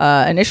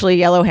initially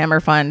Yellowhammer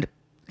Fund,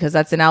 because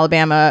that's in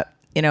Alabama,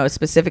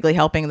 specifically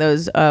helping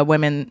those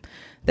women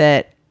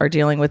that are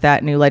dealing with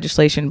that new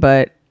legislation.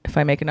 But if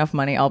I make enough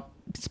money, I'll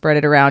spread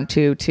it around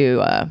to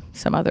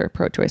some other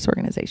pro-choice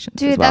organizations.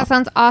 Dude, as well. that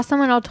sounds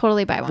awesome, and I'll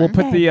totally buy one. We'll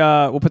put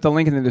the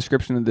link in the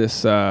description of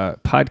this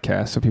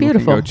podcast so people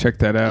Beautiful. can go check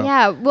that out.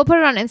 Yeah, we'll put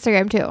it on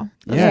Instagram too.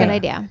 That's a good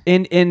idea.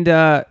 And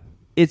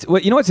it's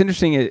what what's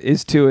interesting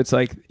is too. It's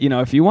like,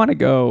 if you want to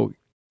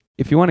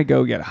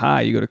go get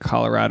high, you go to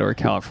Colorado or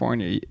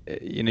California.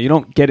 You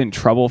don't get in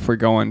trouble for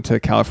going to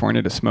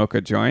California to smoke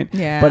a joint.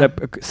 Yeah.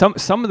 But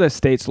some of the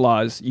state's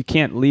laws, you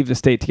can't leave the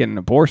state to get an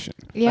abortion.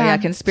 Yeah.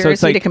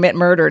 Conspiracy to commit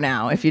murder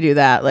now if you do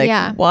that.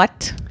 Like,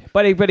 what?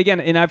 But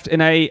again,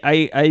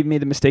 I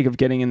made the mistake of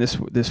getting in this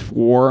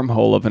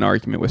wormhole of an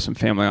argument with some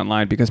family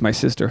online because my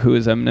sister, who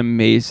is an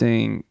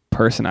amazing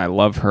person, I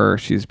love her,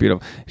 she's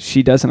beautiful.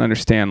 She doesn't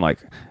understand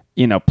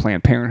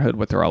Planned Parenthood,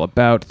 what they're all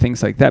about,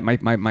 things like that.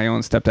 My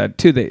own stepdad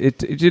too.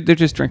 They're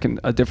just drinking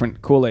a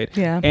different Kool-Aid.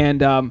 Yeah.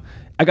 And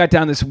I got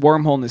down this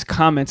wormhole in his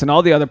comments, and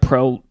all the other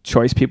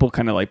pro-choice people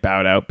kind of like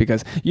bowed out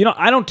because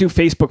I don't do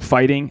Facebook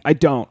fighting. I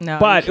don't. No,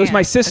 but it was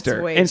my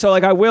sister, and so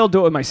like I will do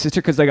it with my sister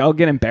because like I'll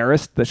get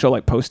embarrassed that she'll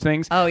like post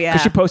things. Oh yeah.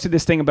 Because she posted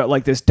this thing about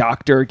like this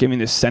doctor giving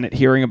this Senate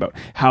hearing about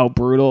how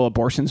brutal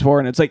abortions were,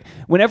 and it's like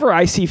whenever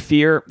I see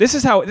fear, this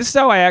is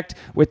how I act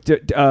with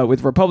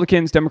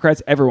Republicans,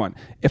 Democrats, everyone.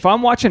 If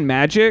I'm watching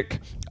magic,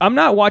 I'm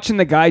not watching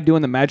the guy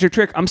doing the magic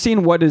trick. I'm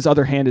seeing what his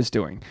other hand is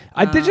doing.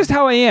 That's just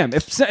how I am.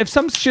 If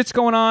some shit's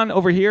going on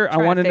over here, I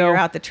want to know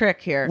out the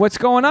trick here. What's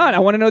going on? I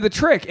want to know the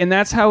trick, and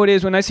that's how it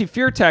is when I see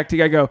fear tactic.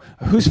 I go,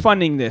 "Who's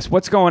funding this?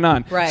 What's going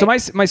on?" Right. So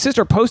my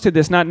sister posted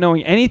this, not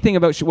knowing anything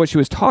about what she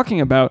was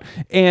talking about,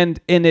 and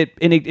it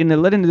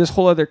led into this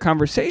whole other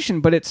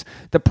conversation. But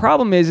the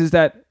problem is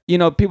that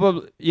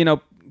people,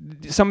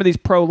 some of these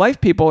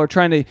pro-life people are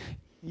trying to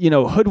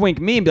hoodwink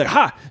me and be like,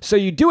 ha, so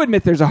you do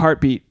admit there's a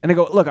heartbeat. And I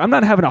go, look, I'm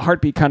not having a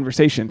heartbeat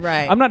conversation.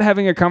 Right. I'm not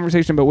having a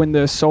conversation about when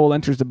the soul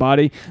enters the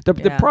body. The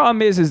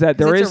problem is that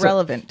there is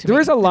irrelevant to there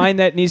me. is a line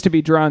that needs to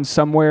be drawn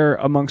somewhere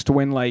amongst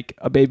when like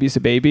a baby's a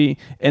baby,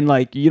 and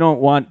like you don't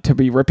want to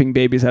be ripping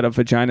babies out of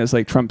vaginas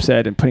like Trump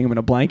said and putting them in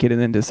a blanket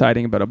and then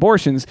deciding about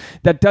abortions.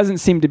 That doesn't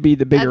seem to be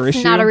the bigger issue.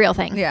 That's not a real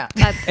thing. Yeah.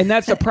 And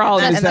that's the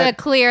problem. That's is that to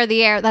clear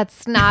the air.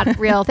 That's not a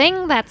real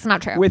thing. That's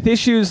not true.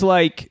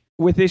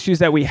 with issues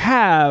that we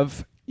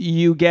have,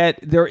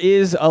 there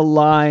is a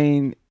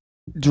line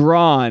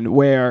drawn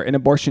where an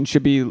abortion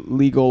should be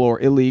legal or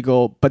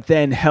illegal, but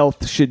then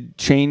health should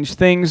change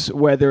things,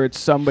 whether it's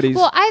somebody's...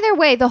 Well, either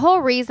way, the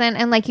whole reason,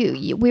 and like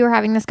we were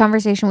having this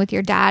conversation with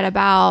your dad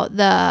about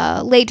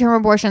the late-term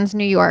abortions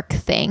New York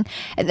thing.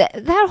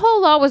 That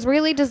whole law was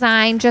really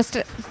designed just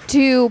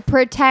to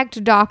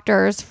protect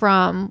doctors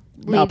from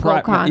legal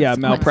consequences,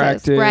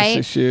 malpractice right?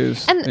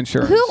 issues, and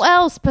insurance. Who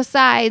else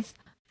besides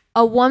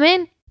a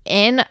woman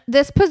in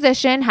this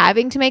position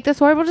having to make this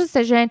horrible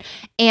decision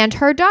and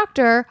her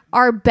doctor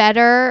are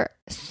better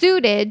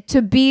suited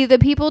to be the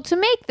people to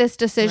make this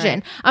decision?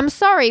 Right. I'm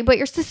sorry, but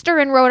your sister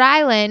in Rhode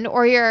Island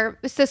or your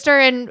sister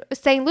in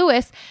St.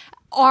 Louis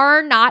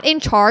are not in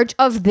charge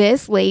of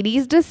this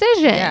lady's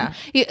decision. Yeah.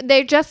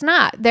 They're just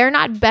not. They're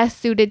not best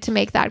suited to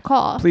make that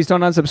call. Please don't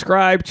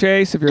unsubscribe,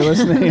 Chase, if you're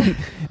listening.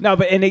 No,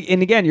 but and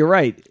again, you're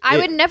right. I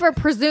would never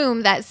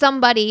presume that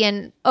somebody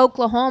in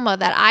Oklahoma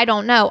that I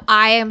don't know,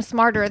 I am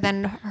smarter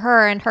than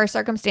her and her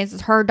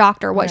circumstances, her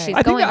doctor, what she's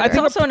going through. It's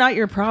also not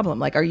your problem.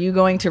 Like, are you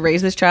going to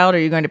raise this child? Are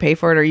you going to pay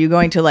for it? Are you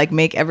going to like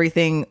make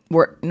everything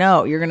work?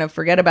 No, you're going to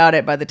forget about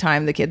it by the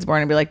time the kid's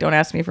born and be like, don't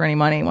ask me for any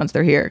money once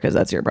they're here, because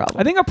that's your problem.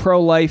 I think a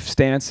pro-life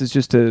stance is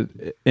just in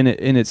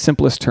its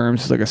simplest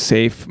terms, like a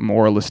safe,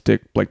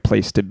 moralistic like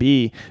place to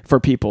be for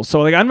people.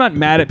 So like, I'm not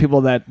mad at people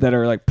that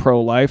are like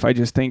pro-life. I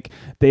just think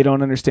they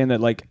don't understand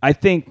that. Like, I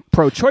think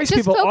pro-choice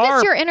people are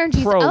focus your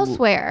energies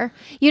elsewhere.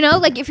 You know,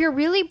 like if you're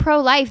really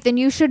pro-life, then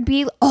you should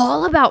be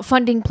all about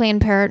funding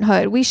Planned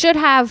Parenthood. We should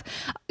have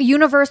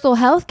universal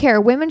health care.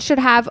 Women should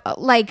have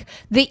like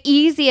the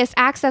easiest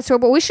access to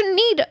it, but we shouldn't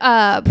need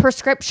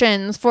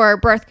prescriptions for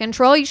birth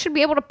control. You should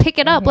be able to pick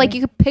it up like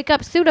you could pick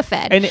up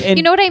Sudafed. And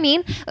you know what I mean?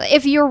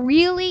 If you're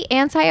really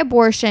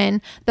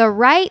anti-abortion, the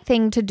right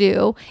thing to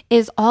do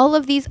is all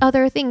of these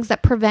other things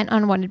that prevent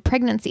unwanted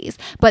pregnancies.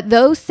 But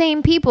those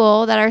same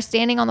people that are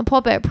standing on the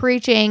pulpit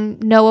preaching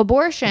no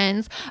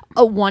abortions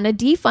want to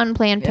defund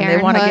Planned Parenthood.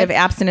 They want to give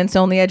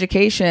abstinence-only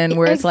education,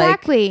 where it's like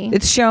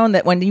it's shown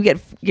that when you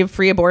give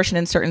free abortion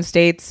in certain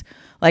states,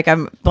 like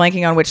I'm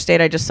blanking on which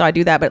state I just saw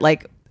do that, but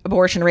like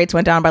abortion rates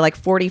went down by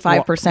like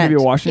 45%. Maybe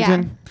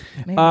Washington.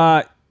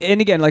 Yeah. And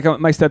again, like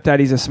my stepdad,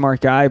 he's a smart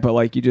guy, but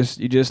like you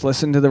just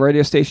listen to the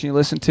radio station you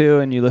listen to,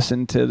 and you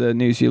listen to the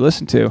news you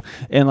listen to,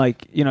 and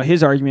like, you know,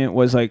 his argument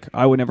was like,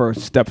 I would never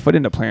step foot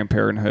into Planned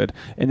Parenthood,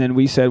 and then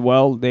we said,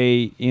 well,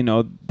 they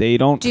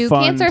don't do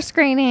fund cancer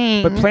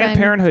screening, but Planned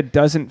Parenthood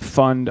doesn't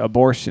fund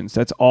abortions.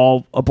 That's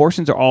all.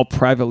 Abortions are all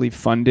privately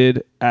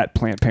funded at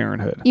Planned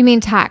Parenthood. You mean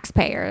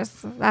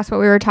taxpayers? That's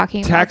what we were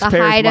talking about. The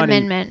Hyde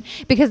Amendment,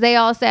 because they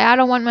all say, I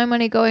don't want my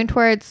money going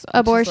towards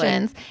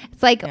abortions.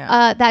 It's like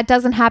that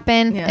doesn't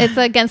happen. Yeah. It's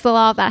against the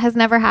law. That has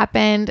never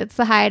happened. It's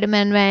the Hyde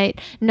Amendment.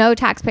 No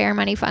taxpayer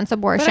money funds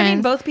abortion. But I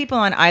mean, both people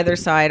on either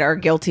side are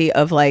guilty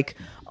of like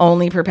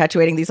only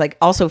perpetuating these like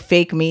also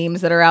fake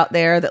memes that are out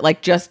there that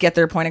like just get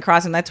their point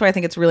across. And that's why I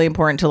think it's really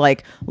important to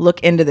like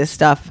look into this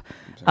stuff.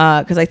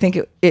 Because I think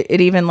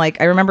it even like,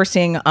 I remember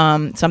seeing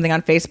something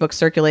on Facebook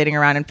circulating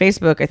around, and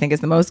Facebook I think is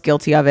the most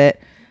guilty of it,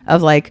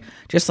 of like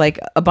just like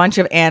a bunch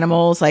of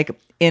animals like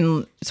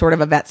in sort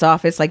of a vet's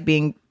office like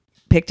being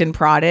picked and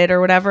prodded or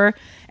whatever,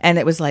 and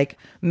it was like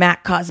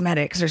MAC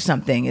Cosmetics or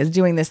something is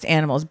doing this to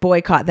animals,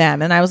 boycott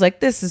them. And I was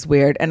like, this is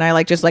weird. And I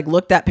like just like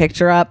looked that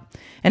picture up,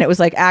 and it was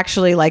like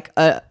actually like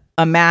a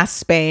mass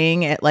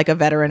spaying at like a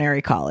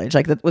veterinary college.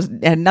 Like that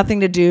had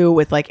nothing to do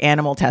with like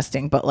animal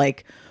testing, but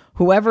like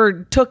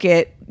whoever took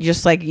it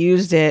just like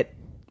used it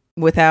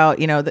without,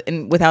 you know,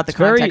 without the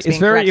context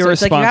being correct. Irresponsible. So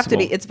it's like you have to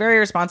be, it's very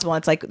irresponsible.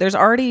 It's like it's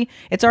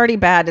already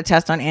bad to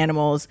test on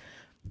animals,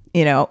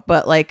 you know,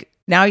 but like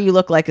now you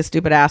look like a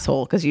stupid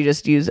asshole because you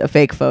just use a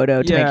fake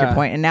photo to make your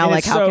point. And now,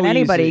 like, how can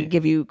anybody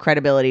give you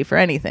credibility for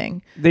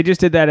anything? They just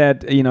did that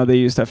at, you know, they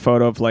used that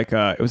photo of like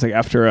it was like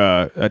after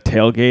a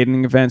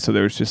tailgating event. So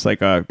there was just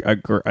like a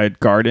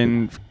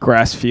garden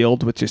grass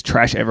field with just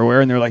trash everywhere.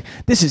 And they're like,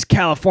 this is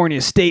California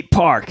State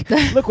Park.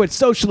 Look what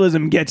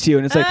socialism gets you.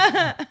 And it's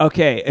like,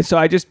 okay. And so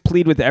I just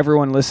plead with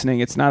everyone listening.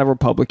 It's not a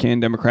Republican,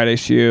 Democrat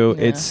issue.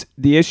 Yeah. It's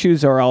the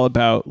issues are all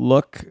about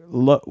look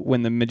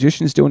when the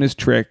magician's doing his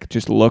trick,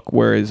 just look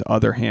where his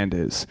other hand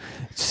is,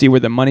 see where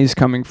the money's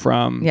coming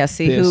from. Yeah,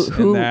 see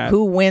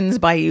who wins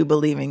by you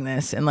believing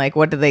this, and like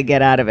what do they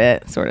get out of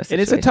it, sort of situation.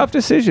 It is a tough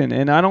decision,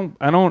 and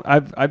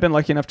I've been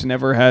lucky enough to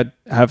never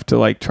have to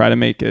like try to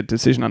make a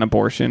decision on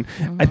abortion.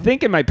 Mm-hmm. I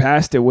think in my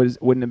past it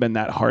wouldn't have been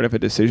that hard of a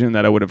decision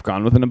that I would have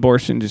gone with an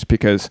abortion, just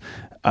because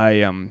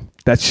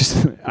that's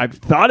just I've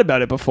thought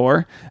about it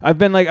before. I've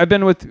been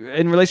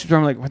in relationships where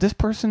I'm like, what this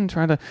person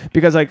trying to,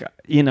 because like,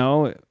 you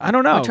know, I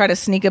don't know. I'll try to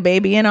sneak a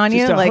baby in on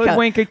just you, like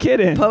hoodwink a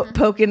kid in,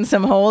 poking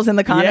some holes in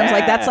the condoms. Yeah.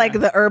 Like that's like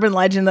the urban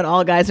legend that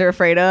all guys are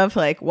afraid of.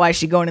 Like, why is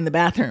she going in the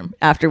bathroom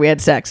after we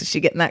had sex? Is she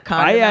getting that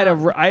condom?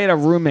 I had a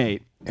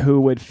roommate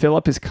who would fill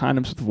up his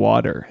condoms with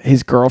water.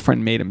 His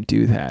girlfriend made him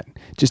do that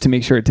just to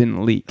make sure it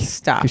didn't leak.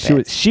 Stop Cause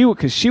it.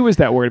 Because she was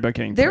that worried about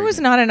getting There pregnant. was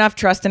not enough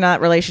trust in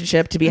that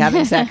relationship to be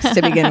having sex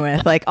to begin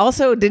with. Like,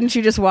 also, didn't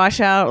you just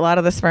wash out a lot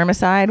of the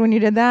spermicide when you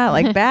did that?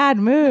 Like, bad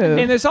move.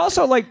 And there's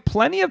also like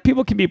plenty of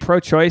people can be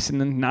pro-choice and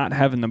then not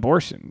have an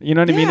abortion. You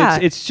know what I mean?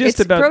 It's just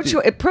about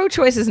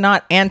pro-choice is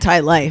not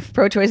anti-life.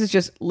 Pro-choice is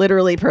just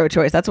literally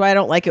pro-choice. That's why I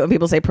don't like it when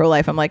people say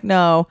pro-life. I'm like,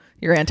 no,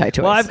 you're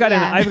anti-choice. Well, I've got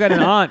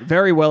an aunt,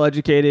 very well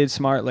educated,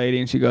 smart lady,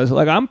 and she goes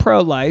like, I'm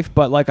pro-life,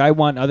 but like I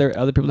want other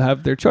people to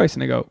have their choice.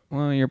 And I go,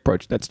 well, you're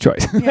that's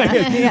choice.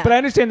 Yeah. But I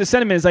understand the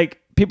sentiment is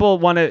like people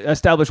want to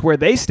establish where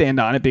they stand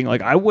on it, being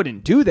like, I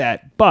wouldn't do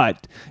that,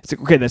 but it's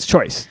like, okay, that's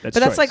choice.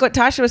 That's like what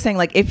Tasha was saying.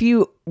 Like, if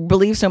you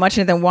believe so much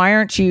in it, then why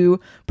aren't you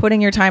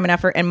putting your time and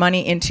effort and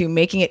money into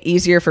making it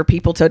easier for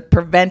people to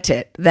prevent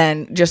it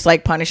than just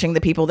like punishing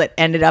the people that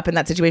ended up in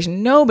that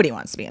situation? Nobody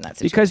wants to be in that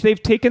situation because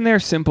they've taken their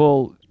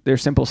simple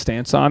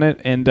stance on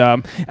it. And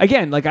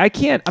again, like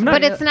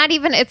but it's not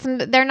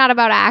even, they're not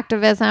about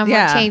activism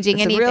or changing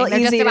it's anything. Real they're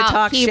easy just about to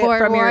talk shit keyboard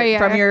from warrior.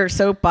 from your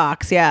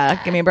soapbox.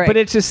 Yeah. Give me a break. But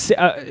it's just,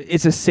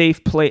 it's a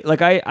safe place.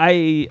 Like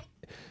I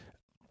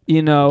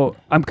you know,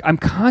 I'm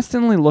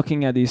constantly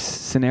looking at these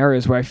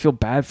scenarios where I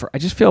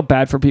just feel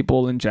bad for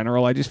people in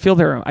general. I just feel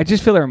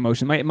their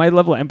emotion. My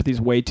level of empathy is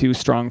way too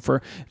strong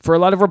for a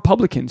lot of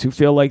Republicans who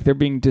feel like they're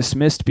being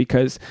dismissed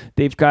because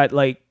they've got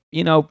like,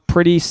 you know,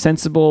 pretty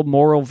sensible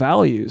moral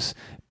values,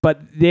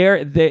 but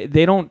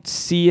they don't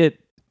see it.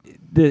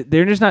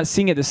 They're just not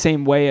seeing it the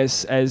same way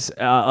as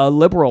a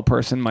liberal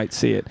person might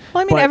see it.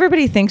 Well, I mean,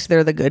 everybody thinks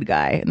they're the good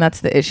guy, and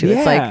that's the issue.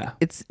 Yeah.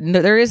 It's like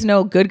there is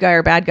no good guy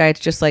or bad guy. It's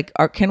just like,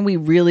 can we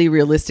really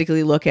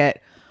realistically look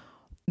at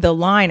the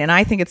line? And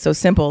I think it's so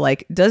simple.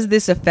 Like, does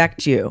this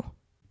affect you?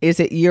 Is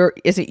it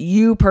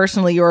you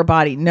personally, your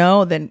body?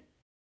 No, then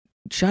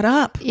shut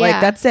up. Yeah. Like,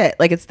 that's it.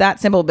 Like, it's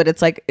that simple. But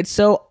it's like, it's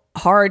so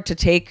hard to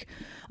take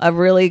a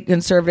really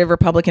conservative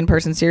Republican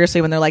person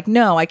seriously when they're like,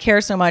 no, I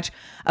care so much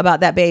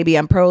about that baby,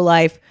 I'm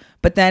pro-life,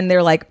 but then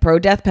they're like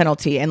pro-death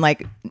penalty and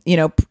like, you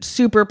know,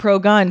 super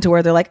pro-gun, to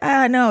where they're like,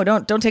 no,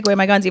 don't take away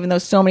my guns, even though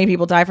so many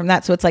people die from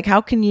that. So it's like,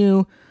 how can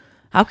you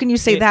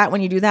say that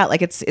when you do that?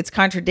 Like, it's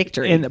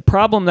contradictory. And the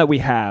problem that we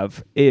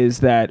have is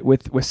that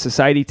with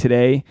society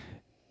today,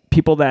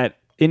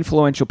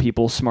 influential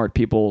people, smart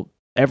people,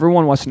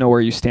 everyone wants to know where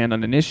you stand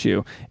on an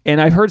issue.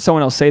 And I've heard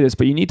someone else say this,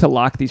 but you need to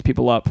lock these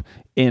people up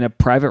in a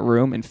private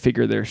room and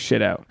figure their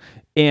shit out.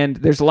 And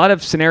there's a lot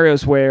of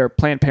scenarios where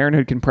Planned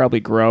Parenthood can probably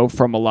grow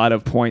from a lot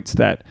of points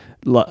that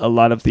a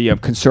lot of the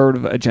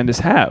conservative agendas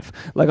have.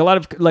 Like a lot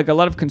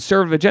of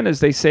conservative agendas,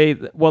 they say,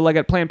 well, like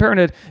at Planned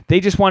Parenthood, they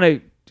just want to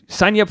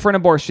sign you up for an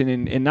abortion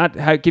and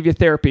not give you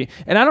therapy.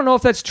 And I don't know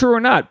if that's true or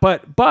not,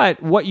 but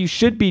what you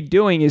should be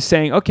doing is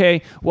saying,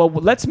 okay, well,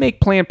 let's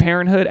make Planned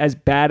Parenthood as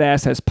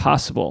badass as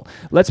possible.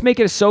 Let's make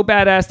it so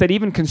badass that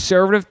even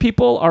conservative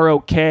people are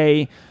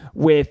okay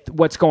with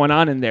what's going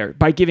on in there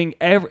by giving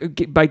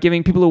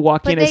people who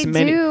walk in as many. But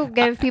they do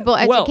give people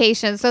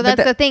education. So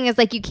that's the thing, is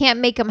like, you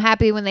can't make them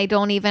happy when they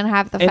don't even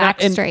have the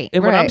facts straight.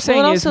 And what I'm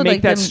saying is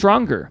make that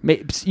stronger.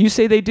 You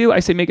say they do,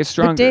 I say make it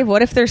stronger. But Dave,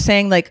 what if they're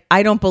saying like,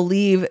 I don't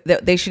believe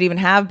that they should even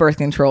have birth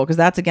control because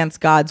that's against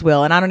God's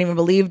will, and I don't even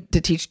believe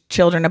to teach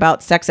children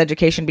about sex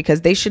education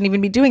because they shouldn't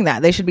even be doing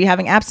that. They should be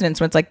having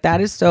abstinence. When it's like,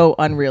 that is so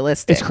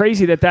unrealistic. It's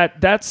crazy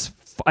that's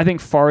I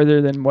think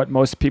farther than what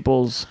most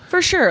people's.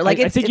 For sure, like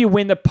I think you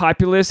win the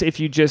populace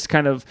if you just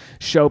kind of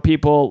show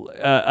people.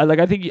 Like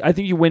I think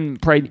you win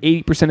probably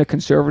 80% of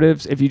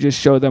conservatives if you just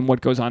show them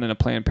what goes on in a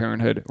Planned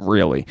Parenthood.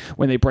 Really,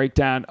 when they break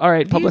down, all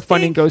right, public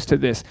funding goes to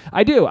this.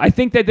 I do. I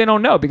think that they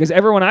don't know, because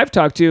everyone I've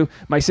talked to,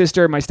 my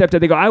sister, my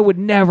stepdad, they go, I would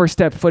never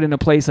step foot in a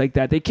place like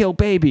that. They kill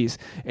babies,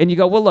 and you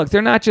go, well, look,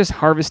 they're not just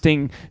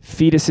harvesting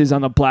fetuses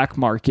on the black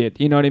market.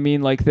 You know what I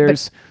mean? Like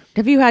there's. But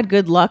have you had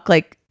good luck,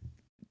 like?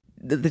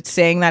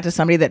 Saying that to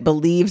somebody that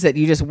believes that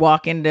you just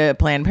walk into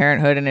Planned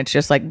Parenthood and it's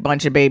just like a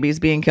bunch of babies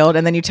being killed,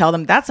 and then you tell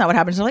them that's not what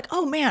happens, they're like,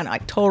 oh man, I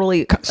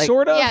totally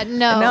sort of. Yeah,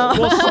 no.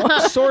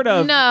 Well, sort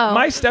of. No.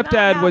 My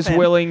stepdad was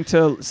willing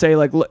to say,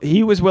 like,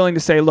 he was willing to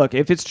say, look,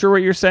 if it's true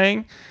what you're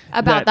saying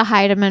about the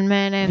Hyde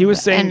Amendment, and he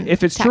was saying,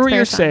 if it's true what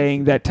you're funds.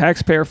 saying that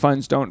taxpayer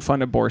funds don't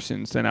fund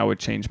abortions, then I would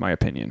change my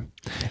opinion.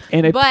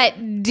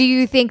 But do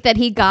you think that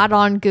he got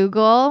on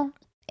Google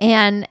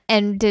and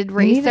did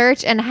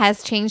research and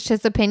has changed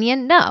his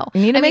opinion? No. You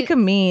need to make a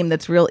meme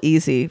that's real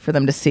easy for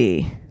them to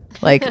see,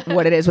 like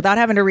what it is, without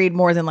having to read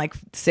more than like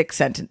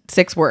 6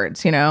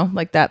 words, you know,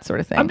 like that sort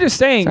of thing. I'm just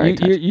saying, I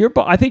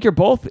think you're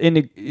both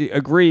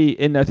agree,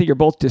 and I think you're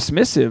both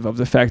dismissive of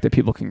the fact that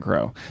people can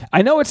grow.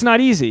 I know it's not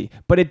easy,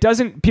 but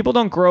people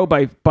don't grow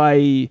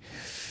by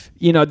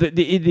you know,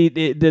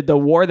 the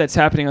war that's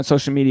happening on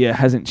social media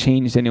hasn't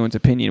changed anyone's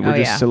opinion. We're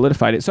just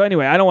solidified it. So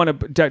anyway, I don't want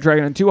to drag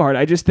it on too hard.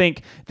 I just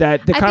think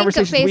that the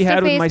conversations we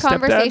had with my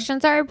stepdad.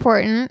 Conversations are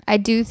important. I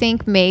do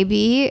think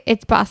maybe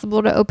it's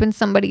possible to open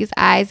somebody's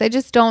eyes. I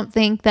just don't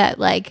think that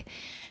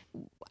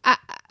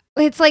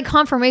it's like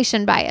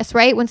confirmation bias,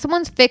 right? When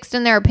someone's fixed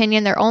in their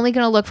opinion, they're only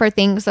going to look for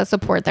things that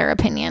support their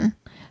opinion.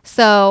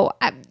 So,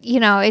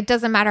 it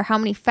doesn't matter how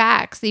many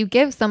facts you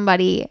give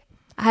somebody.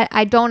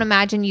 I don't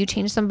imagine you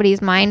change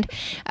somebody's mind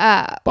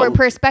or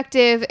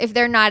perspective if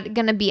they're not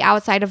going to be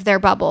outside of their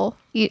bubble.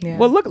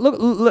 Well,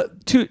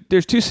 look.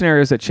 There's two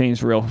scenarios that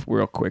changed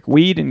real quick: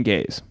 weed and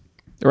gays.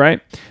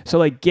 Right, so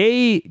like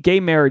gay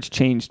marriage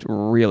changed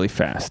really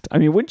fast. I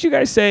mean, wouldn't you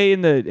guys say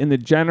in the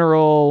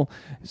general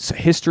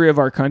history of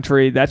our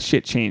country that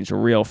shit changed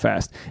real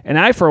fast? And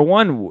I, for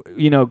one,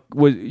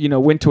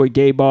 went to a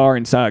gay bar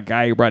and saw a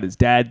guy who brought his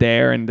dad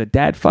there, and the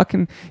dad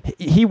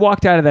he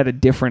walked out of that a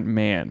different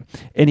man,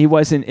 and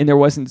there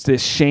wasn't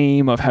this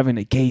shame of having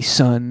a gay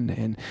son,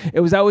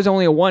 and that was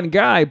only a one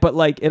guy, but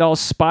like it all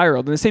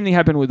spiraled. And the same thing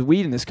happened with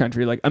weed in this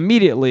country. Like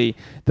immediately,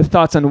 the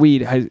thoughts on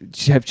weed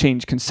have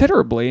changed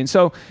considerably, and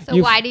so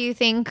why do you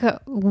think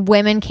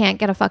women can't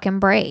get a fucking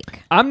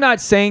break? I'm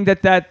not saying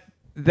that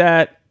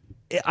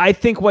I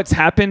think what's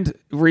happened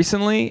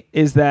recently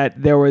is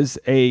that there was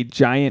a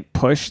giant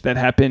push that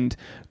happened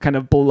kind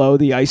of below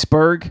the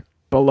iceberg,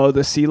 below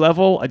the sea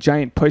level, a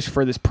giant push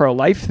for this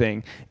pro-life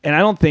thing. And I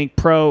don't think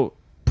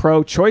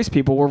pro-choice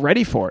people were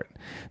ready for it.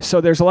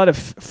 So there's a lot of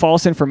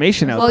false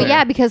information out there. Well,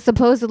 yeah, because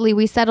supposedly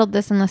we settled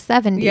this in the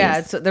 70s. Yeah,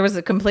 there was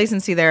a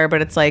complacency there,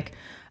 but it's like...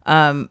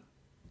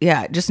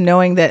 just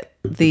knowing that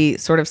the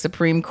sort of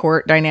Supreme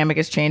Court dynamic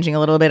is changing a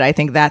little bit, I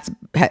think that's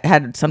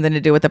had something to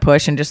do with the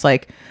push, and just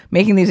like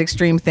making these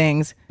extreme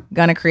things,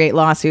 gonna create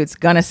lawsuits,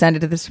 gonna send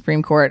it to the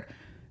Supreme Court,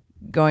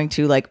 going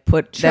to like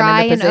put them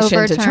in the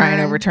position to try and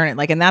overturn it.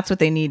 Like, and that's what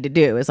they need to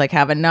do, is like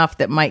have enough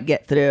that might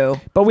get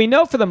through. But we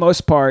know for the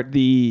most part,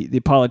 the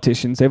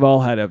politicians, they've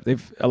all had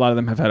a lot of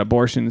them have had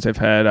abortions. They've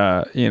had,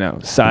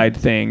 side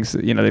things,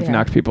 they've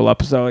knocked people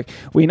up. So like,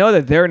 we know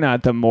that they're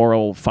not the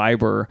moral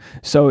fiber.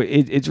 So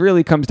it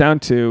really comes down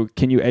to,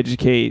 can you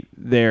educate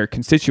their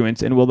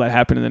constituents, and will that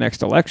happen in the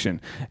next election?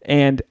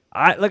 And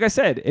like I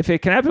said, if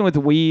it can happen with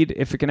weed,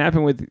 if it can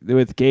happen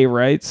with gay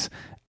rights,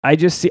 I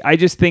just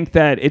think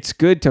that it's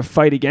good to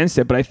fight against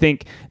it, but I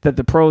think that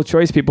the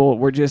pro-choice people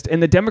were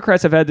and the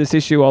Democrats have had this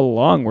issue all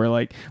along, where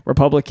like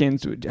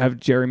Republicans have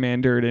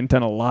gerrymandered and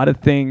done a lot of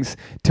things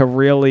to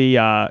really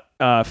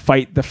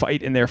fight the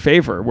fight in their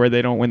favor, where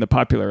they don't win the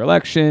popular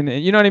election,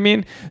 and you know what I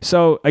mean.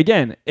 So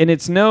again, and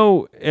it's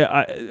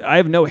I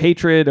have no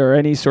hatred or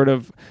any sort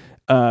of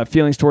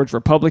feelings towards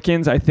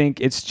Republicans. I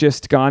think it's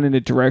just gone in a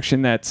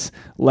direction that's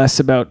less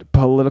about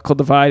political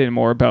divide and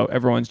more about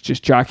everyone's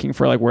just jockeying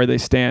for like where they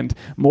stand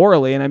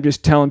morally. And I'm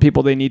just telling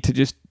people they need to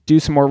just do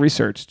some more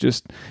research.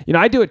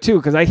 I do it too,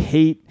 because I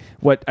hate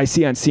what I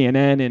see on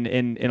CNN and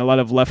in a lot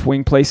of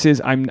left-wing places.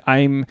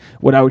 I'm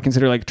what I would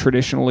consider like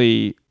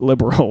traditionally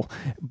liberal,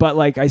 but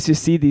like I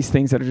just see these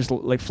things that are just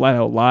like flat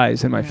out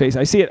lies in my face.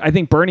 I see it. I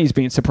think Bernie's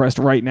being suppressed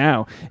right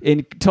now,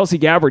 and Tulsi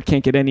Gabbard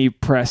can't get any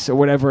press or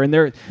whatever, and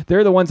they're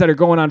the ones that are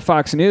going on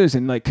Fox News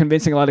and like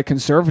convincing a lot of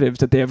conservatives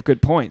that they have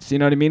good points. You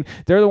know what I mean?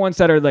 They're the ones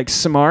that are like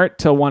smart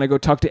to want to go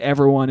talk to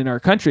everyone in our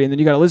country, and then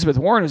you got Elizabeth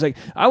Warren who's like,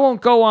 I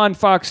won't go on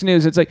Fox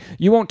News. It's like,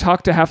 you won't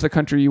talk to half the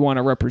country you want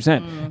to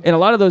represent. And a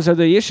lot of those are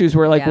the issues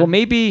where like, well,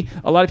 maybe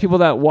a lot of people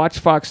that watch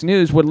Fox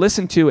News would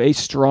listen to a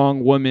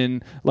strong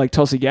woman like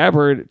Tulsi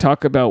Gabbard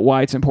talk about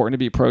why it's important to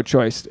be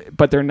pro-choice,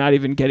 but they're not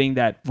even getting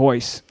that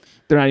voice.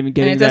 They're not even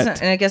getting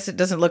that. And I guess it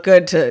doesn't look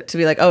good to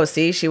be like, oh,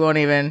 see, she won't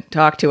even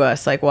talk to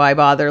us. Like, why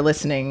bother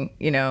listening?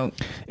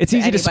 It's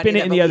easy to spin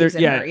it in the other.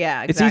 Yeah,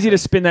 exactly. It's easy to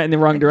spin that in the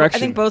wrong direction. I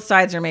think both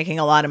sides are making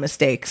a lot of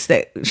mistakes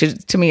that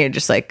to me are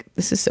just like,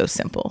 this is so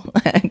simple,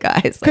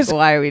 guys. Like,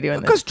 why are we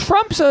doing this? Because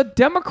Trump's a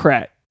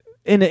Democrat.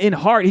 In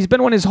heart, he's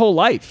been one his whole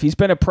life. He's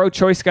been a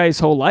pro-choice guy his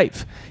whole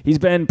life. He's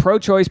been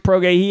pro-choice,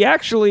 pro-gay. He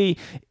actually,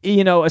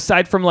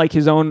 aside from like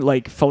his own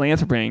like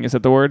philanthropying, is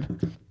that the word?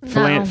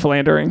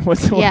 Philandering?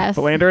 What's the word?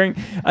 Philandering?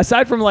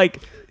 Aside from like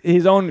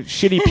his own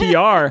shitty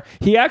PR,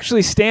 he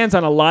actually stands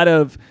on a lot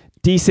of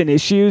decent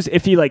issues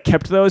if he like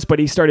kept those, but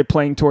he started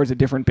playing towards a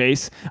different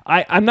base.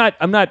 I'm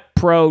not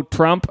pro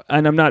Trump,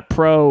 and I'm not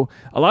pro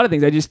a lot of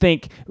things. I just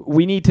think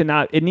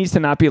it needs to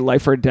not be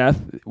life or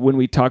death when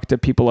we talk to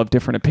people of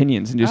different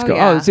opinions and just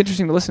oh, it's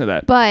interesting to listen to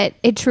that. But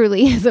it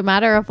truly is a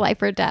matter of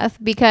life or death,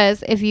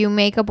 because if you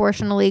make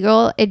abortion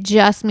illegal, it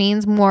just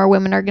means more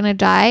women are going to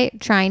die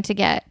trying to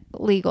get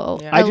legal.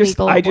 Yeah.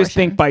 I just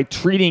think by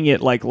treating it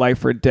like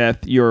life or death,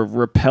 you're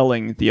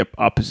repelling the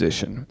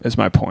opposition, is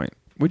my point.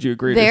 Would you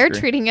agree? They're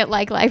treating it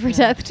like life or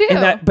death too.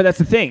 But that's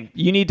the thing.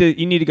 You need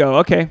to go,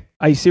 okay,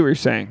 I see what you're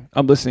saying.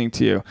 I'm listening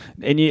to you.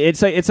 And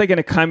it's like in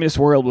a communist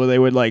world where they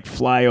would like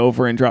fly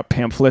over and drop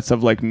pamphlets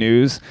of like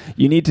news.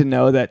 You need to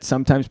know that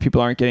sometimes people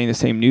aren't getting the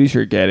same news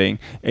you're getting,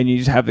 and you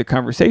just have the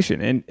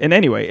conversation. And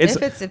anyway,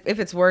 if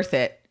it's worth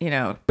it,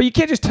 But you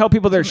can't just tell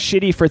people they're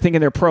shitty for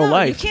thinking they're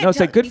pro-life. No, it's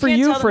like good for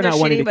you for not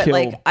wanting to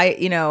kill.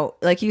 Like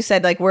like you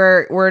said, like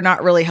we're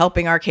not really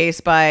helping our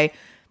case by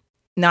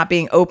not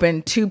being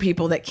open to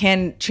people that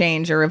can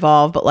change or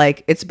evolve, but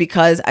like it's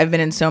because I've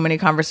been in so many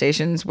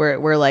conversations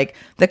where like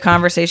the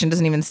conversation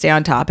doesn't even stay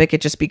on topic.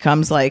 It just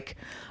becomes like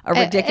a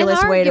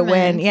ridiculous way to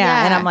win.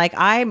 Yeah. And I'm like,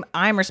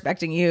 I'm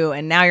respecting you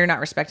and now you're not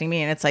respecting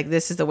me. And it's like,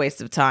 this is a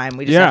waste of time.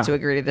 We just have to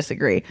agree to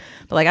disagree.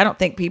 But like, I don't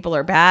think people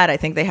are bad. I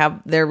think they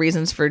have their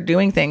reasons for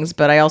doing things.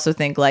 But I also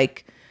think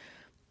like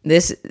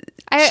this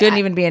shouldn't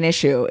even be an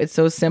issue. It's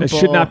so simple. It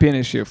should not be an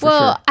issue for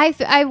sure.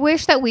 I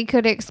wish that we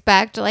could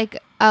expect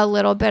like a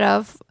little bit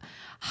of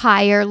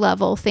higher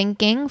level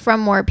thinking from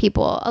more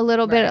people, a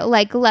little bit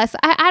like less.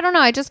 I don't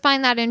know. I just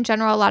find that in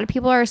general, a lot of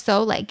people are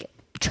so like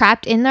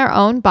trapped in their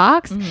own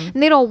box and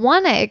they don't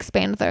want to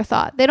expand their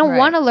thought. They don't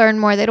want to learn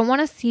more. They don't want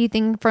to see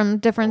things from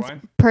different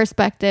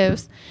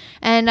perspectives.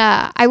 And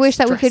I wish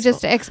that we could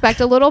just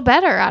expect a little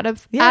better out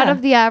of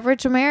the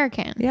average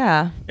American.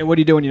 Yeah. And what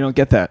do you do when you don't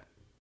get that?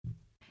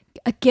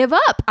 Give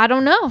up. I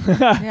don't know.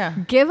 Yeah.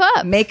 Give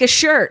up. Make a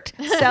shirt.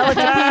 Sell it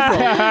to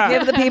people.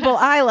 Give the people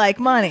I like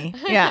money.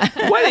 Yeah.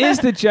 What is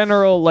the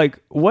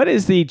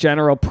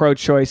general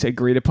pro-choice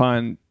agreed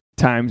upon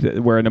times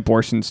where an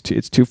abortion's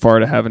it's too far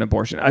to have an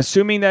abortion?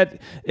 Assuming that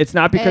it's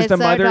not because the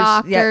mother's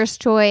doctor's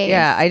choice.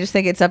 Yeah, I just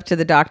think it's up to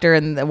the doctor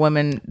and the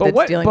woman dealing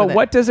with it. But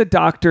what does a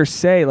doctor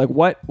say? Like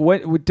what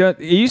it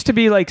used to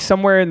be like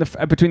somewhere in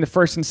the between the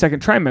first and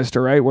second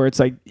trimester, right? Where it's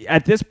like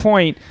at this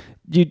point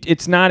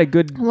it's not a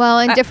good... Well,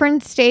 and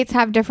different states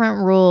have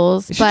different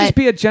rules. It should just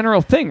be a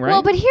general thing, right?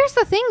 Well, but here's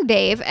the thing,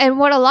 Dave, and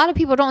what a lot of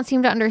people don't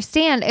seem to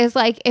understand is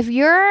like if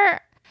you're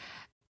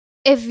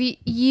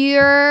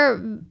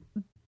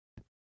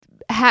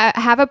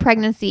have a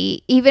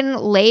pregnancy even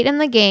late in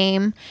the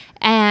game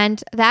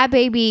and that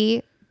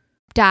baby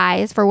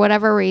dies for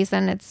whatever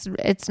reason,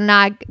 it's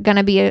not going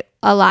to be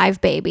a live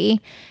baby.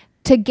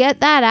 To get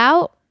that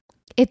out,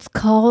 it's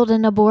called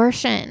an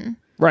abortion.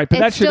 Right, but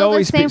that should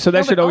always be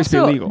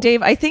legal.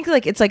 Dave, I think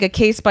like it's like a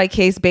case by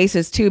case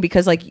basis too,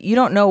 because like you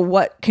don't know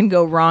what can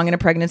go wrong in a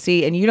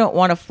pregnancy, and you don't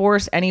want to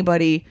force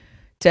anybody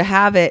to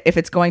have it if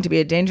it's going to be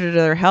a danger to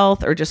their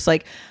health or just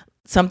like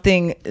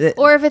something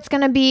or if it's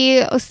going to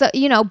be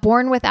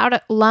born without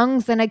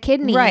lungs and a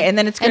kidney, right? And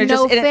then it's going to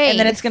and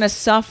then it's going to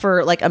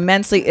suffer like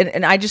immensely.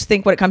 And I just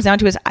think what it comes down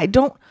to is I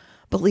don't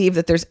believe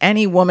that there's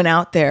any woman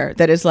out there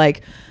that is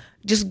like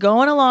just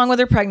going along with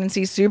her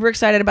pregnancy, super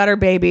excited about her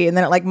baby, and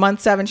then at like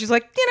month 7, she's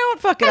like, you know what,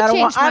 fuck it, I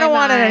don't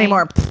want it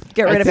anymore.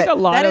 Get rid of it.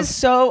 That is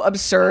so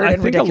absurd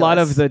and ridiculous. I think a lot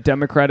of the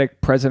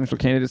Democratic presidential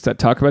candidates that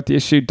talk about the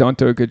issue don't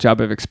do a good job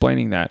of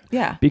explaining that.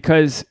 Yeah,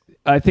 because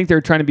I think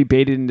they're trying to be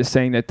baited into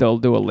saying that they'll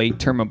do a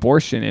late-term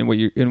abortion,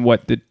 and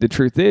what the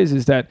truth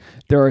is that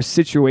there are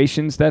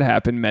situations that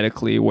happen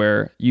medically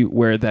where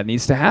that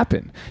needs to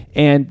happen,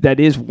 and that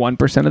is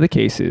 1% of the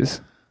cases.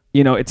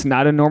 It's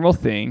not a normal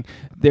thing.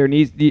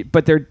 If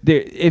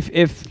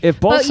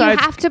both sides,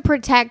 you have to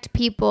protect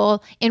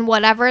people in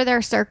whatever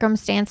their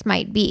circumstance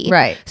might be.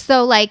 Right.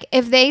 So like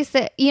if they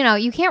say,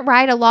 you can't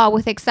write a law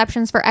with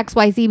exceptions for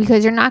XYZ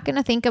because you're not going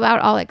to think about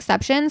all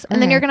exceptions.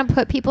 And then you're going to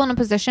put people in a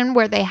position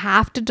where they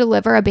have to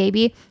deliver a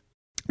baby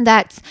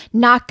that's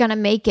not going to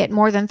make it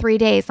more than 3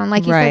 days. And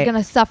like you said, going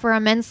to suffer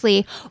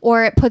immensely,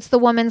 or it puts the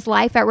woman's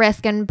life at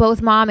risk and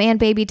both mom and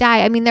baby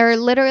die. I mean, there are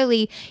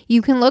literally,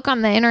 you can look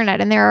on the internet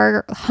and there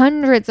are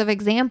hundreds of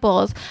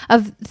examples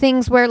of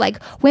things where like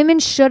women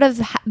should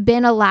have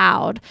been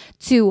allowed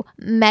to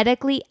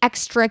medically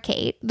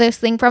extricate this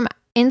thing from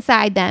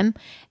inside them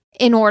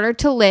in order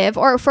to live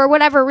or for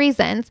whatever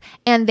reasons,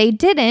 and they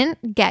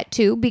didn't get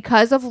to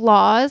because of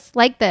laws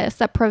like this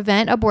that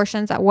prevent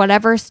abortions at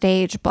whatever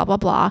stage, blah blah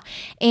blah.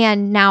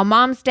 And now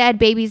mom's dead,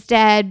 baby's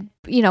dead,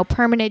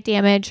 permanent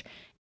damage.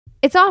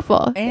 It's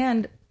awful.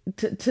 And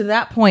to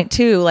that point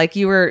too, like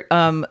you were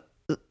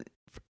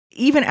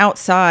even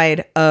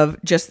outside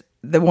of just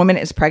the woman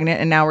is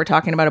pregnant and now we're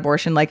talking about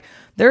abortion, like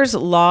there's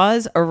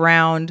laws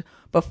around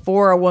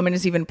before a woman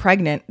is even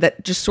pregnant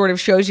that just sort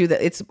of shows you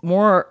that it's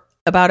more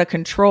about a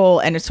control,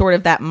 and it's sort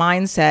of that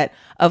mindset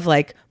of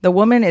like the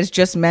woman is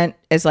just meant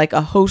as like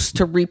a host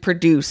to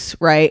reproduce,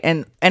 right?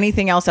 And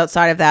anything else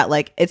outside of that,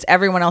 like it's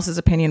everyone else's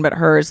opinion but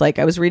hers. Like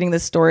I was reading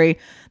this story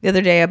the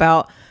other day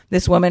about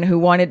this woman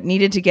who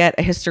needed to get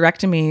a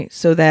hysterectomy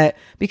so that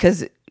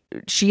because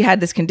she had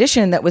this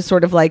condition that was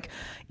sort of like,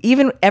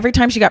 even every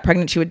time she got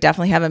pregnant, she would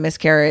definitely have a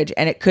miscarriage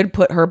and it could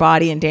put her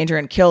body in danger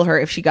and kill her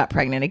if she got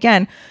pregnant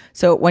again.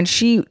 So when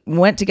she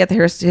went to get the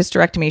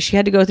hysterectomy, she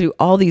had to go through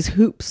all these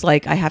hoops.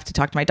 Like, I have to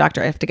talk to my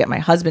doctor. I have to get my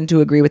husband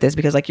to agree with this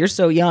because like, you're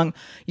so young,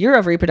 you're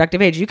of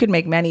reproductive age. You could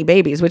make many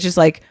babies, which is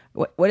like,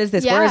 what is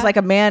this? Yeah. Whereas like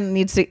a man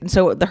needs to,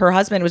 so her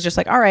husband was just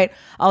like, all right,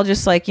 I'll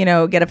just like, get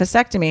a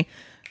vasectomy.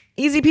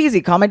 Easy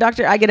peasy. Call my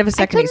doctor. I get a I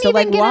vasectomy. couldn't So even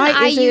like, get why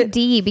an is it?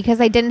 IUD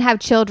because I didn't have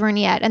children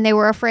yet, and they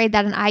were afraid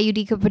that an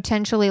IUD could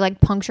potentially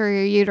like puncture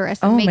your uterus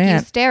and make you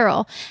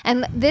sterile.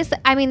 And this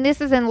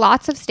is in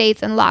lots of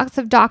states, and lots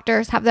of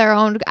doctors have their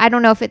own. I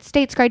don't know if it's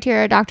states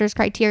criteria or doctors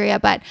criteria,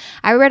 but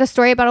I read a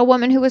story about a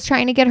woman who was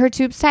trying to get her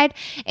tubes tied,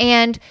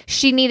 and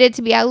she needed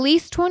to be at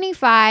least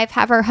 25,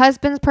 have her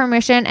husband's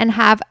permission, and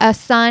have a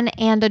son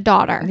and a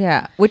daughter.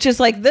 Yeah, which is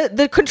like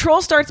the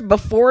control starts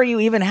before you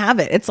even have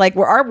it. It's like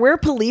we're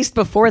policed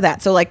before that.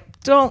 So like,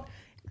 don't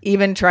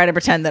even try to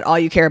pretend that all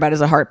you care about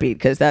is a heartbeat,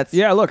 because that's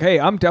Look, hey,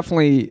 I'm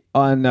definitely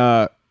on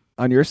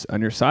your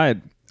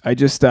side. I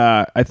just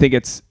I think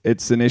it's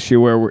an issue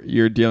where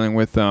you're dealing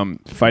with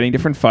fighting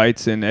different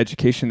fights and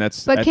education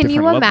that's. But at can you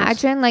different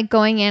imagine levels. like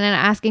going in and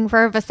asking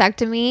for a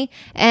vasectomy,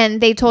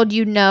 and they told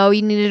you no,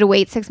 you needed to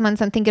wait 6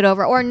 months and think it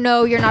over, or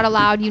no, you're not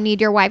allowed, you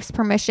need your wife's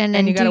permission,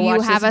 and you gotta do you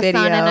watch have this a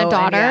son and video, a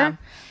daughter?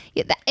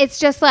 and It's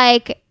just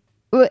like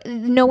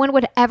no one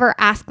would ever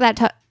ask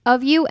that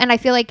of you, and I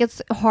feel like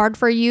it's hard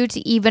for you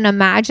to even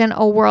imagine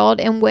a world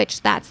in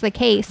which that's the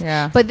case.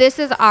 Yeah. But this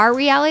is our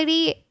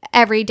reality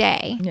every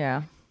day.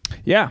 Yeah.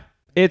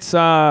 It's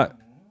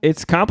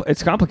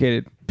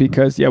complicated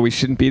because we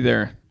shouldn't be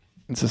there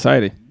in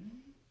society.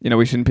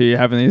 We shouldn't be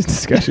having these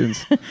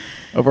discussions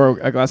over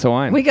a glass of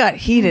wine. We got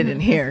heated in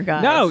here,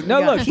 guys. No, We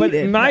got look, but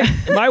heated.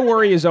 my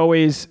worry is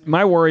always,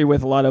 my worry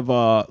with a lot of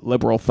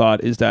liberal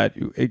thought is that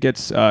it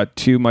gets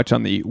too much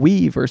on the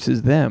we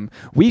versus them.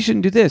 We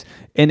shouldn't do this.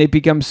 And it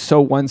becomes so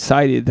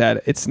one-sided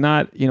that it's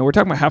not, we're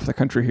talking about half the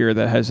country here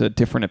that has a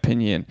different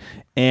opinion.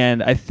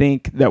 And I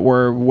think that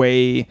we're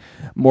way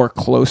more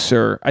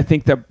closer. I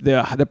think that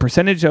the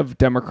percentage of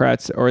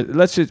Democrats, or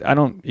I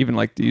don't even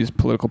like to use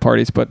political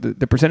parties, but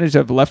the percentage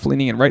of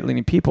left-leaning and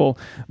right-leaning people,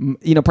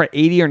 probably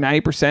 80 or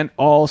 90%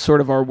 all sort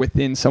of are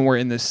within somewhere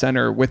in the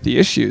center with the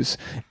issues.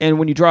 And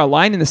when you draw a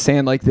line in the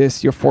sand like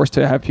this, you're forced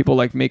to have people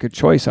like make a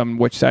choice on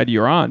which side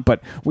you're on.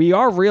 But we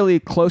are really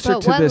closer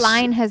But to what this.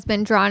 line has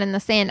been drawn in the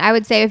sand? I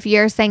would say if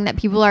you're saying that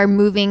people are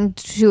moving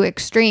to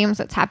extremes,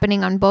 it's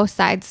happening on both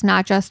sides,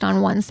 not just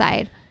on one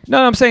side.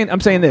 No, I'm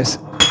saying this.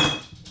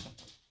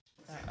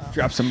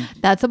 Drop some.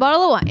 That's a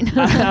bottle of wine.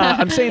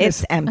 I'm saying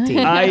It's this. empty.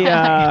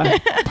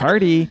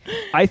 Party.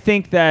 I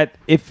think that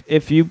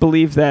if you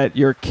believe that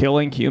you're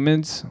killing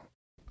humans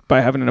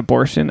by having an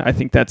abortion, I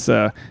think that's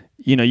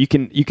you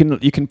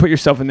can put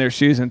yourself in their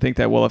shoes and think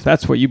that, well, if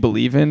that's what you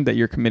believe in, that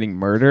you're committing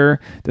murder,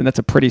 then that's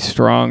a pretty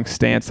strong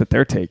stance that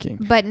they're taking.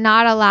 But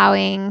not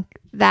allowing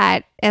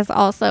that is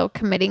also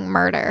committing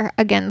murder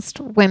against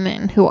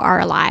women who are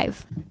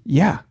alive.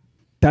 Yeah.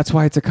 That's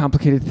why it's a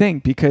complicated thing,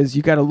 because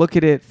you got to look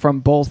at it from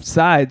both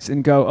sides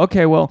and go,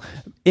 okay, well,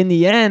 in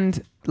the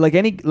end, like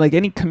any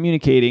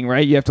communicating,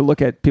 right? You have to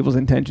look at people's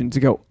intentions to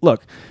go,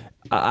 look,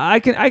 I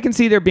can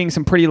see there being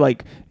some pretty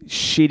like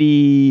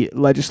shitty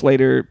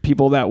legislator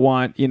people that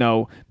want,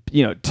 to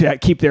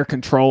keep their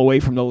control away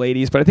from the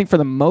ladies. But I think for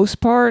the most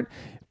part,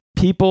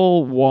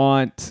 people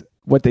want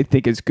what they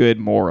think is good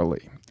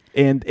morally.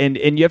 And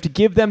you have to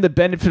give them the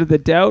benefit of the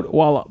doubt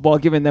while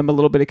giving them a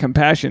little bit of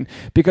compassion.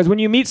 Because when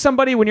you meet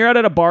somebody, when you're out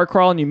at a bar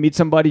crawl and you meet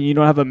somebody and you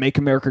don't have a Make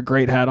America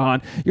Great hat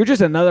on, you're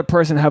just another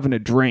person having a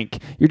drink.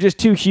 You're just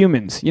two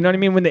humans. You know what I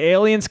mean? When the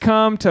aliens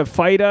come to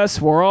fight us,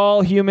 we're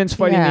all humans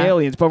fighting the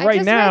aliens. But I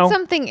just read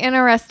something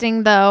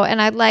interesting though, and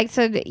I'd like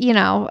to,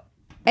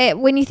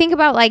 when you think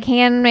about like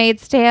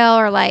Handmaid's Tale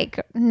or like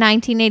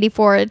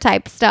 1984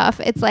 type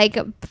stuff, it's like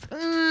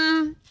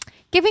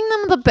giving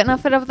them the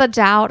benefit of the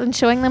doubt and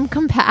showing them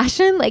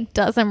compassion like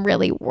doesn't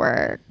really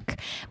work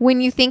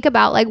when you think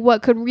about like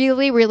what could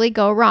really, really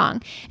go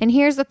wrong. And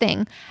here's the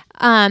thing.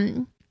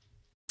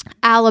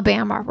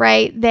 Alabama,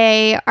 right?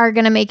 They are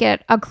going to make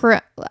it a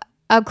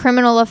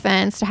criminal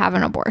offense to have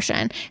an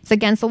abortion. It's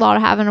against the law to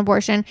have an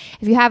abortion.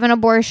 If you have an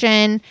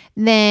abortion,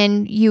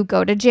 then you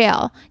go to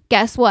jail.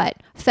 Guess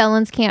what?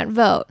 Felons can't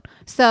vote.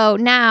 So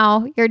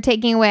now you're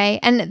taking away,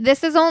 and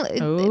this is only,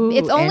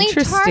 it's only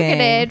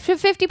targeted to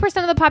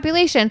 50% of the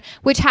population,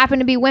 which happen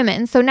to be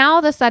women. So now all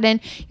of a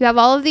sudden you have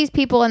all of these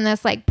people in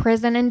this like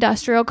prison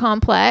industrial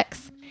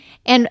complex,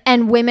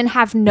 and women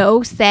have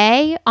no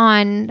say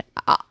on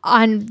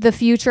the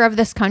future of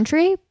this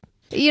country.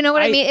 You know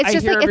what I mean? It's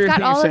just like, it's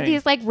got all of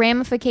these like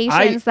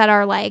ramifications that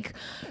are like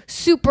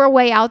super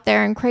way out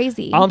there and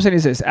crazy. All I'm saying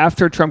is this: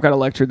 after Trump got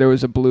elected, there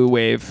was a blue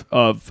wave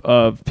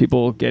of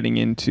people getting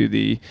into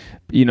the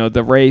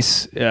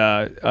race.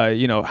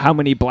 How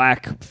many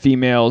black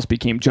females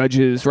became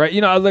judges, right?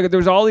 Look, there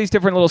was all these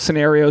different little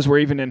scenarios where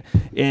even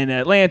in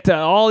Atlanta,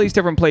 all these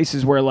different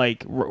places where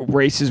like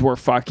races were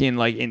fucking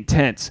like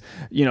intense.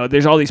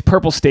 There's all these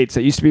purple states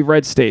that used to be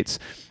red states.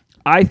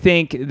 I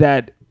think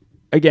that,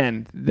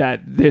 again,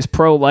 that this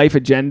pro-life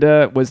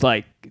agenda was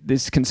like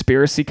this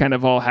conspiracy kind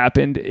of all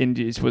happened and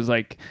just was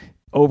like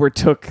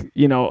overtook,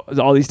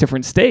 all these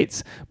different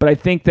states. But I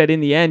think that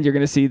in the end, you're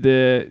going to see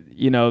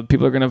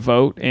people are going to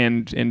vote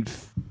and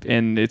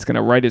and it's going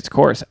to right its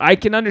course. I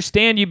can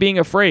understand you being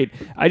afraid.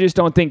 I just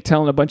don't think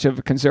telling a bunch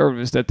of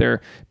conservatives that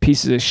they're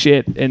pieces of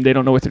shit and they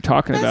don't know what they're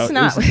talking about.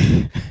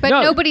 But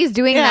nobody's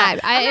doing that.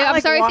 I'm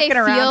like sorry if they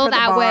feel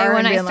that way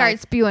when I start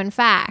spewing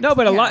facts. No,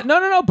 but a lot.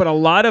 No. But a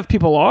lot of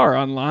people are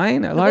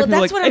online. A lot of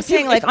people that's what I'm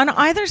saying. Like on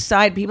either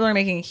side, people are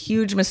making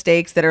huge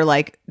mistakes that are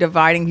like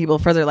dividing people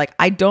further. Like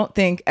I don't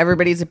think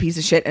everybody's a piece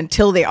of shit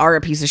until they are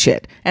a piece of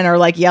shit and are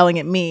like yelling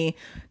at me,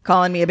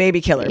 calling me a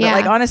baby killer. Yeah.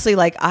 But like honestly,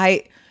 like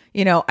I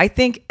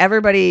think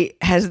everybody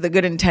has the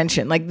good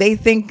intention. Like they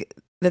think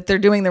that they're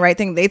doing the right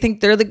thing. They think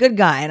they're the good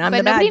guy and I'm the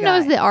bad guy. But nobody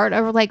knows the art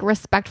of like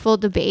respectful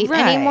debate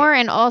anymore.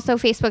 And also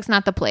Facebook's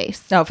not the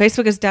place. No,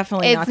 Facebook is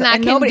definitely not.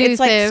 And it's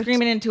like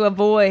screaming into a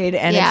void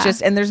and it's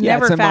just, and there's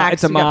never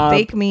facts. We got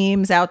fake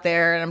memes out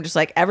there. And I'm just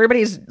like,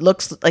 everybody's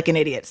looks like an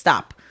idiot.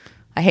 Stop.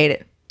 I hate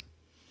it.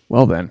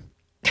 Well then.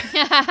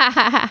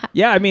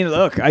 Yeah. I mean,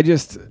 look, I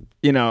just,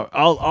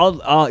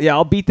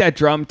 I'll beat that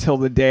drum till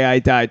the day I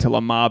die, till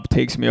a mob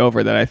takes me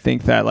over, that I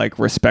think that like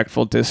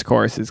respectful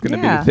discourse is going to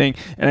be the thing.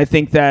 And I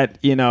think that,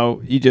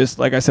 you just,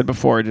 like I said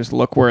before, just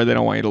look where they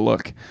don't want you to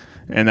look.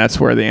 And that's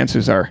where the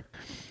answers are.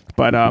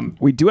 But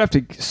we do have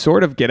to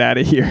sort of get out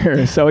of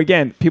here. So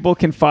again, people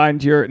can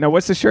find now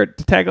what's the shirt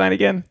tagline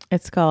again?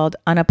 It's called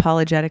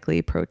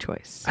Unapologetically Pro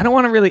Choice. I don't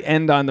want to really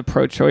end on the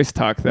pro choice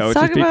talk though. Let's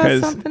talk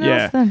about something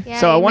else then. Yeah,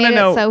 so I want to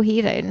know. So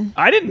heated.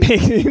 I didn't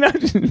make it.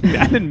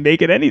 I didn't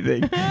make it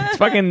anything.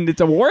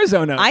 It's a war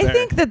zone out there. I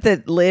think that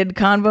the lid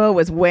convo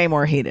was way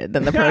more heated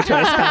than the pro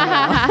choice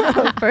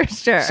convo for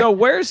sure. So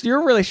where's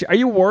your relationship? Are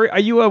you worried? Are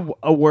you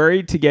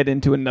worried to get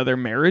into another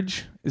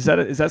marriage? Is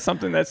that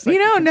something that's like,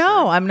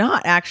 no, I'm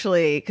not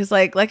actually, because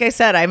like I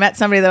said, I met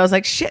somebody that was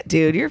like, shit,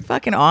 dude, you're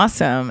fucking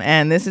awesome,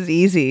 and this is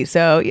easy.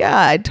 So yeah,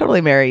 I'd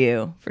totally marry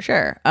you for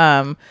sure.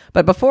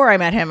 But before I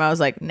met him, I was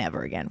like,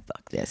 never again.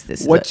 Fuck this.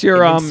 This is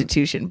an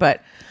institution.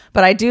 But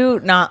I do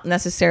not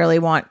necessarily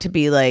want to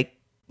be like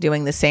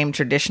doing the same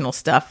traditional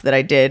stuff that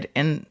I did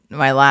in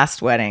my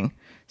last wedding.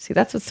 See,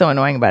 that's what's so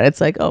annoying about it. It's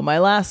like, oh, my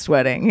last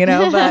wedding,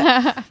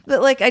 but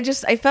like I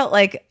felt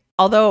like,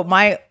 although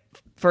my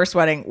first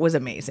wedding was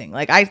amazing.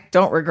 Like I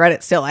don't regret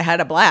it still. I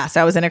had a blast.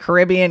 I was in a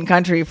Caribbean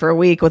country for a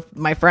week with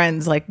my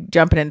friends, like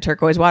jumping in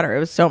turquoise water. It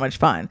was so much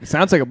fun. It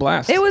sounds like a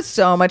blast. It was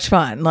so much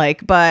fun.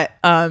 Like, but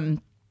I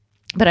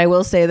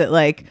will say that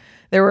like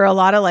there were a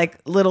lot of like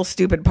little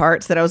stupid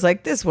parts that I was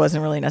like, this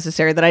wasn't really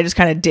necessary, that I just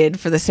kind of did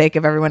for the sake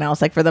of everyone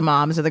else, like for the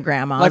moms or the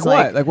grandmas. Like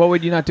what? Like what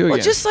would you not do again?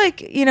 Well, just like,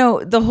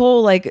 the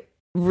whole like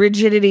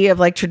rigidity of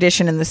like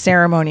tradition and the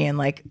ceremony and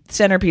like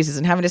centerpieces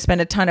and having to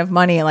spend a ton of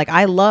money. And like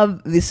I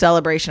love the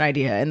celebration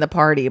idea and the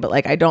party, but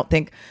like I don't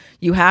think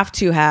you have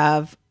to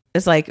have,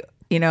 it's like,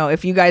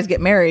 if you guys get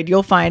married,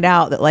 you'll find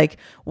out that like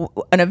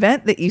an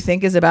event that you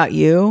think is about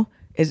you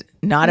is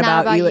not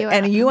about you.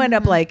 And you end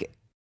up like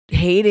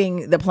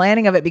hating the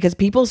planning of it because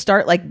people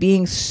start like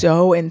being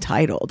so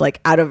entitled,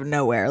 like out of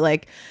nowhere.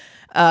 Like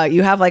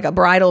you have like a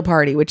bridal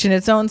party, which in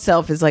its own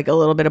self is like a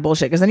little bit of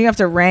bullshit, because then you have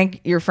to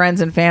rank your friends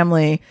and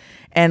family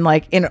and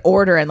like in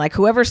order, and like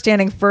whoever's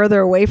standing further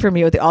away from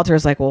you at the altar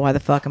is like, well, why the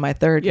fuck am I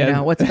third?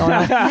 What's going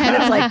on? And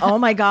it's like, oh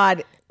my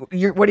God, what are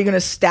you going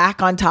to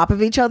stack on top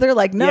of each other?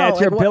 Like, no,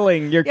 it's your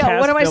billing, your cast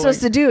what am I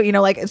supposed to do?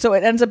 Like, so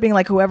it ends up being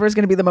like whoever's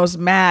going to be the most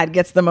mad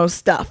gets the most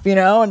stuff,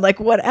 and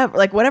like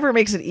whatever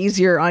makes it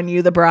easier on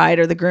you, the bride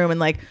or the groom. And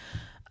like,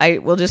 I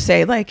will just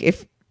say, like,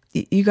 if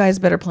you guys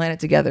better plan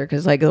it together,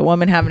 because like the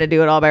woman having to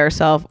do it all by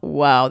herself,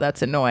 wow,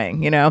 that's annoying,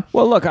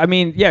 Well, look, I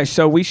mean, yeah,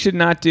 so we should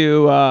not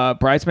do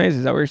bridesmaids.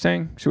 Is that what you're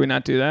saying? Should we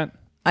not do that?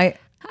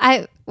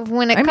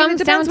 When it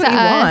comes down to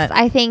us,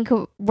 I think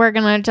we're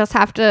gonna just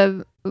have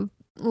to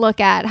look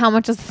at how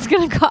much is this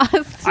gonna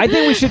cost. I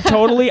think we should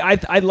totally.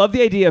 I love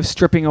the idea of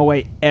stripping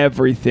away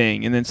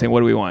everything and then saying, what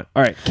do we want?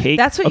 All right, cake.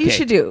 That's what you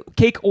should do.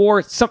 Cake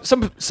or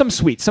some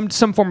sweet,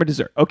 some form of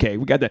dessert. Okay,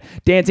 we got the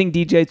dancing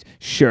DJs.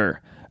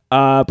 Sure.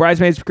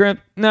 Bridesmaids,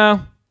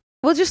 no.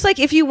 Well, just like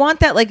if you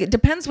want that, like it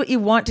depends what you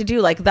want to do.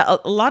 Like a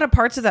lot of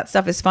parts of that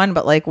stuff is fun,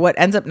 but like what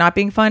ends up not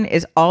being fun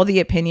is all the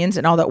opinions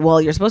and all that.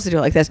 Well, you're supposed to do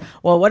it like this.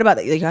 Well, what about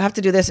that? Like, you have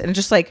to do this, and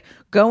just like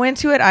go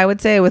into it. I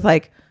would say with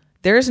like,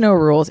 there's no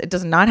rules. It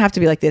does not have to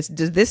be like this.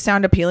 Does this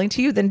sound appealing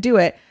to you? Then do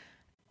it.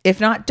 If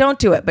not, don't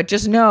do it. But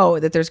just know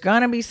that there's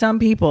gonna be some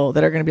people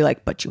that are gonna be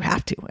like, but you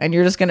have to, and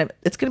you're just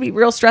it's gonna be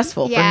real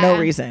stressful for no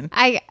reason.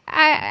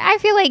 I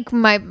feel like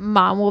my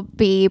mom will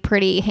be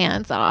pretty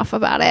hands off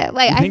about it.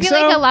 Like I feel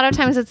like a lot of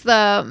times it's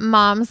the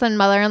moms and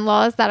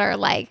mother-in-laws that are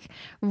like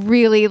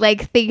really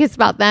like think it's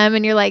about them,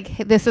 and you're like,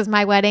 this is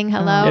my wedding,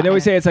 hello. And they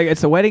always say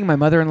it's the wedding my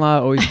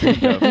mother-in-law always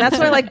dreamed of. And that's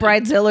why like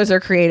bridezillas are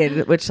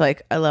created, which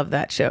like I love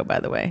that show, by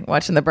the way,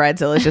 watching the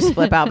bridezillas just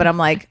flip out. But I'm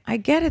like, I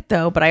get it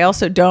though, but I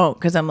also don't,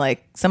 because I'm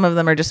like, some of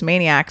them are just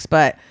maniacs.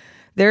 But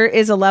there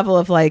is a level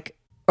of like,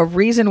 a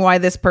reason why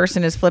this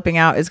person is flipping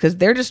out is because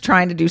they're just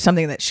trying to do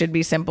something that should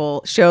be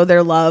simple, show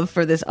their love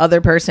for this other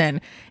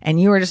person,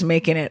 and you are just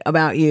making it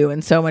about you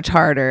and so much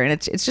harder. And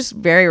it's just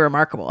very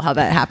remarkable how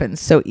that happens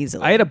so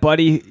easily. I had a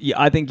buddy,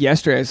 I think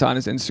yesterday I saw on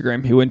his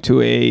Instagram, he went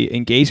to a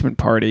engagement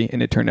party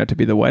and it turned out to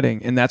be the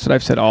wedding, and that's what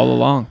I've said all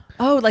along.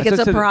 Oh, like That's it's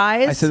what a I said.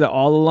 prize? I said that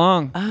all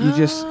along. You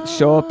just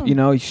show up,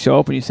 you show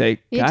up and you say,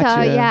 You gotcha.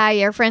 tell,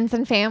 your friends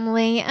and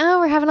family, oh,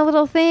 we're having a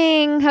little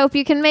thing. Hope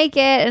you can make it.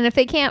 And if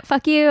they can't,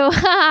 fuck you. No,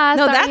 Sorry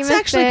that's you missed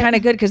actually it. kind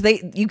of good because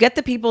you get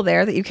the people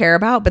there that you care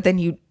about, but then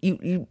you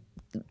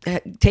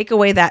take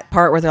away that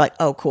part where they're like,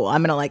 oh, cool,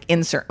 I'm gonna like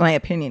insert my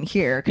opinion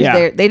here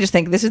because they just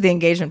think this is the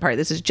engagement part.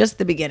 This is just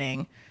the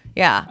beginning.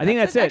 Yeah, I think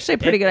that's it. Actually, a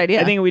pretty good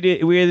idea. I think we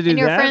either do And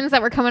your that. friends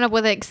that were coming up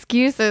with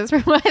excuses for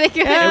why they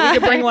couldn't. And we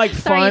could bring like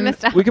Sorry you fun.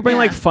 missed out. We could bring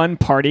like fun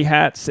party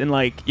hats and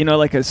like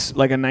like a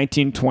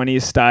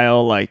 1920s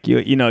style like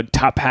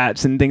top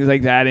hats and things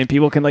like that, and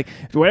people can like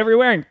whatever you're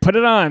wearing, put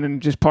it on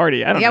and just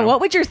party. I don't know. Yeah,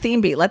 what would your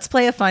theme be? Let's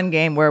play a fun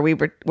game where we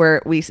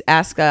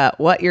ask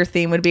what your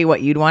theme would be,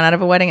 what you'd want out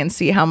of a wedding, and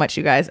see how much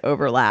you guys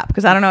overlap.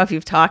 Because I don't know if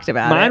you've talked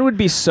about it. Mine would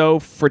be so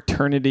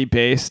fraternity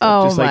based.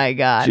 Oh just, my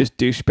God. Just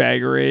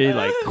douchebaggery,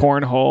 like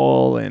cornhole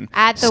and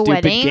At the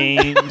stupid wedding?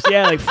 games.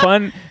 Yeah, like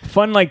fun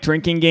like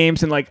drinking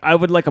games, and like I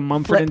would like a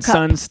Mumford Flip and cup.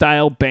 Son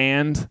style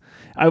band.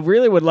 I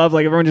really would love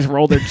like everyone just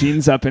rolled their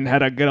jeans up and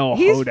had a good old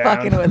He's hoedown.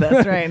 fucking with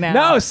us right now.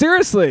 No,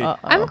 seriously.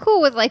 I'm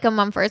cool with like a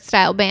Mumford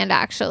style band,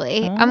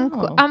 actually.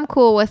 Oh. I'm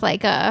cool with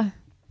like a.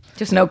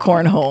 Just no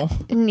cornhole.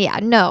 Yeah,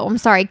 no, I'm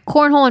sorry.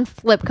 Cornhole and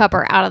flip cup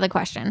are out of the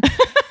question.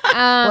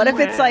 What if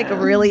it's like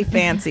really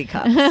fancy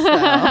cups? though?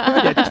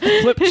 Yeah,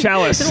 flip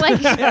chalice. Like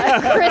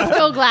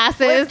crystal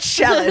glasses.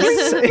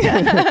 Chalice.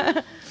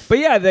 Yeah. But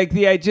yeah, like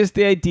the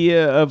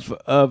idea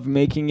of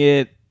making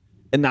it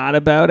not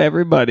about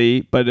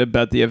everybody, but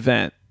about the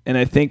event. And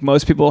I think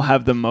most people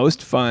have the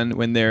most fun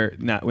when they're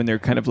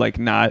kind of like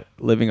not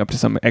living up to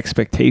some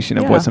expectation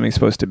of what something's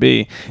supposed to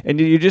be. And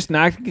you're just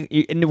not,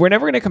 and we're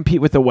never going to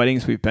compete with the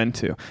weddings we've been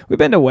to. We've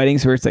been to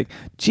weddings where it's like,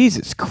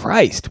 Jesus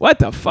Christ, what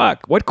the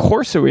fuck? What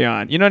course are we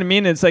on? You know what I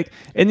mean? It's like,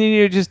 and then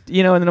you're just,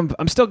 and then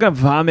I'm still going to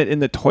vomit in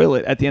the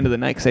toilet at the end of the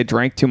night because I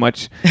drank too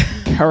much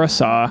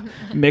Curacao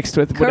mixed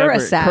with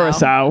whatever.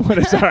 Curacao. What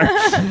is our?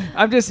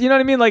 I'm just, you know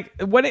what I mean? Like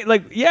wedding,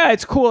 like yeah,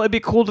 it's cool. It'd be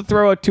cool to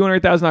throw a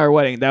 $200,000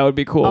 wedding. That would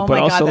be cool. Oh but my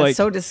also God, that's like,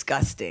 so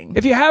disgusting.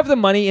 if you have the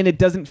money and it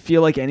doesn't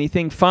feel like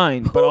anything,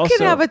 fine. But Who also,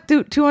 can have a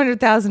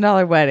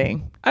 $200,000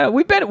 wedding?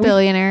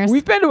 Billionaires.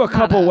 We've been to a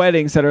couple us.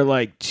 weddings that are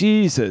like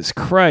Jesus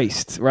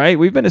Christ, right?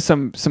 We've been to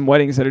some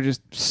weddings that are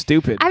just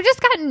stupid. I've just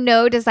got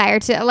no desire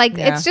to like.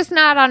 Yeah. It's just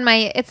not on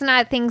my. It's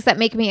not things that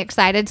make me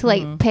excited to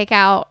like pick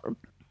out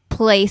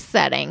place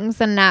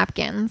settings and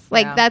napkins.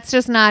 Like that's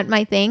just not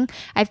my thing.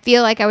 I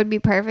feel like I would be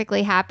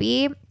perfectly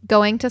happy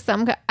going to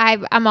some.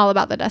 I'm all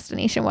about the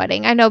destination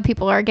wedding. I know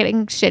people are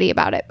getting shitty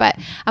about it, but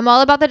I'm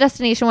all about the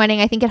destination wedding.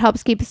 I think it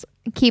helps keep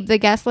the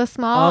guest list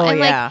small. Oh, and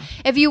yeah.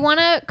 like if you want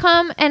to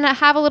come and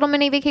have a little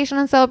mini vacation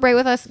and celebrate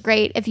with us,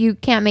 great. If you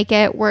can't make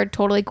it, we're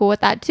totally cool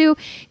with that too.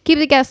 Keep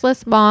the guest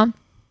list small.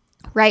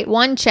 Write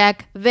one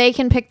check. They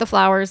can pick the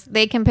flowers.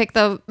 They can pick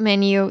the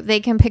menu.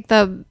 They can pick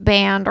the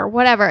band or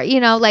whatever.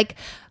 Like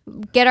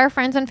get our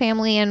friends and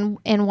family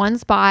in one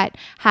spot.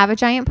 Have a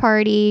giant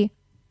party.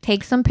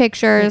 Take some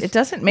pictures. It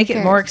doesn't make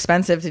it more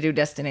expensive to do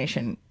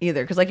destination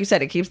either. Because like you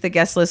said, it keeps the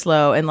guest list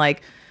low. And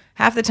like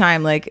half the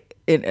time, like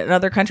in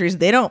other countries,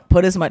 they don't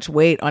put as much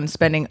weight on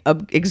spending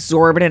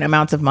exorbitant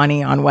amounts of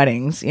money on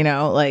weddings.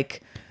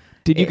 Like...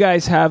 Did you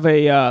guys have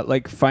a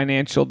like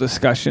financial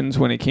discussions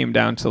when it came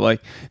down to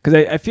like, because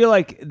I feel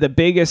like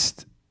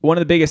one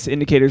of the biggest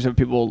indicators of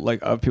people's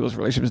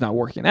relationships not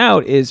working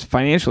out is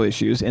financial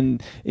issues,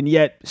 and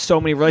yet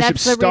so many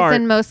relationships That's the start.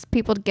 reason most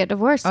people get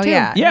divorced too.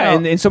 yeah. Yeah,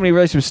 No. and so many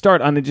relationships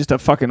start on just a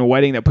fucking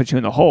wedding that puts you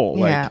in the hole.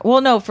 Yeah. Like, Well,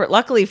 no,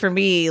 luckily for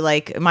me,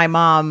 like my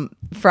mom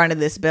fronted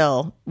this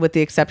bill with the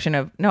exception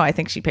of, no, I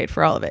think she paid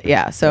for all of it.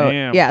 Yeah. So,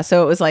 Damn.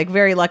 so it was like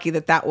very lucky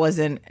that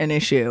wasn't an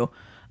issue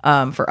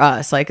for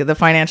us. Like the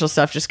financial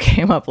stuff just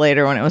came up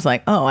later when it was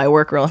like, oh, I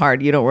work real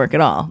hard. You don't work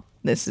at all.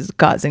 This is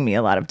causing me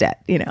a lot of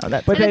debt.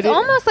 That's But And it's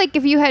almost like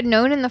if you had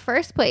known in the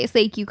first place,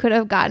 like you could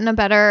have gotten a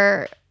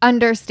better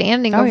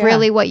understanding of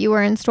really what you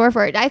were in store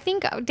for. I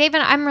think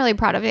I'm really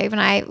proud of Dave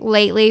and I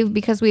lately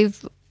because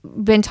we've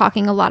been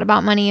talking a lot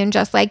about money and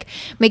just like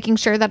making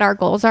sure that our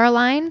goals are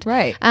aligned.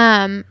 Right.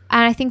 And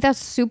I think that's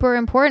super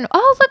important.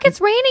 Oh, look,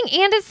 it's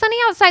raining and it's sunny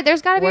outside.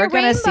 There's got to be a we're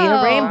rainbow. gonna see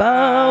the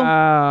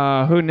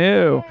rainbow. who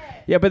knew?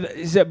 Yeah,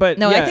 but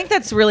No, yeah. I think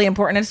that's really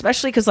important,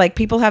 especially because like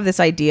people have this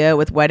idea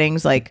with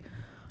weddings, like,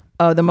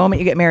 oh, the moment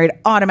you get married,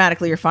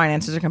 automatically your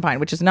finances are combined,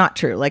 which is not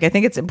true. Like, I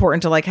think it's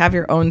important to like have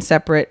your own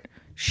separate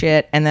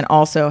shit and then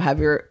also have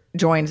your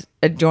joined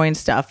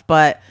stuff.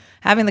 But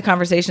having the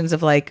conversations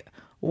of like,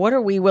 what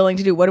are we willing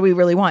to do? What do we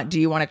really want? Do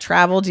you want to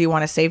travel? Do you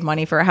want to save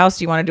money for a house?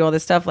 Do you want to do all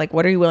this stuff? Like,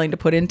 what are you willing to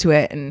put into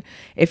it? And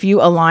if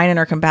you align and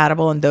are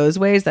compatible in those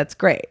ways, that's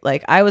great.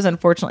 Like, I was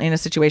unfortunately in a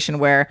situation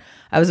where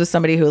I was with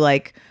somebody who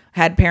like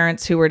had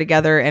parents who were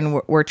together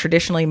and were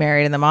traditionally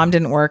married, and the mom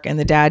didn't work and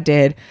the dad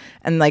did.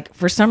 And like,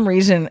 for some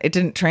reason it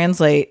didn't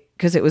translate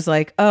because it was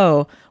like,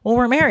 oh, well,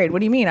 we're married. What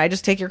do you mean? I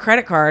just take your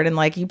credit card and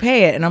like you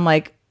pay it. And I'm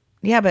like,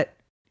 yeah, but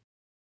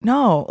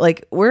no,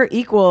 like we're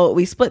equal.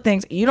 We split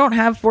things. You don't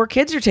have 4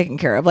 kids you're taking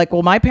care of. Like,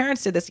 well, my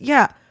parents did this.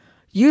 Yeah,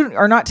 you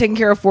are not taking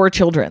care of 4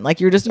 children. Like,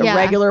 you're just a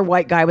regular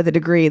white guy with a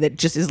degree that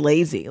just is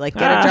lazy. Like,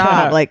 get a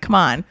job. Like, come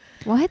on.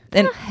 What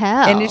the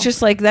hell? And it's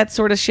just like that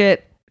sort of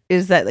shit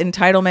is that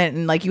entitlement.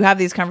 And like, you have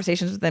these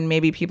conversations, but then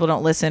maybe people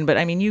don't listen. But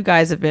I mean, you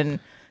guys have been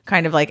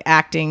kind of like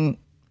acting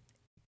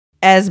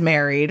as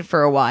married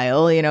for a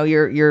while. You know,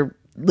 you're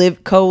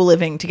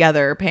co-living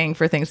together, paying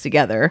for things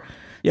together.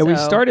 Yeah, we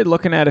started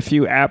looking at a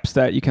few apps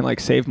that you can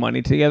like save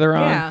money together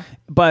on. Yeah.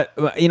 But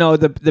you know,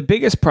 the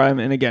biggest problem,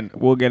 and again,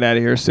 we'll get out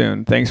of here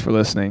soon. Thanks for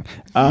listening.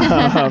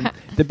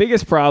 The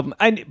biggest problem,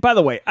 by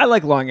the way, I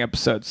like long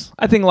episodes.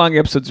 I think long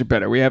episodes are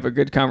better. We have a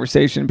good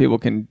conversation. People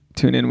can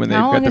tune in when they've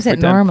got the How long is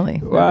it time.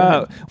 normally?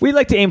 We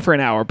like to aim for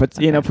an hour,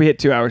 but you know, if we hit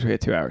 2 hours, we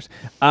hit 2 hours.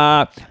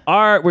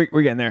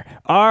 We're getting there.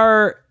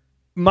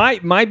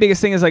 My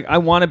biggest thing is like I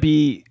want to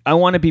be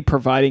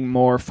providing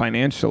more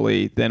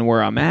financially than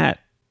where I'm at.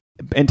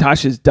 And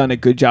Tasha's done a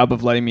good job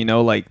of letting me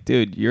know, like,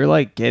 dude, you're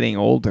like getting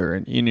older,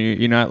 and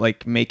you're not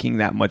like making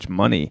that much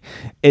money.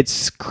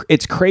 It's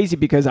crazy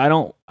because I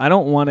don't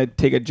want to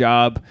take a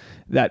job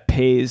that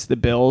pays the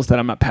bills that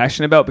I'm not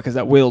passionate about, because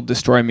that will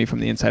destroy me from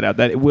the inside out.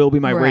 That it will be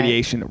my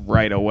radiation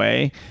right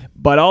away.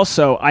 But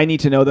also, I need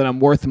to know that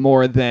I'm worth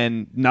more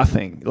than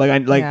nothing.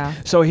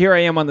 So here I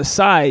am on the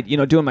side, you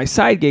know, doing my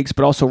side gigs,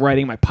 but also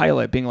writing my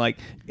pilot, being like,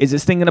 is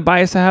this thing going to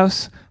buy us a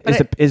house?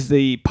 Is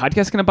the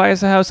podcast going to buy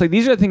us a house? Like,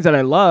 these are the things that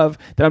I love,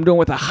 that I'm doing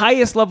with the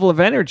highest level of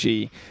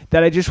energy,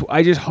 that I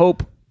just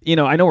hope. You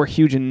know, I know we're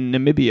huge in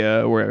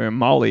Namibia, we're in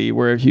Mali,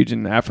 we're huge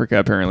in Africa,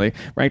 apparently.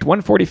 Ranked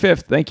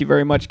 145th. Thank you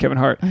very much, Kevin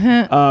Hart.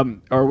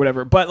 Or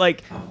whatever. But,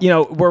 like, you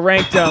know, we're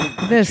ranked...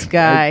 this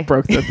guy. I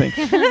broke the thing.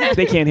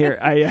 They can't hear.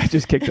 I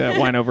just kicked that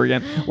wine over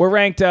again. We're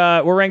ranked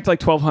like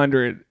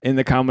 1,200 in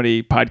the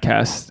comedy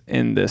podcast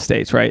in the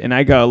States, right? And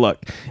I go,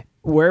 look,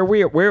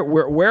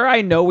 where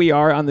I know we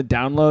are on the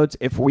downloads,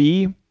 if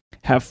we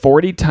have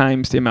 40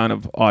 times the amount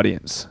of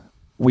audience,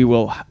 we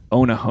will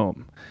own a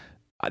home.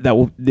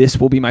 This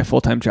will be my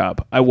full-time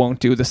job. I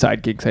won't do the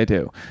side gigs I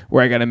do,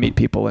 where I got to meet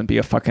people and be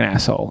a fucking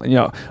asshole. And, you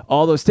know,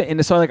 all those things.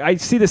 And so, like, I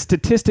see the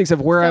statistics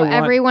of where I want.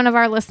 Every one of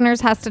our listeners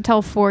has to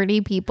tell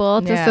 40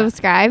 people to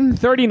subscribe.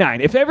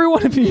 39. If every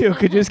one of you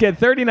could just get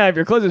 39 of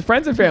your closest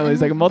friends and family,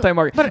 it's like a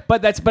multi-market.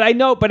 But I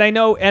know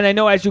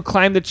as you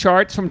climb the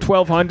charts from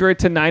 1,200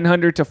 to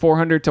 900 to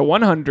 400 to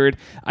 100,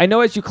 I know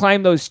as you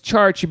climb those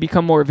charts, you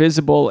become more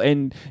visible,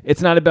 and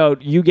it's not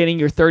about you getting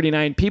your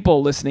 39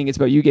 people listening. It's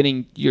about you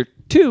getting your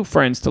 2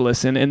 friends to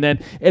listen, and then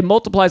it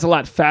multiplies a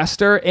lot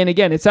faster. And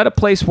again, it's at a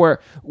place where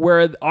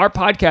our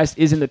podcast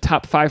is in the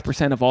top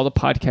 5% of all the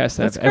podcasts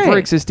that have ever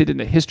existed in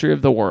the history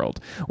of the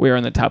world. We are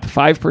in the top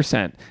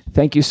 5%.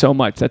 Thank you so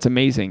much. That's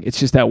amazing. It's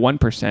just that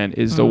 1%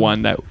 is the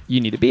one that you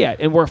need to be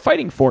at, and we're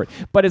fighting for it.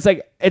 But it's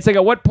like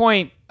at what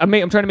point I'm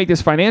trying to make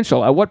this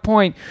financial. At what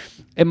point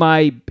am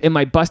I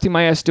busting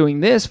my ass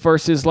doing this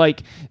versus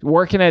like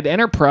working at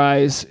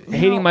Enterprise,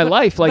 hating my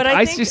life? Like,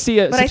 I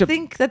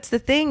think that's the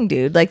thing,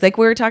 dude. Like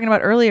we were talking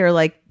about earlier,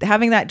 like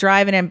having that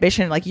drive and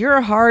ambition. Like, you're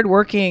a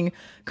hardworking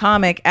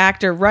comic,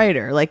 actor,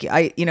 writer. Like,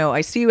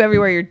 I see you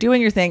everywhere. You're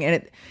doing your thing,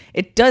 and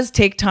it does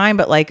take time.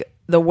 But like,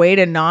 the way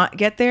to not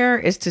get there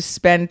is to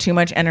spend too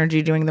much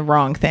energy doing the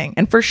wrong thing.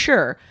 And for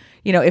sure,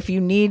 you know, if you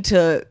need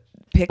to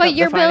but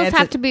your bills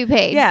have to be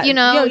paid. Yeah, you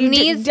know,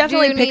 needs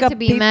definitely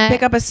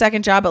pick up a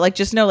second job. But like,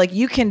 just know, like,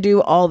 you can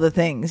do all the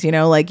things. You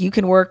know, like, you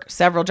can work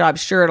several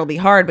jobs. Sure, it'll be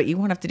hard, but you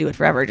won't have to do it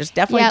forever. Just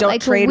definitely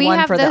don't trade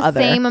one for the other. We have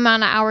the same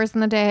amount of hours in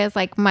the day as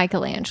like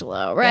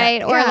Michelangelo, right?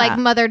 Yeah. Or like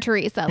Mother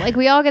Teresa. Like,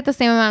 we all get the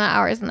same amount of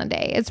hours in the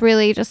day. It's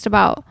really just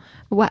about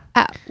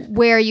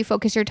where you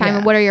focus your time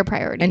and what are your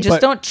priorities. And just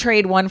don't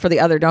trade one for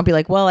the other. Don't be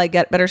like, well, I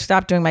better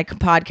stop doing my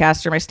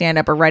podcast or my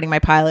stand-up or writing my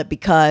pilot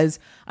because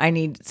I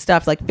need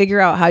stuff. Like,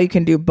 figure out how you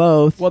can do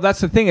both. Well,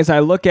 that's the thing, is I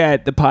look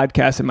at the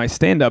podcast and my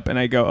stand-up and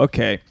I go,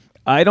 okay,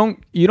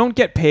 you don't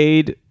get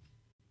paid.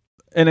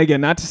 And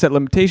again, not to set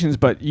limitations,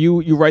 but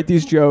you write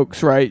these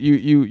jokes, right?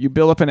 You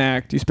build up an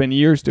act, you spend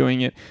years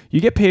doing it.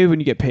 You get paid when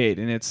you get paid,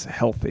 and it's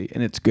healthy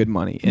and it's good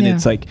money. And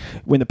it's like,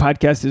 when the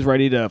podcast is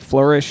ready to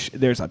flourish,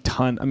 there's a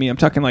ton. I mean, I'm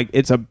talking like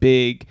there's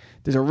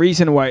a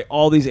reason why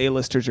all these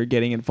A-listers are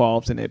getting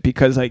involved in it,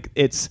 because like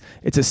it's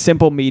a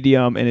simple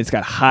medium and it's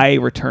got high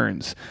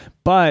returns.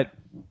 But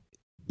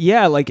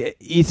yeah, like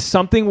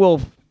something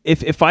will.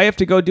 If I have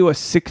to go do a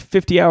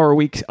 50-hour a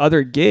week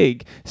other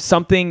gig,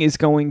 something is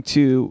going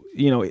to,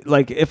 you know,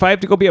 like if I have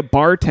to go be a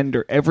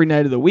bartender every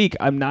night of the week,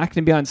 I'm not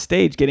going to be on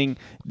stage getting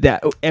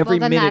that every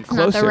minute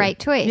closer. That's not the right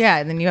choice. Yeah,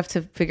 and then you have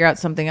to figure out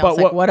something else.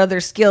 But what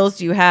other skills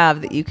do you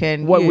have that you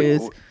can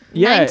use?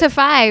 9 to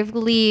 5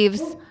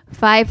 leaves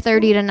 5:30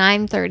 to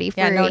 9:30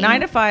 free. Yeah, no,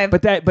 9 to 5.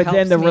 But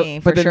then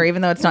sure,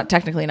 even though it's not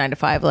technically 9 to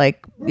 5,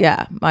 like,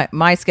 yeah,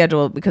 my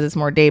schedule, because it's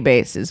more day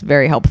based, is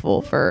very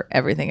helpful for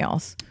everything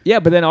else. Yeah,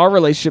 but then our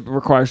relationship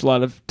requires a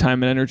lot of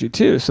time and energy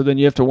too. So then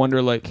you have to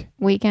wonder, like,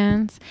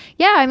 weekends.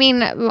 Yeah, I mean,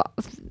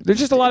 there's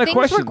just a lot of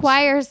questions. Things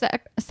require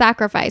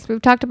sacrifice.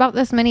 We've talked about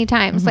this many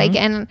times. Like,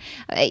 and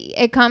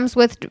it comes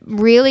with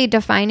really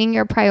defining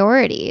your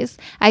priorities.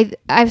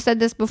 I've said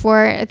this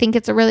before. I think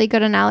it's a really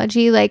good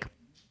analogy. Like,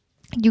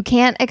 you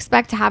can't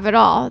expect to have it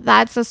all.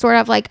 That's a sort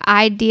of like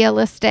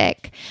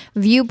idealistic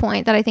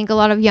viewpoint that I think a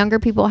lot of younger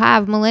people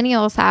have,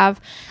 millennials have.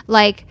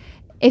 Like,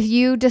 if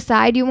you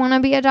decide you want to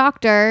be a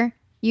doctor,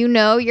 you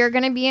know you're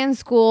going to be in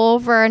school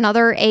for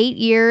another 8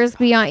 years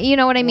beyond, you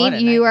know what I mean?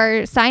 You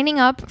are signing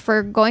up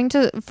for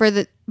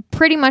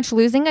pretty much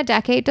losing a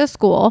decade to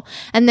school,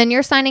 and then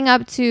you're signing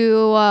up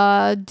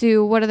to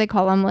do, what do they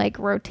call them, like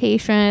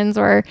rotations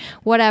or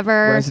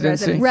whatever,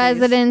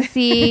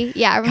 residency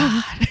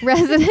yeah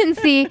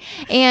residency,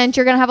 and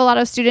you're gonna have a lot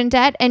of student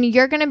debt, and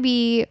you're gonna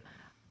be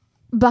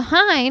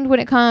behind when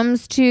it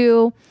comes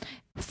to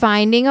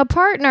finding a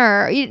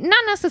partner.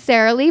 Not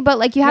necessarily, but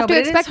like you have to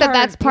expect that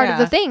that's part of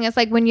the thing. It's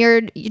like when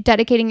you're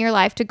dedicating your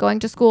life to going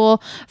to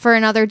school for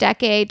another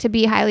decade to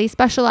be highly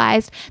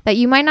specialized, that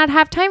you might not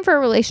have time for a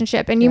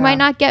relationship, and you might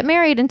not get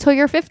married until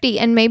you're 50,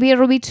 and maybe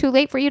it'll be too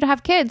late for you to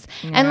have kids.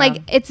 And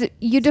like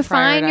you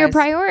define your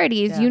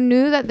priorities. You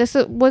knew that this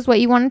was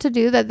what you wanted to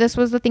do, that this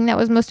was the thing that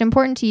was most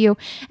important to you,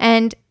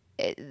 and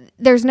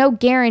there's no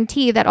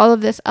guarantee that all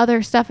of this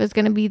other stuff is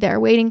going to be there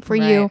waiting for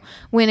you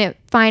when it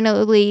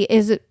finally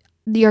is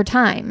your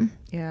time.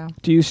 Yeah.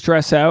 Do you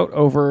stress out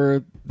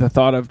over the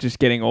thought of just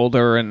getting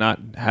older and not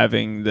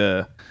having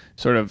the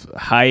sort of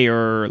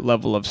higher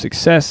level of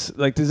success?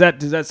 Like, is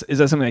that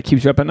something that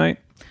keeps you up at night?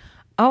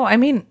 Oh, I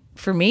mean,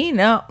 for me,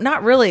 no,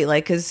 not really.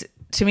 Like, cause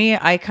to me,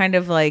 I kind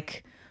of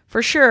like,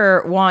 for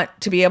sure want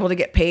to be able to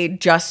get paid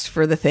just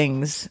for the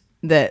things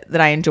that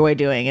I enjoy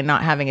doing and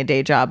not having a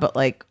day job. But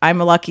like, I'm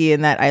lucky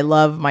in that I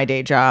love my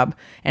day job,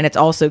 and it's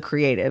also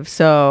creative.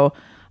 So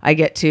I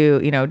get to,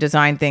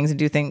 design things and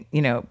do things,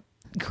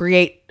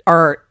 create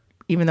art,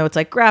 even though it's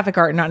like graphic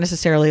art, not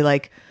necessarily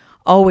like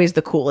always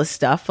the coolest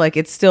stuff. Like,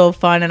 it's still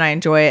fun and I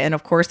enjoy it. And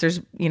of course there's,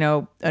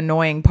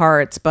 annoying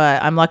parts,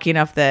 but I'm lucky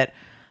enough that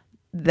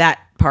that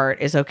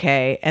part is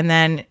okay. And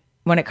then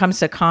when it comes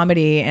to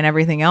comedy and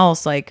everything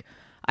else, like,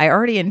 I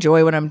already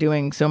enjoy what I'm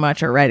doing so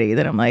much already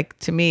that I'm like,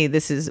 to me,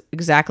 this is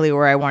exactly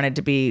where I wanted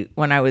to be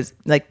when I was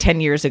like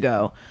 10 years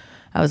ago.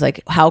 I was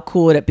like, how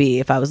cool would it be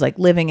if I was like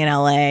living in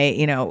LA,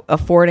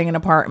 affording an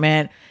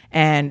apartment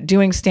and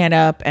doing stand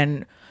up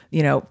and,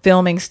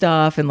 filming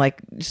stuff and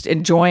like just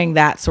enjoying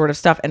that sort of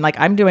stuff. And like,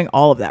 I'm doing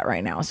all of that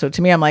right now. So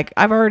to me, I'm like,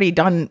 I've already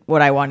done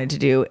what I wanted to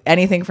do.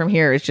 Anything from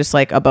here is just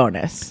like a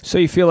bonus. So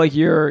you feel like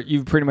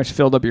you've pretty much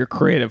filled up your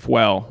creative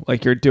well,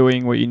 like you're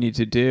doing what you need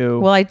to do.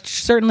 Well,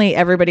 certainly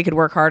everybody could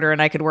work harder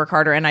and I could work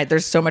harder, and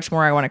there's so much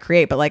more I want to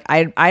create, but like,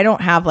 I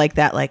don't have like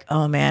that, like,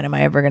 oh man, am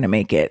I ever going to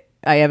make it?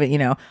 I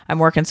haven't, I'm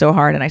working so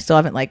hard and I still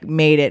haven't like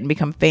made it and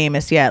become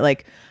famous yet.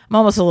 Like, I'm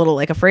almost a little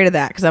like afraid of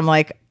that, because I'm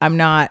like, I'm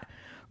not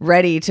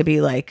ready to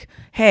be like,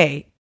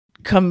 hey,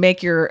 come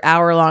make your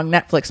hour-long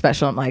Netflix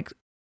special. I'm like,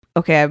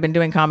 okay, I've been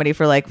doing comedy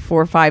for like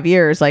 4 or 5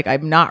 years. Like,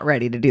 I'm not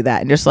ready to do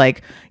that and just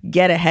like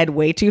get ahead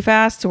way too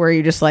fast to where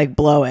you just like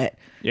blow it,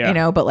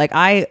 but like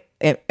I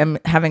am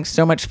having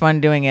so much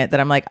fun doing it that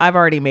I'm like, I've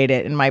already made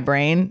it in my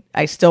brain.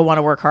 I still want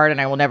to work hard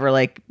and I will never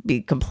like be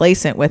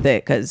complacent with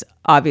it, because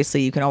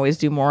obviously you can always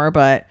do more,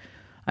 but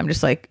I'm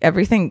just like,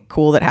 everything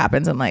cool that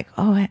happens, I'm like,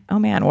 oh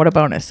man, what a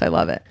bonus. I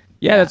love it.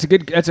 Yeah,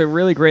 that's a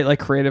really great like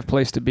creative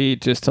place to be,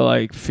 just to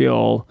like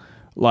feel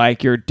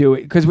like you're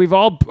doing, because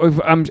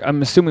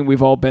I'm assuming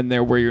we've all been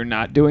there where you're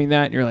not doing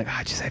that and you're like,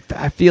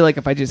 I feel like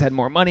if I just had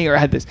more money or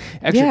had this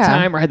extra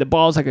time or had the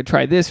balls, I could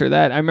try this or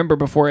that. I remember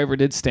before I ever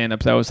did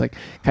stand-ups, I was like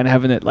kind of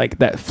having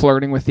that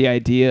flirting with the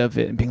idea of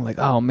it and being like,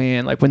 oh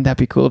man, like wouldn't that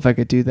be cool if I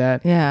could do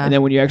that? Yeah. And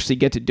then when you actually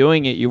get to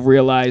doing it, you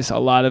realize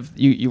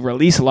you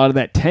release a lot of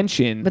that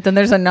tension. But then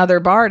there's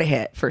another bar to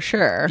hit for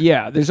sure.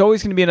 Yeah, there's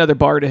always going to be another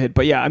bar to hit.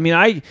 But yeah, I mean,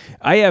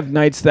 I have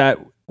nights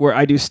where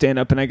I do stand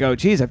up and I go,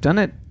 geez, I've done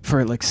it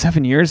for like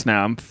 7 years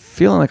now. I'm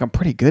feeling like I'm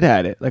pretty good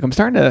at it. Like, I'm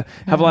starting to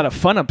have a lot of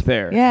fun up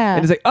there. Yeah.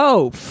 And it's like,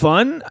 oh,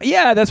 fun?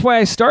 Yeah, that's why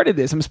I started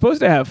this. I'm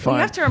supposed to have fun. You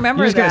have to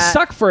remember you're just gonna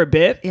suck for a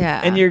bit.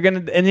 Yeah. And then you're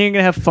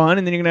gonna have fun,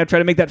 and then you're gonna try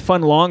to make that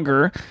fun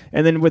longer,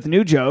 and then with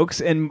new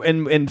jokes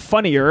and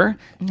funnier.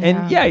 Yeah.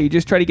 And yeah, you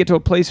just try to get to a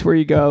place where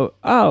you go,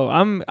 oh,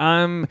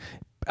 I'm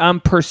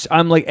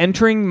like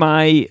entering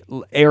my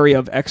area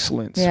of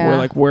excellence,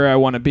 where I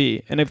want to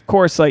be. And of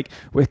course, like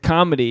with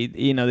comedy,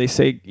 they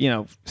say,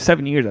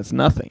 7 years, that's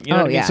nothing. You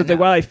know what I mean? So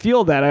while I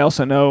feel that, I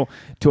also know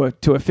to a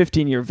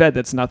 15-year vet,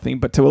 that's nothing.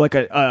 But to like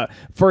a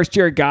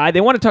first-year guy,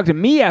 they want to talk to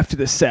me after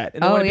the set.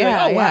 And they want to be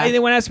like, wow. And they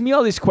want to ask me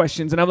all these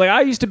questions. And I'm like,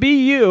 I used to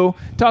be you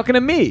talking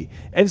to me.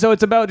 And so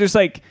it's about just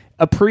like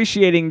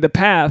appreciating the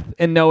path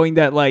and knowing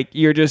that like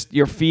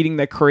you're feeding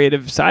the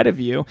creative side of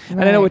you. Right.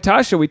 And I know with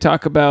Tasha, we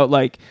talk about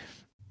like,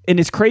 and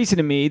it's crazy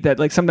to me that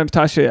like sometimes,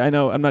 Tasha, I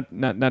know I'm not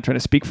trying to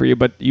speak for you,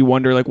 but you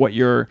wonder like what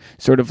your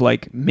sort of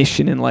like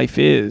mission in life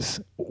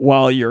is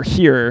while you're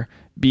here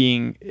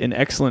being an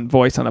excellent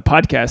voice on a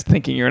podcast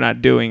thinking you're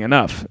not doing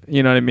enough.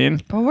 You know what I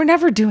mean? But we're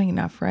never doing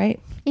enough, right?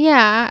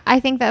 Yeah, I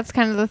think that's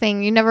kind of the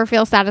thing. You never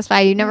feel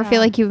satisfied. You never feel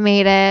like you've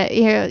made it.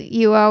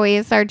 You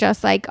always are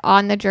just like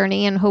on the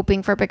journey and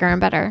hoping for bigger and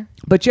better.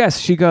 But Jess,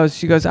 she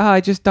goes, oh, I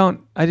just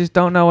don't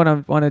know what I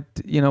want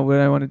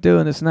to do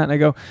and this and that. And I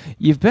go,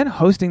 you've been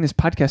hosting this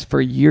podcast for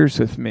years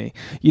with me.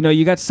 You know,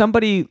 you got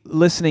somebody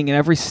listening in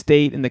every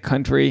state in the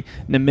country,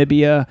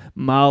 Namibia,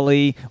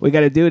 Mali. We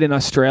got a dude in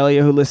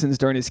Australia who listens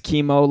during his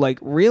chemo. Like,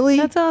 really?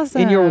 That's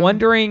awesome. And you're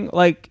wondering,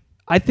 like,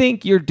 I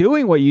think you're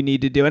doing what you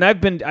need to do. And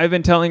I've been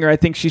telling her I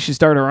think she should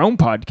start her own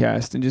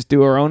podcast and just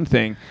do her own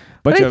thing.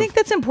 But I think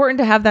that's important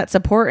to have that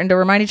support and to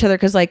remind each other,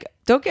 because, like,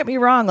 don't get me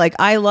wrong, like,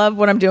 I love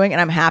what I'm doing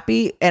and I'm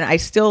happy, and I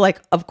still,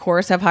 like, of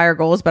course have higher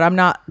goals, but I'm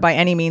not by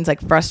any means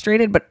like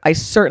frustrated. But I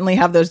certainly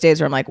have those days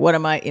where I'm like, what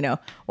am I,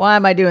 why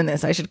am I doing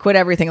this? I should quit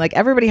everything. Like,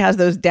 everybody has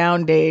those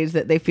down days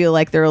that they feel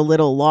like they're a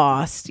little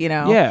lost,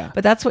 Yeah.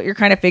 But that's what you're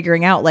kind of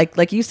figuring out.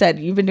 Like you said,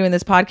 you've been doing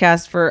this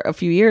podcast for a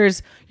few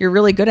years. You're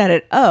really good at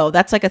it. Oh,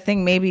 that's like a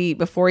thing maybe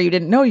before you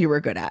didn't know you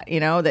were good at,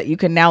 that you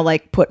can now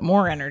like put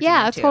more energy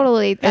into.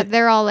 Totally.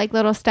 They're all like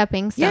little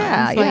stepping stones.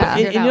 Yeah.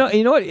 And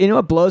you know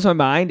what blows my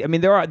mind? I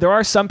mean, there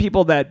are some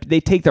people that they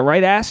take the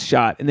right ass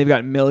shot and they've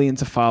got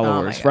millions of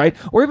followers, right?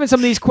 Or even some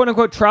of these quote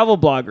unquote travel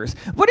bloggers.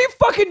 What are you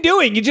fucking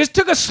doing? You just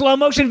took a slow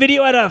motion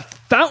video at a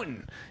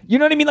fountain. You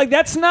know what I mean? Like,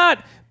 that's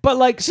not. But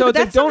like, so but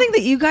that's something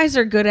that you guys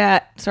are good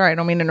at. Sorry, I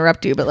don't mean to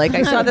interrupt you, but like,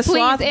 I saw the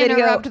sloth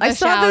video. I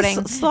saw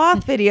this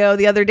sloth video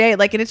the other day,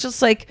 like, and it's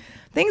just like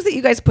things that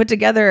you guys put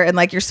together, and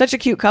like, you're such a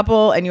cute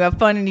couple and you have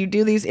fun and you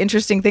do these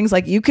interesting things.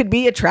 Like, you could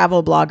be a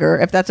travel blogger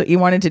if that's what you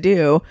wanted to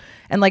do,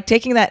 and like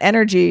taking that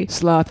energy.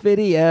 Sloth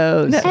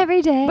videos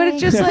every day. But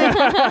it's just like,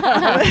 what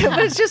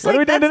are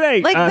we doing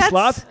today? Like,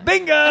 sloth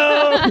bingo.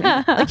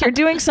 Like, you're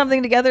doing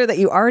something together that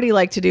you already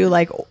like to do.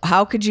 Like,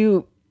 how could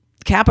you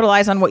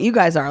capitalize on what you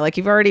guys are? Like,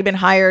 you've already been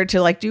hired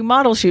to like do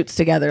model shoots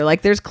together.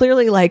 Like, there's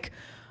clearly like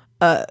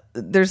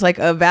there's like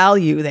a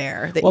value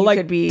there that you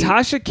could be.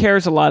 Tasha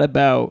cares a lot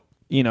about,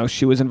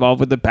 she was involved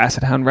with the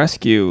Basset Hound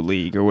Rescue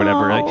League or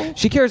whatever. Oh. Like,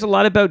 she cares a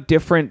lot about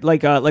different,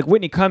 like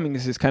Whitney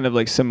Cummings is kind of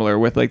like similar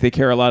with, like, they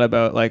care a lot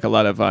about like a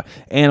lot of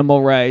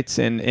animal rights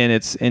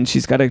and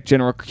she's got a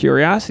general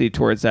curiosity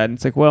towards that. And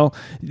it's like, well,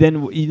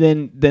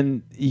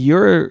 then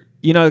you're,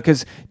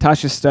 because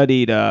Tasha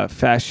studied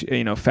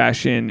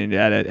fashion and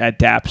at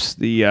DAPS,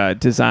 the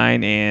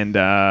design and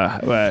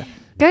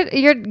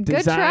Good,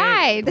 good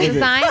try.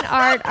 Design,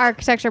 art,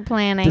 architecture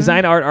planning.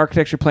 Design, art,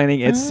 architecture planning.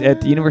 It's at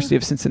the University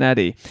of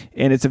Cincinnati,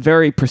 and it's a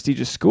very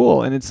prestigious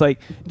school. And it's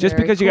like, just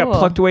Very because you got cool.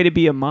 plucked away to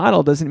be a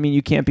model doesn't mean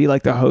you can't be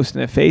like the host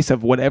and the face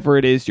of whatever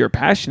it is you're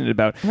passionate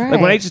about. Right.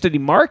 Like, when I used to study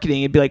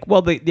marketing, it'd be like,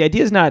 well, the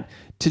idea is not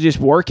to just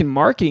work in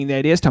marketing. The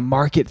idea is to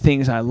market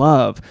things I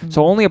love. Mm-hmm.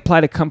 So only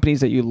apply to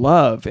companies that you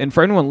love. And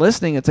for anyone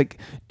listening, it's like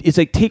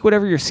take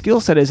whatever your skill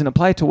set is and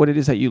apply it to what it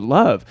is that you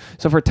love.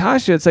 So for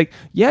Tasha, it's like,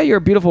 yeah, you're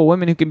a beautiful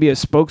woman who can be a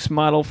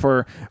spokesmodel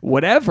for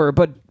whatever,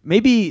 but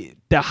maybe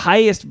the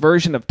highest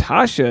version of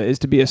Tasha is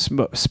to be a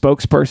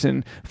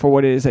spokesperson for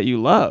what it is that you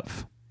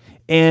love.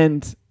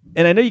 And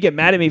I know you get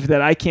mad at me for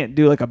that. I can't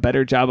do like a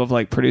better job of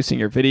like producing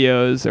your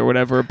videos or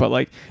whatever, but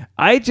like,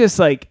 I just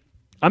like,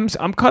 I'm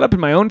caught up in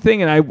my own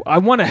thing, and I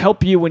want to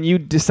help you when you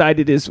decide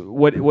it is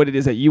what it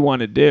is that you want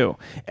to do.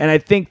 And I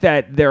think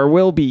that there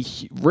will be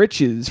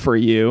riches for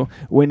you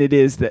when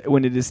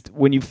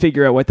you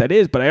figure out what that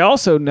is. But I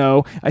also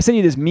know, I sent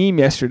you this meme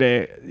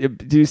yesterday.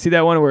 Do you see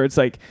that one where it's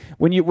like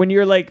when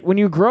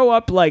you grow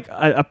up like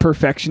a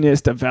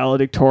perfectionist, a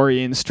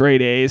valedictorian,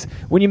 straight A's,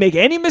 when you make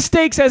any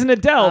mistakes as an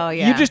adult,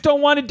 you just don't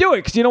want to do it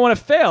because you don't want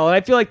to fail. And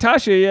I feel like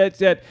Tasha, it's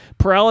that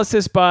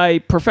paralysis by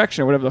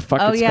perfection or whatever the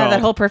fuck it's called.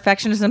 That whole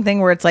perfectionism thing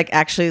where it's like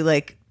actually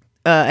like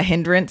a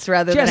hindrance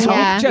rather than a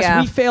help.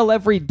 Jess, we fail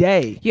every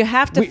day. You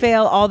have to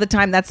fail all the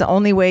time. That's the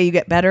only way you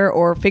get better,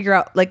 or figure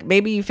out, like,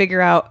 maybe you figure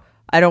out,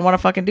 I don't want to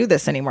fucking do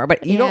this anymore,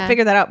 but you don't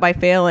figure that out by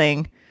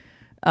failing.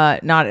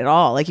 Not at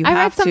all. Like, I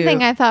read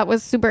something I thought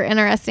was super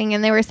interesting,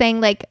 and they were saying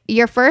like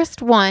your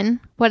first one,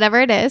 whatever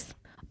it is,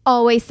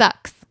 always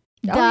sucks.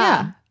 Oh,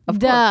 yeah.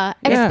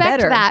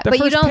 Expect that, The but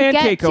you first don't get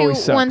pancake to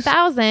always sucks.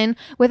 1,000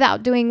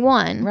 without doing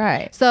one.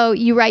 Right. So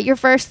you write your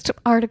first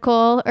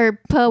article or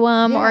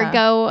poem or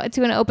go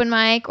to an open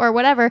mic or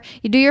whatever.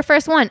 You do your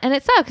first one and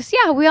it sucks.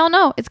 Yeah, we all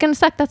know it's going to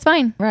suck. That's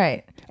fine.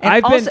 Right.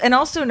 And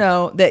also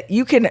know that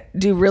you can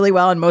do really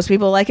well and most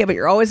people like it, but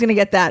you're always going to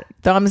get that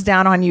thumbs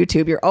down on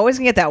YouTube. You're always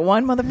going to get that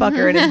one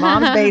motherfucker in his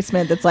mom's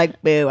basement that's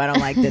like, boo, I don't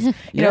like this.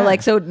 You know,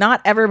 like, so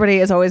not everybody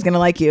is always going to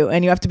like you,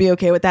 and you have to be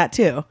okay with that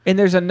too. And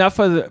there's enough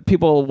of the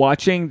people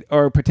watching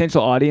or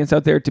potential audience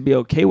out there to be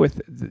okay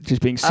with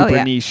just being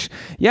super niche.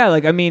 Yeah,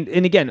 like, I mean,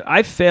 and again,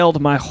 I've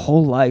failed my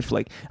whole life.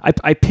 Like,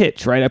 I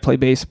pitch, right? I play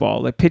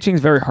baseball. Like, pitching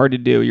is very hard to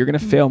do. You're going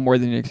to fail more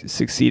than you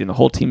succeed, and the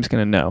whole team's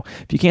going to know.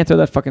 If you can't throw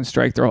that fucking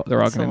strike, they're all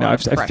going I a know. lot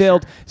I've of pressure.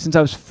 failed since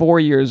I was 4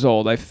 years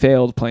old. I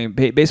failed playing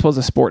baseball is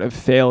a sport of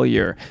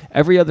failure.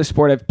 Every other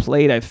sport I've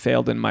played, I've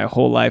failed in my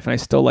whole life, and I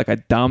still like a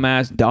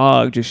dumbass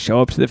dog just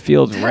show up to the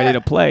field ready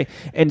to play.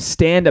 And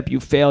stand up, you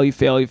fail.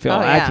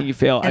 Oh, Acting, you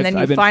fail. And then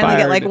I've you been finally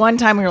fired. get like one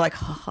time where you're like,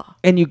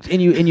 and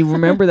you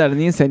remember that on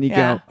the inside, and you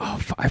Yeah. go, "Oh,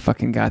 I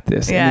fucking got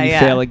this." Yeah, and then you yeah.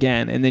 fail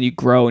again, and then you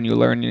grow and you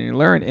learn and you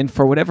learn. And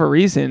for whatever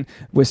reason,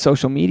 with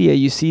social media,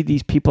 you see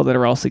these people that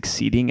are all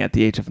succeeding at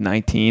the age of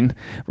 19,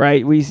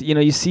 right?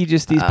 You see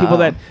just these people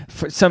that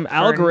for some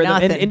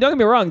algorithm, and don't get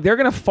me wrong, they're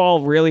gonna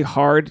fall really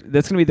hard.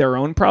 That's gonna be their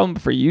own problem.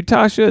 But for you,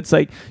 Tasha, it's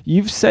like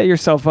you've set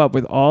yourself up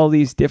with all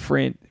these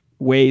different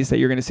ways that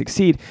you're going to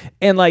succeed,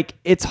 and like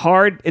it's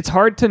hard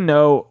to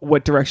know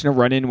what direction to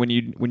run in when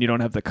you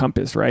don't have the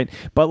compass, right?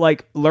 But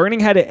like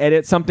learning how to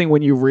edit something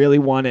when you really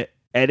want to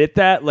edit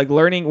that, like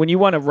learning when you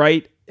want to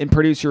write and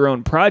produce your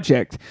own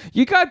project,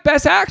 you got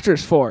best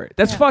actress for it.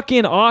 That's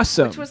fucking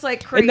awesome. which was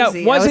like crazy. And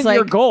that wasn't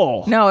your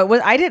goal. No, it was.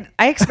 I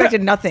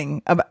expected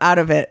nothing out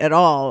of it at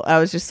all. I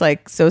was just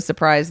like so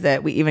surprised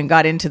that we even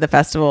got into the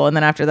festival, and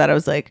then after that, I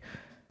was like,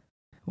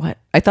 what?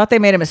 I thought they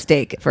made a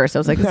mistake at first. I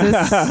was like, is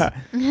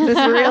this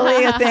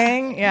really a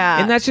thing?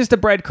 Yeah. And that's just the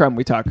breadcrumb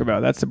we talk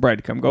about. That's the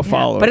breadcrumb. Go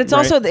follow it. But it's right?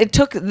 also, it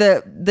took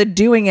the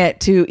doing it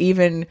to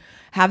even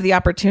have the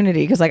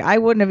opportunity. Cause like I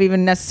wouldn't have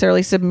even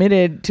necessarily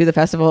submitted to the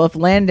festival if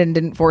Landon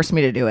didn't force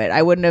me to do it.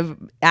 I wouldn't have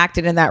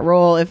acted in that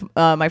role if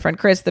my friend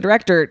Chris, the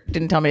director,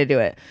 didn't tell me to do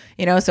it.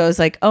 So it's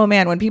like, oh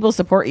man, when people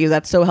support you,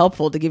 that's so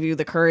helpful to give you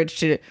the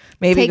courage to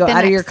maybe go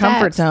out of your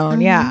comfort zone.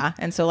 Mm-hmm. Yeah.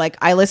 And so like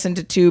I listened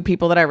to two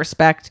people that I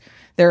respect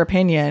their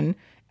opinion,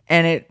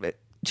 and it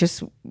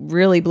just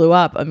really blew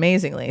up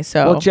amazingly.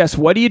 So, well, Jess,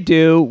 what do you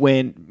do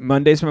when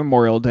Monday's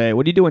Memorial Day?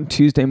 What do you do when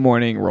Tuesday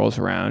morning rolls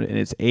around and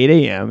it's 8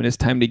 a.m. and it's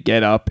time to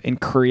get up and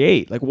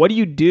create? Like, what do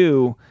you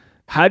do?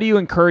 How do you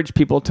encourage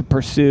people to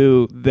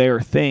pursue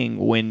their thing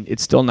when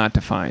it's still not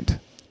defined?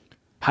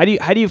 How do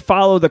you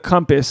follow the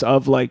compass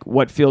of like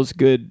what feels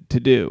good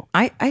to do?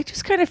 I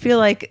just kind of feel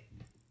like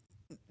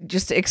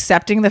just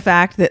accepting the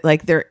fact that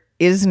like there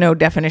is no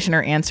definition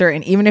or answer,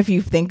 and even if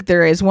you think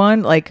there is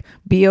one, like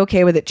be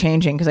okay with it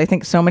changing, because I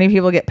think so many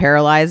people get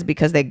paralyzed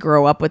because they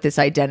grow up with this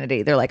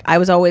identity. They're like, I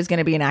was always going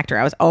to be an actor,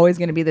 I was always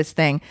going to be this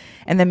thing,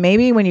 and then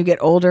maybe when you get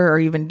older or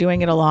you've been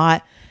doing it a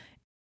lot,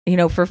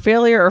 for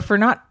failure or for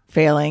not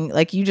failing,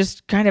 like you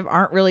just kind of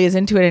aren't really as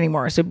into it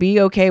anymore. So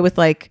be okay with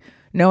like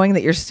knowing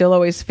that you're still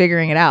always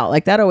figuring it out.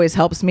 Like that always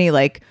helps me.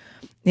 Like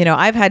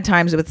I've had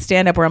times with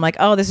stand-up where I'm like,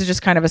 oh, this is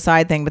just kind of a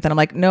side thing. But then I'm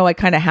like, no, I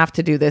kind of have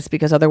to do this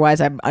because otherwise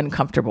I'm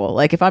uncomfortable.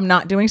 Like if I'm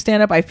not doing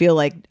stand-up, I feel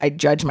like I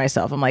judge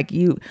myself. I'm like,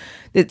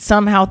 it's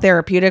somehow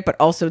therapeutic, but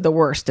also the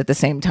worst at the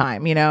same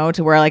time,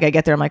 to where like I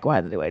get there, I'm like,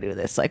 why do I do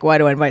this? Like, why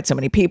do I invite so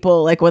many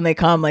people? Like when they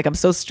come, like I'm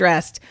so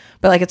stressed,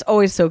 but like it's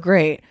always so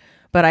great.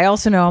 But I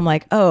also know I'm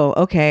like,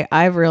 oh, okay,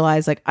 I've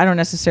realized like I don't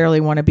necessarily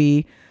want to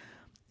be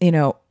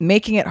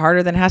making it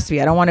harder than it has to be.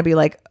 I don't want to be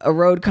like a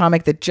road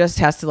comic that just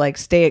has to like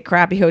stay at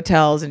crappy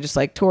hotels and just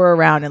like tour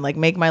around and like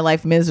make my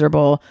life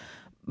miserable.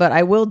 But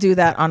I will do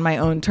that on my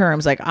own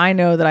terms. Like I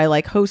know that I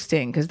like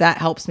hosting because that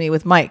helps me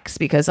with mics,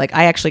 because like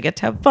I actually get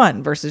to have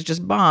fun versus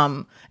just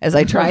bomb as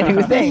I try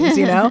new things,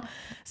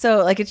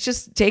 So like it's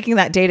just taking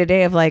that day to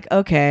day of like,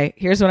 okay,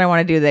 here's what I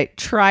want to do. They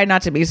try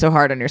not to be so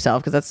hard on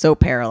yourself because that's so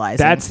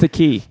paralyzing. That's the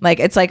key. Like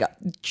it's like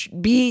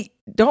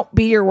don't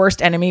be your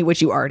worst enemy,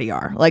 which you already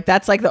are. Like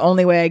that's like the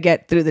only way I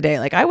get through the day.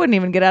 Like I wouldn't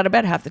even get out of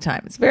bed half the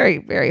time. It's very,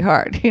 very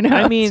hard.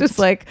 I mean, it's just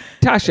like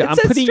Tasha, I'm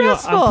putting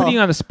you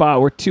on the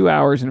spot. We're 2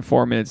 hours and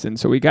 4 minutes in,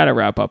 so we got to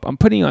wrap up. I'm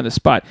putting you on the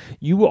spot.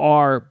 You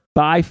are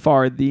by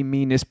far the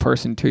meanest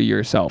person to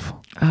yourself.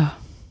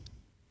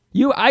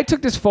 I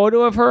took this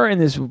photo of her in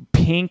this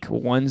pink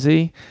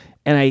onesie,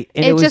 and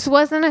it just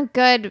wasn't a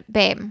good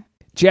babe.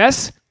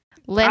 Jess,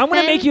 Listen, I'm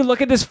going to make you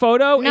look at this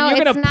photo, and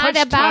you're going to punch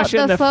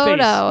Tasha in the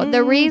photo. face.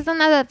 The reason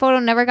that photo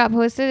never got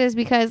posted is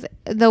because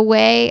the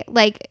way,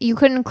 like, you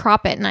couldn't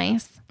crop it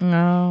nice.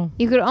 No.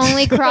 You could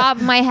only crop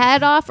my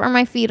head off or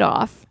my feet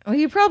off. Well,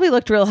 you probably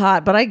looked real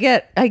hot, but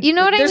you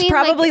know what I mean? There's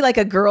probably like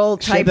a girl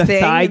type thing.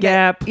 Thigh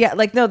gap. Yeah,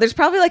 like no, there's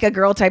probably like a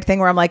girl type thing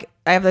where I'm like,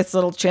 I have this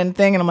little chin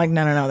thing, and I'm like,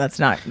 no, that's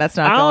not.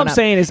 All I'm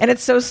saying is, and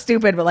it's so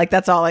stupid, but like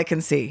that's all I can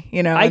see.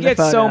 I get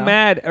so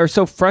mad or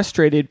so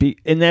frustrated,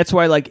 and that's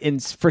why like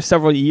for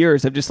several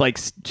years I've just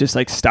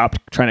stopped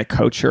trying to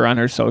coach her on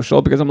her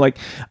social, because I'm like,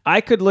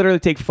 I could literally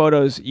take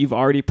photos you've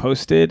already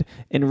posted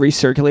and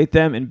recirculate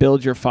them and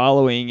build your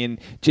following, and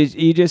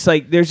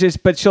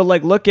but she'll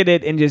like look at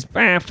it and just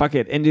fuck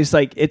it, and just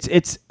like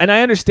it's and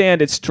I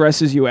understand it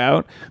stresses you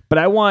out, but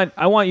I want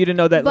you to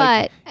know that.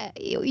 But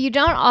you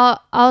don't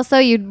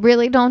you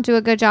really don't do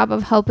a good job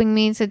of helping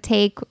me to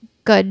take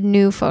good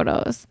new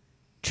photos,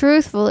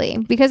 truthfully,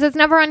 because it's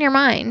never on your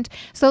mind.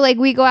 So like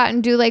we go out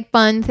and do like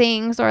fun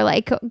things or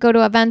like go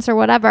to events or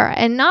whatever,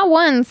 and not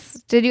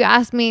once did you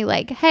ask me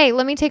like, hey,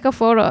 let me take a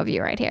photo of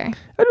you right here.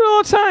 I do it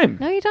all the time.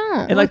 No, you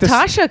don't. And like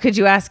Tasha, could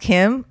you ask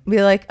him?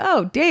 Be like,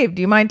 oh, Dave,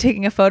 do you mind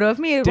taking a photo of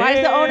me? Why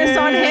is the onus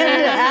on him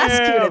to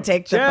ask you to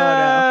take the photo?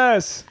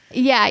 Yes.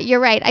 Yeah, you're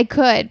right. I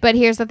could, but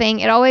here's the thing.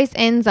 It always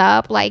ends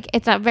up like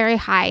it's a very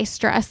high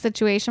stress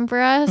situation for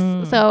us.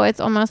 So it's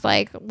almost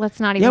like, let's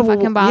not even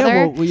fucking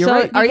bother. You're So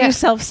right. are you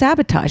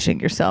self-sabotaging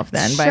yourself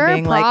then by Sure,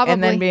 being like, and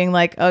probably. then being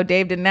like, oh,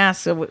 Dave didn't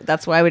ask, so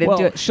that's why we didn't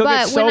do it. She'll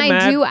get But so when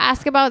mad. I do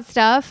ask about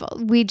stuff,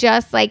 we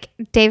just like,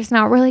 Dave's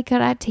not really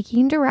good at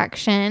taking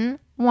direction.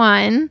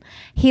 One,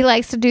 he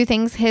likes to do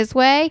things his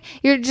way.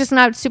 You're just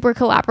not super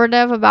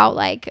collaborative about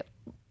like,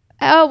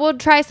 oh, we'll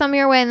try some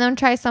your way and then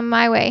try some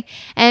my way.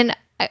 And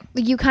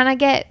you kind of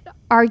get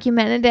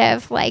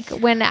argumentative, like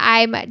when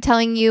I'm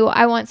telling you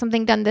I want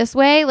something done this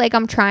way, like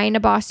I'm trying to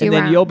boss you and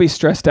around. then you'll be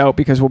stressed out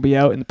because we'll be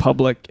out in the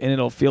public and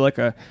it'll feel like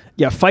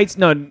fights.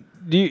 No,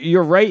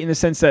 you're right in the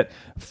sense that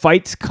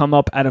fights come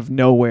up out of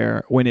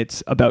nowhere when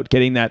it's about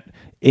getting that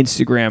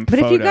Instagram But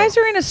photo. if you guys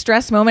are in a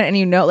stress moment and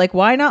you know, like,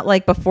 why not,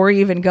 like, before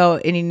you even go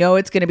and you know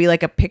it's going to be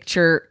like a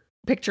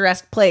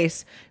picturesque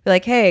place, be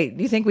like, hey,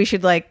 do you think we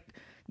should like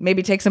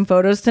maybe take some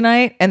photos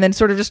tonight, and then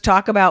sort of just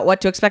talk about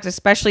what to expect,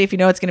 especially if you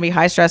know it's going to be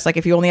high stress. Like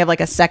if you only have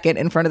like a second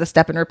in front of the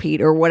step and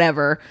repeat or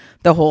whatever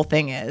the whole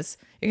thing is,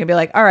 you can be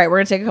like, all right, we're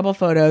going to take a couple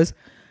photos.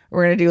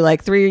 We're going to do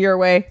like 3 your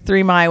way,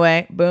 3 my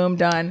way. Boom,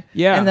 done.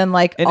 Yeah. And then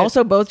like And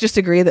also both just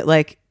agree that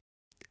like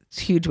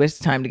it's a huge waste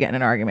of time to get in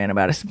an argument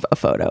about a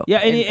photo. Yeah,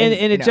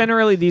 and you know.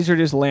 generally these are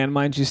just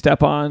landmines you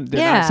step on.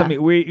 They're not something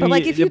but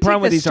like if you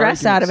take the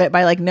stress out of it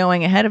by like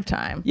knowing ahead of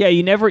time. Yeah,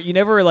 you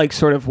never like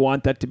sort of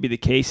want that to be the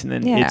case, and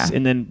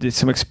then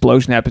some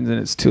explosion happens and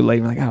it's too late.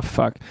 You're like, oh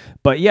fuck.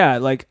 But yeah,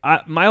 like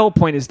my whole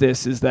point is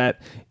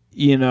that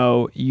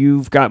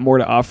you've got more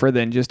to offer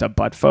than just a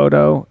butt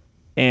photo,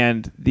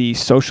 and the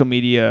social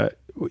media.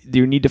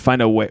 We need to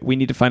find a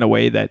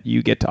way that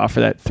you get to offer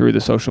that through the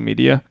social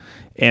media,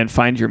 and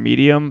find your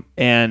medium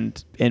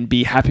and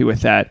be happy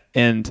with that,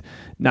 and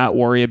not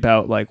worry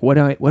about like what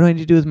do I need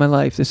to do with my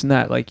life, this and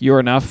that. Like you're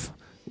enough.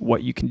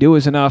 What you can do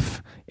is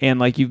enough, and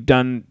like you've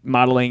done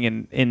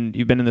modeling and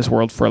you've been in this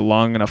world for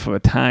long enough of a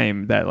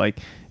time that like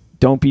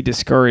don't be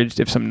discouraged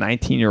if some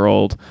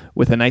 19-year-old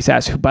with a nice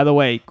ass, who by the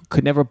way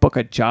could never book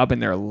a job in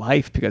their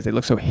life because they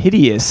look so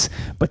hideous,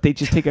 but they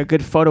just take a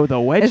good photo with a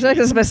wedgie. It's like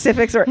the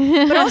specifics are,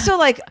 but also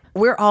like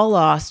we're all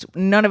lost.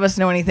 None of us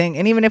know anything,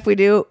 and even if we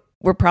do,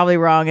 we're probably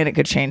wrong, and it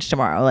could change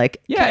tomorrow.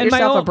 Like yeah, cut and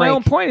yourself a break. my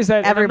own point is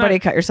that everybody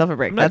cut yourself a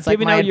break. I'm not That's like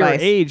giving my out your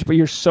advice. age, but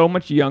you're so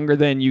much younger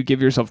than you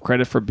give yourself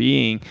credit for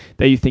being,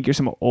 that you think you're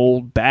some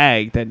old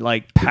bag that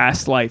like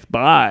passed life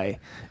by.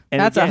 And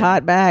That's again, a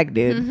hot bag,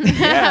 dude.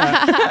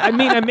 Yeah. I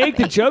mean, I make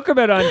the joke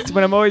about it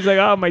when I'm always like,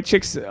 oh, my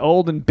chick's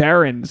old and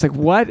barren. It's like,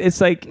 what?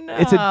 It's like,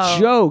 it's a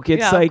joke.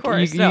 It's Yeah, like, of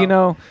course, you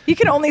know. You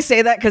can only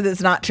say that because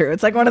it's not true.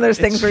 It's like one of those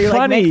things It's where you like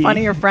funny. make fun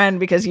of your friend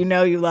because you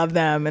know you love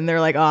them and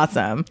they're like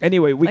awesome.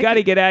 Anyway, we got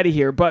to get out of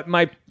here. But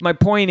my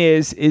point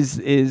is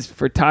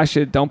for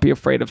Tasha, don't be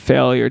afraid of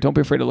failure. Don't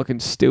be afraid of looking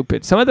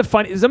stupid. Some of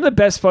the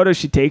best photos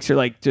she takes are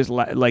like just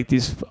like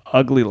these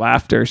ugly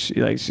laughter.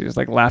 She's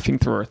like laughing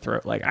through her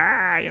throat, like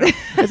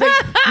It's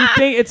like you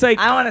think it's like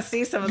I want to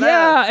see some of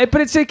that. yeah,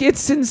 but it's like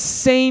it's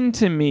insane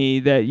to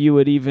me that you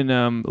would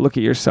even look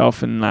at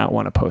yourself and not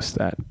want to post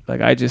that. Like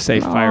I just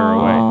say, fire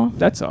away.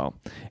 That's all.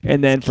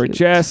 And then for cute.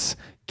 Jess,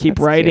 keep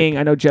That's writing.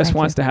 cute. I know Jess Thank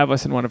wants you. to have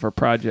us in one of her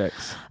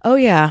projects. Oh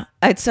yeah,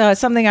 it's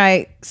something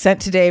I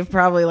sent to Dave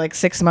probably like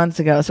 6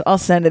 months ago, so I'll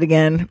send it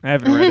again. I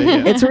haven't read it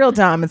yet. It's real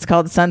dumb. It's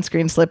called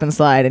Sunscreen Slip and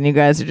Slide, and you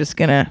guys are just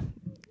gonna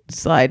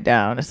slide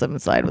down a slip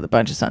and slide with a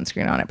bunch of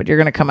sunscreen on it, but you're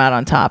gonna come out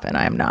on top, and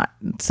I am not.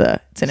 It's an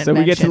invention. So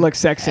we get to look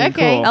sexy and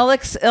Okay. cool.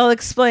 I'll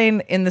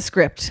explain in the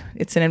script.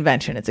 It's an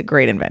invention. It's a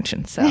great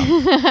invention. So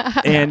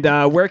And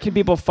where can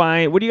people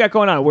find? What do you got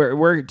going on?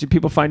 Where do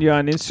people find you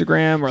on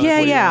Instagram? Or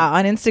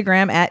on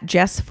Instagram at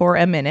Jess for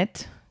a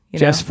minute.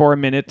 Just for a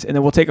minute, and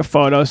then we'll take a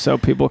photo so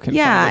people can.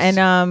 Yeah, find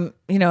us.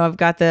 and I've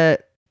got the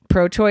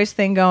pro choice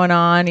thing going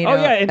on.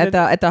 and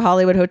at the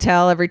Hollywood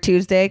Hotel every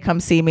Tuesday. Come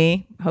see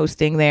me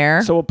hosting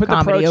there. So we'll put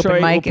comedy the pro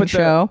open choice. mic and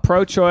show.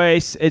 Pro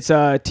choice. It's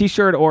a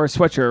T-shirt or a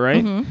sweatshirt,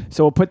 right? Mm-hmm.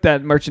 So we'll put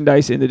that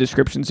merchandise in the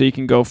description so you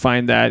can go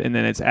find that. And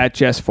then it's at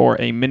Jess for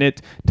a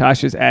minute.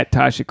 Tasha's at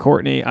Tasha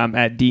Courtney. I'm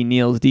at D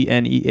Nealz,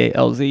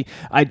 DNEALZ.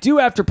 I do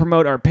have to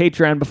promote our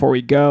Patreon before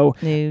we go.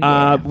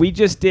 Yeah. We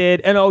just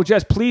did, and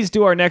Jess, please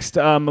do our next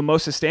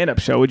Mimosa stand-up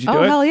show. Would you do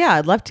Oh it? hell yeah,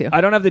 I'd love to.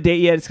 I don't have the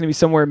date yet. It's going to be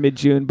somewhere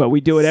mid-June, but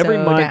we do it every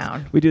So month.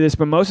 down. We do this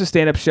Mimosa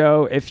stand-up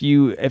show. If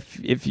you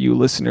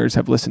listeners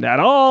have listened at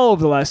all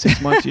over the last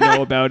 6 months, you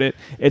know about it.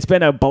 It's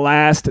been a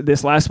blast.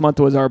 This last month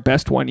was our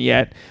best one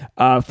yet.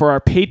 For our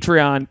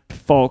Patreon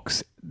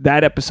folks,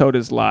 that episode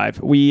is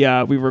live. We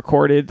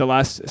recorded the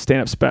last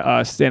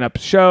stand-up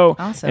show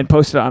Awesome. and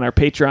posted it on our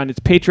Patreon. It's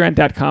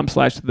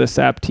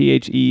patreon.com/thesap,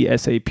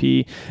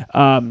 THESAP.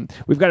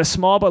 We've got a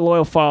small but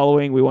loyal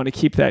following. We want to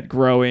keep that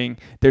growing.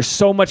 There's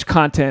so much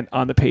content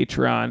on the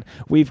Patreon.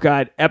 We've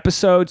got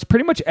episodes.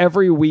 Pretty much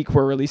every week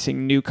we're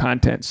releasing new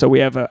content. So we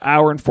have an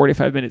hour and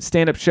 45-minute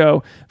stand-up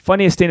show.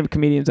 Funniest stand-up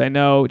comedians I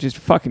know, just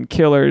fucking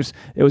killers.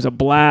 It was a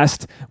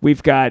blast. We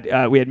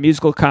had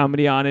musical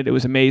comedy on it. It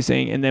was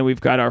amazing. And then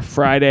we've got our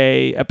Friday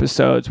Friday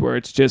episodes where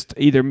it's just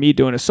either me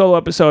doing a solo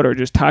episode or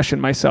just Tasha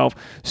and myself.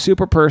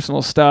 Super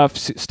personal stuff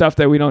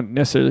that we don't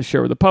necessarily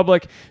share with the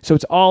public. So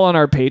it's all on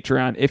our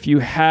Patreon. If you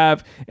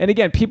have, and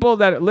again, people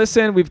that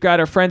listen, we've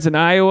got our friends in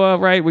Iowa,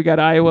 right? We got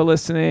Iowa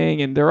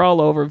listening, and they're all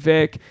over.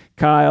 Vic,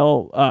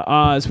 Kyle,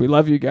 Oz, we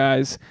love you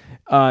guys.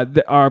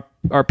 Our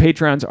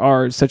Patrons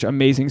are such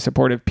amazing,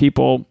 supportive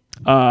people.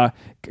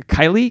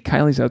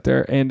 Kylie's out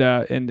there,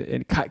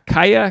 and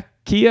Kaya.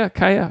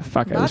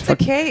 Fuck, Lots of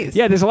Ks.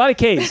 Yeah, there's a lot of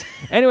Ks.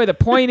 Anyway, the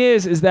point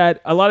is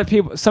that a lot of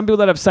people, some people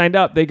that have signed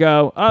up, they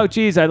go, oh,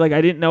 geez, I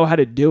didn't know how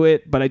to do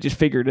it, but I just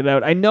figured it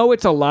out. I know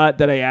it's a lot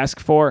that I ask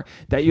for,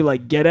 that you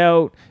get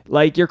out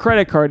your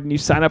credit card and you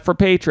sign up for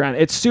Patreon.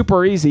 It's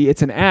super easy.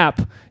 It's an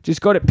app. Just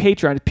go to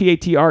Patreon,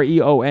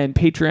 Patreon,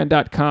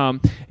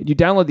 patreon.com, and you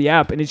download the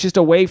app, and it's just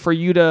a way for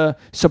you to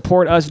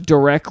support us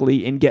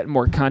directly and get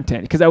more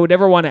content. Because I would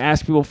never want to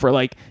ask people for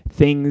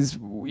things,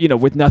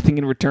 with nothing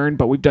in return,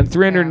 but we've done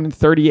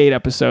 338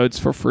 episodes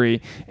for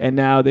free, and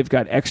now they've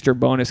got extra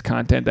bonus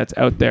content that's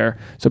out there,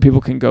 so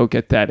people can go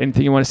get that.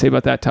 Anything you want to say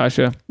about that,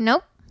 Tasha?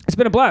 Nope. It's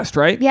been a blast,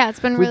 right? Yeah, it's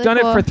been really We've done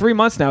cool. it for 3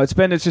 months now. It's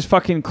just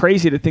fucking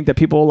crazy to think that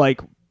people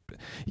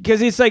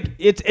because it's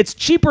it's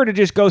cheaper to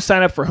just go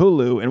sign up for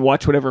Hulu and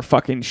watch whatever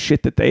fucking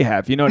shit that they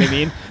have. You know what I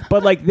mean?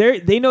 But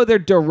they know they're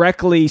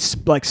directly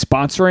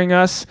sponsoring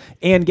us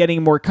and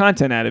getting more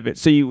content out of it.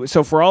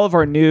 So for all of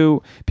our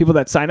new people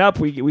that sign up,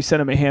 we send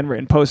them a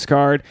handwritten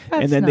postcard.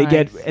 That's and then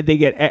nice. they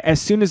get as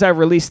soon as I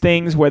release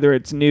things, whether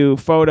it's new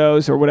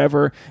photos or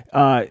whatever.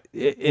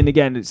 And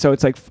again, so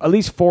it's at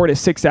least 4 to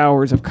 6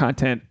 hours of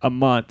content a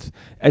month.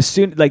 As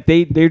soon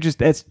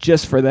that's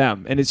just for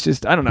them, and it's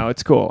just, I don't know,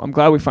 it's cool. I'm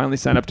glad we finally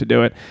signed up to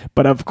do it,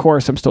 but of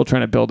course I'm still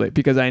trying to build it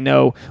because I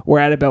know we're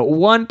at about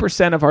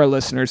 1% of our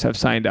listeners have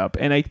signed up,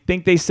 and I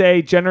think they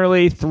say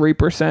generally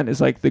 3% is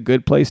the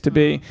good place to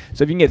be.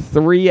 So if you can get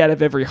 3 out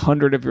of every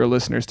 100 of your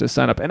listeners to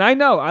sign up, and I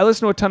know I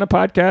listen to a ton of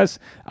podcasts.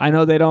 I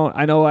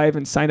know I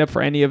haven't signed up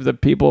for any of the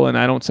people, and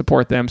I don't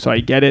support them, so I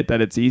get it that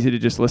it's easy to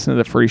just listen to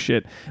the free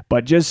shit.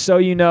 But just so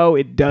you know,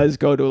 it does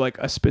go to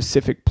a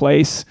specific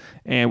place,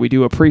 and we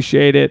do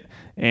appreciate it.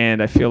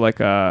 And I feel like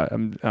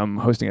I'm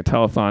hosting a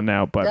telethon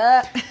now,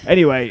 but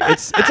anyway,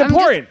 it's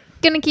important.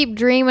 Gonna keep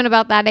dreaming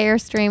about that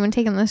Airstream and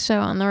taking this show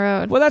on the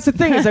road. Well, that's the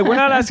thing is we're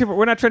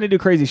not trying to do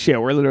crazy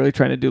shit. We're literally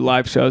trying to do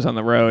live shows on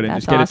the road and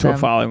That's just get it to a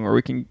awesome. following where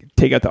we can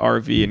take out the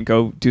RV and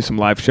go do some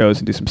live shows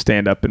and do some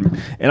stand up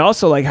and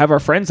also have our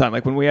friends on.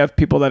 When we have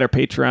people that are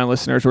Patreon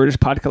listeners or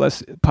just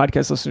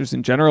podcast listeners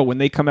in general, when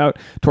they come out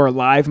to our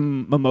live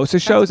mimosa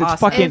shows, awesome.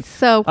 it's fucking It's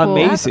so cool.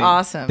 amazing. That's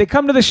awesome. They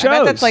come to the shows.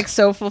 I bet that's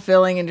so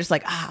fulfilling and just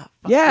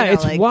Yeah,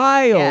 it's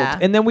wild. Yeah.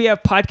 And then we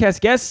have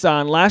podcast guests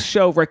on. Last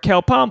show,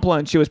 Raquel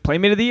Pomplun, she was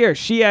Playmate of the Year.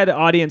 She had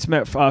audience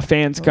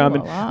fans come.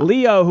 And wow.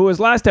 Leo, who was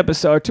last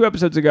episode, 2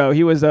 episodes ago,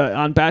 he was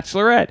on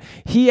Bachelorette.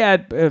 He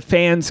had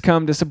fans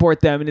come to support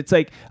them. And it's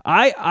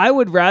I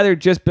would rather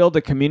just build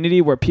a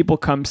community where people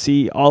come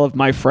see all of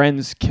my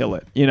friends kill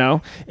it,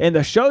 And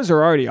the shows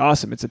are already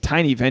awesome. It's a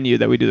tiny venue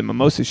that we do the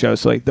mimosa show.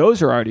 So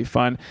those are already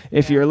fun.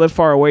 If you live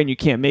far away and you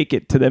can't make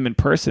it to them in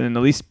person, and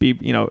at least be,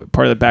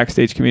 part of the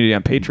backstage community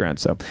on Patreon.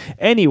 So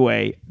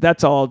anyway,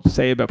 that's all I'll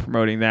say about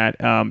promoting that.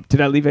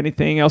 Did I leave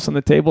anything else on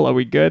the table? Are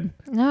we good?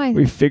 No,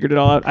 We figured it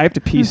all out. I have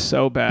to pee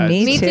so bad.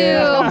 Me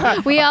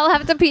too. We all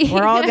have to pee.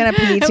 We're all gonna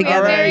pee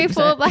together. We're very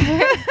full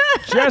bladders.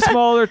 Jess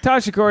Mulder,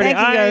 Tasha Cordy, Thank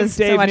you I'm guys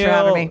so Dave much for Neal.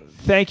 having me.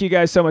 Thank you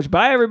guys so much.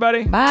 Bye,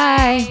 everybody.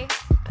 Bye.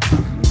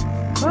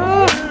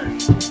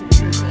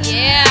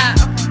 Yeah.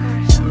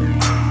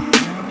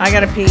 I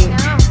gotta pee.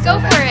 Go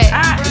for it.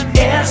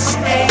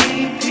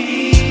 S-A-P,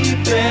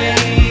 baby.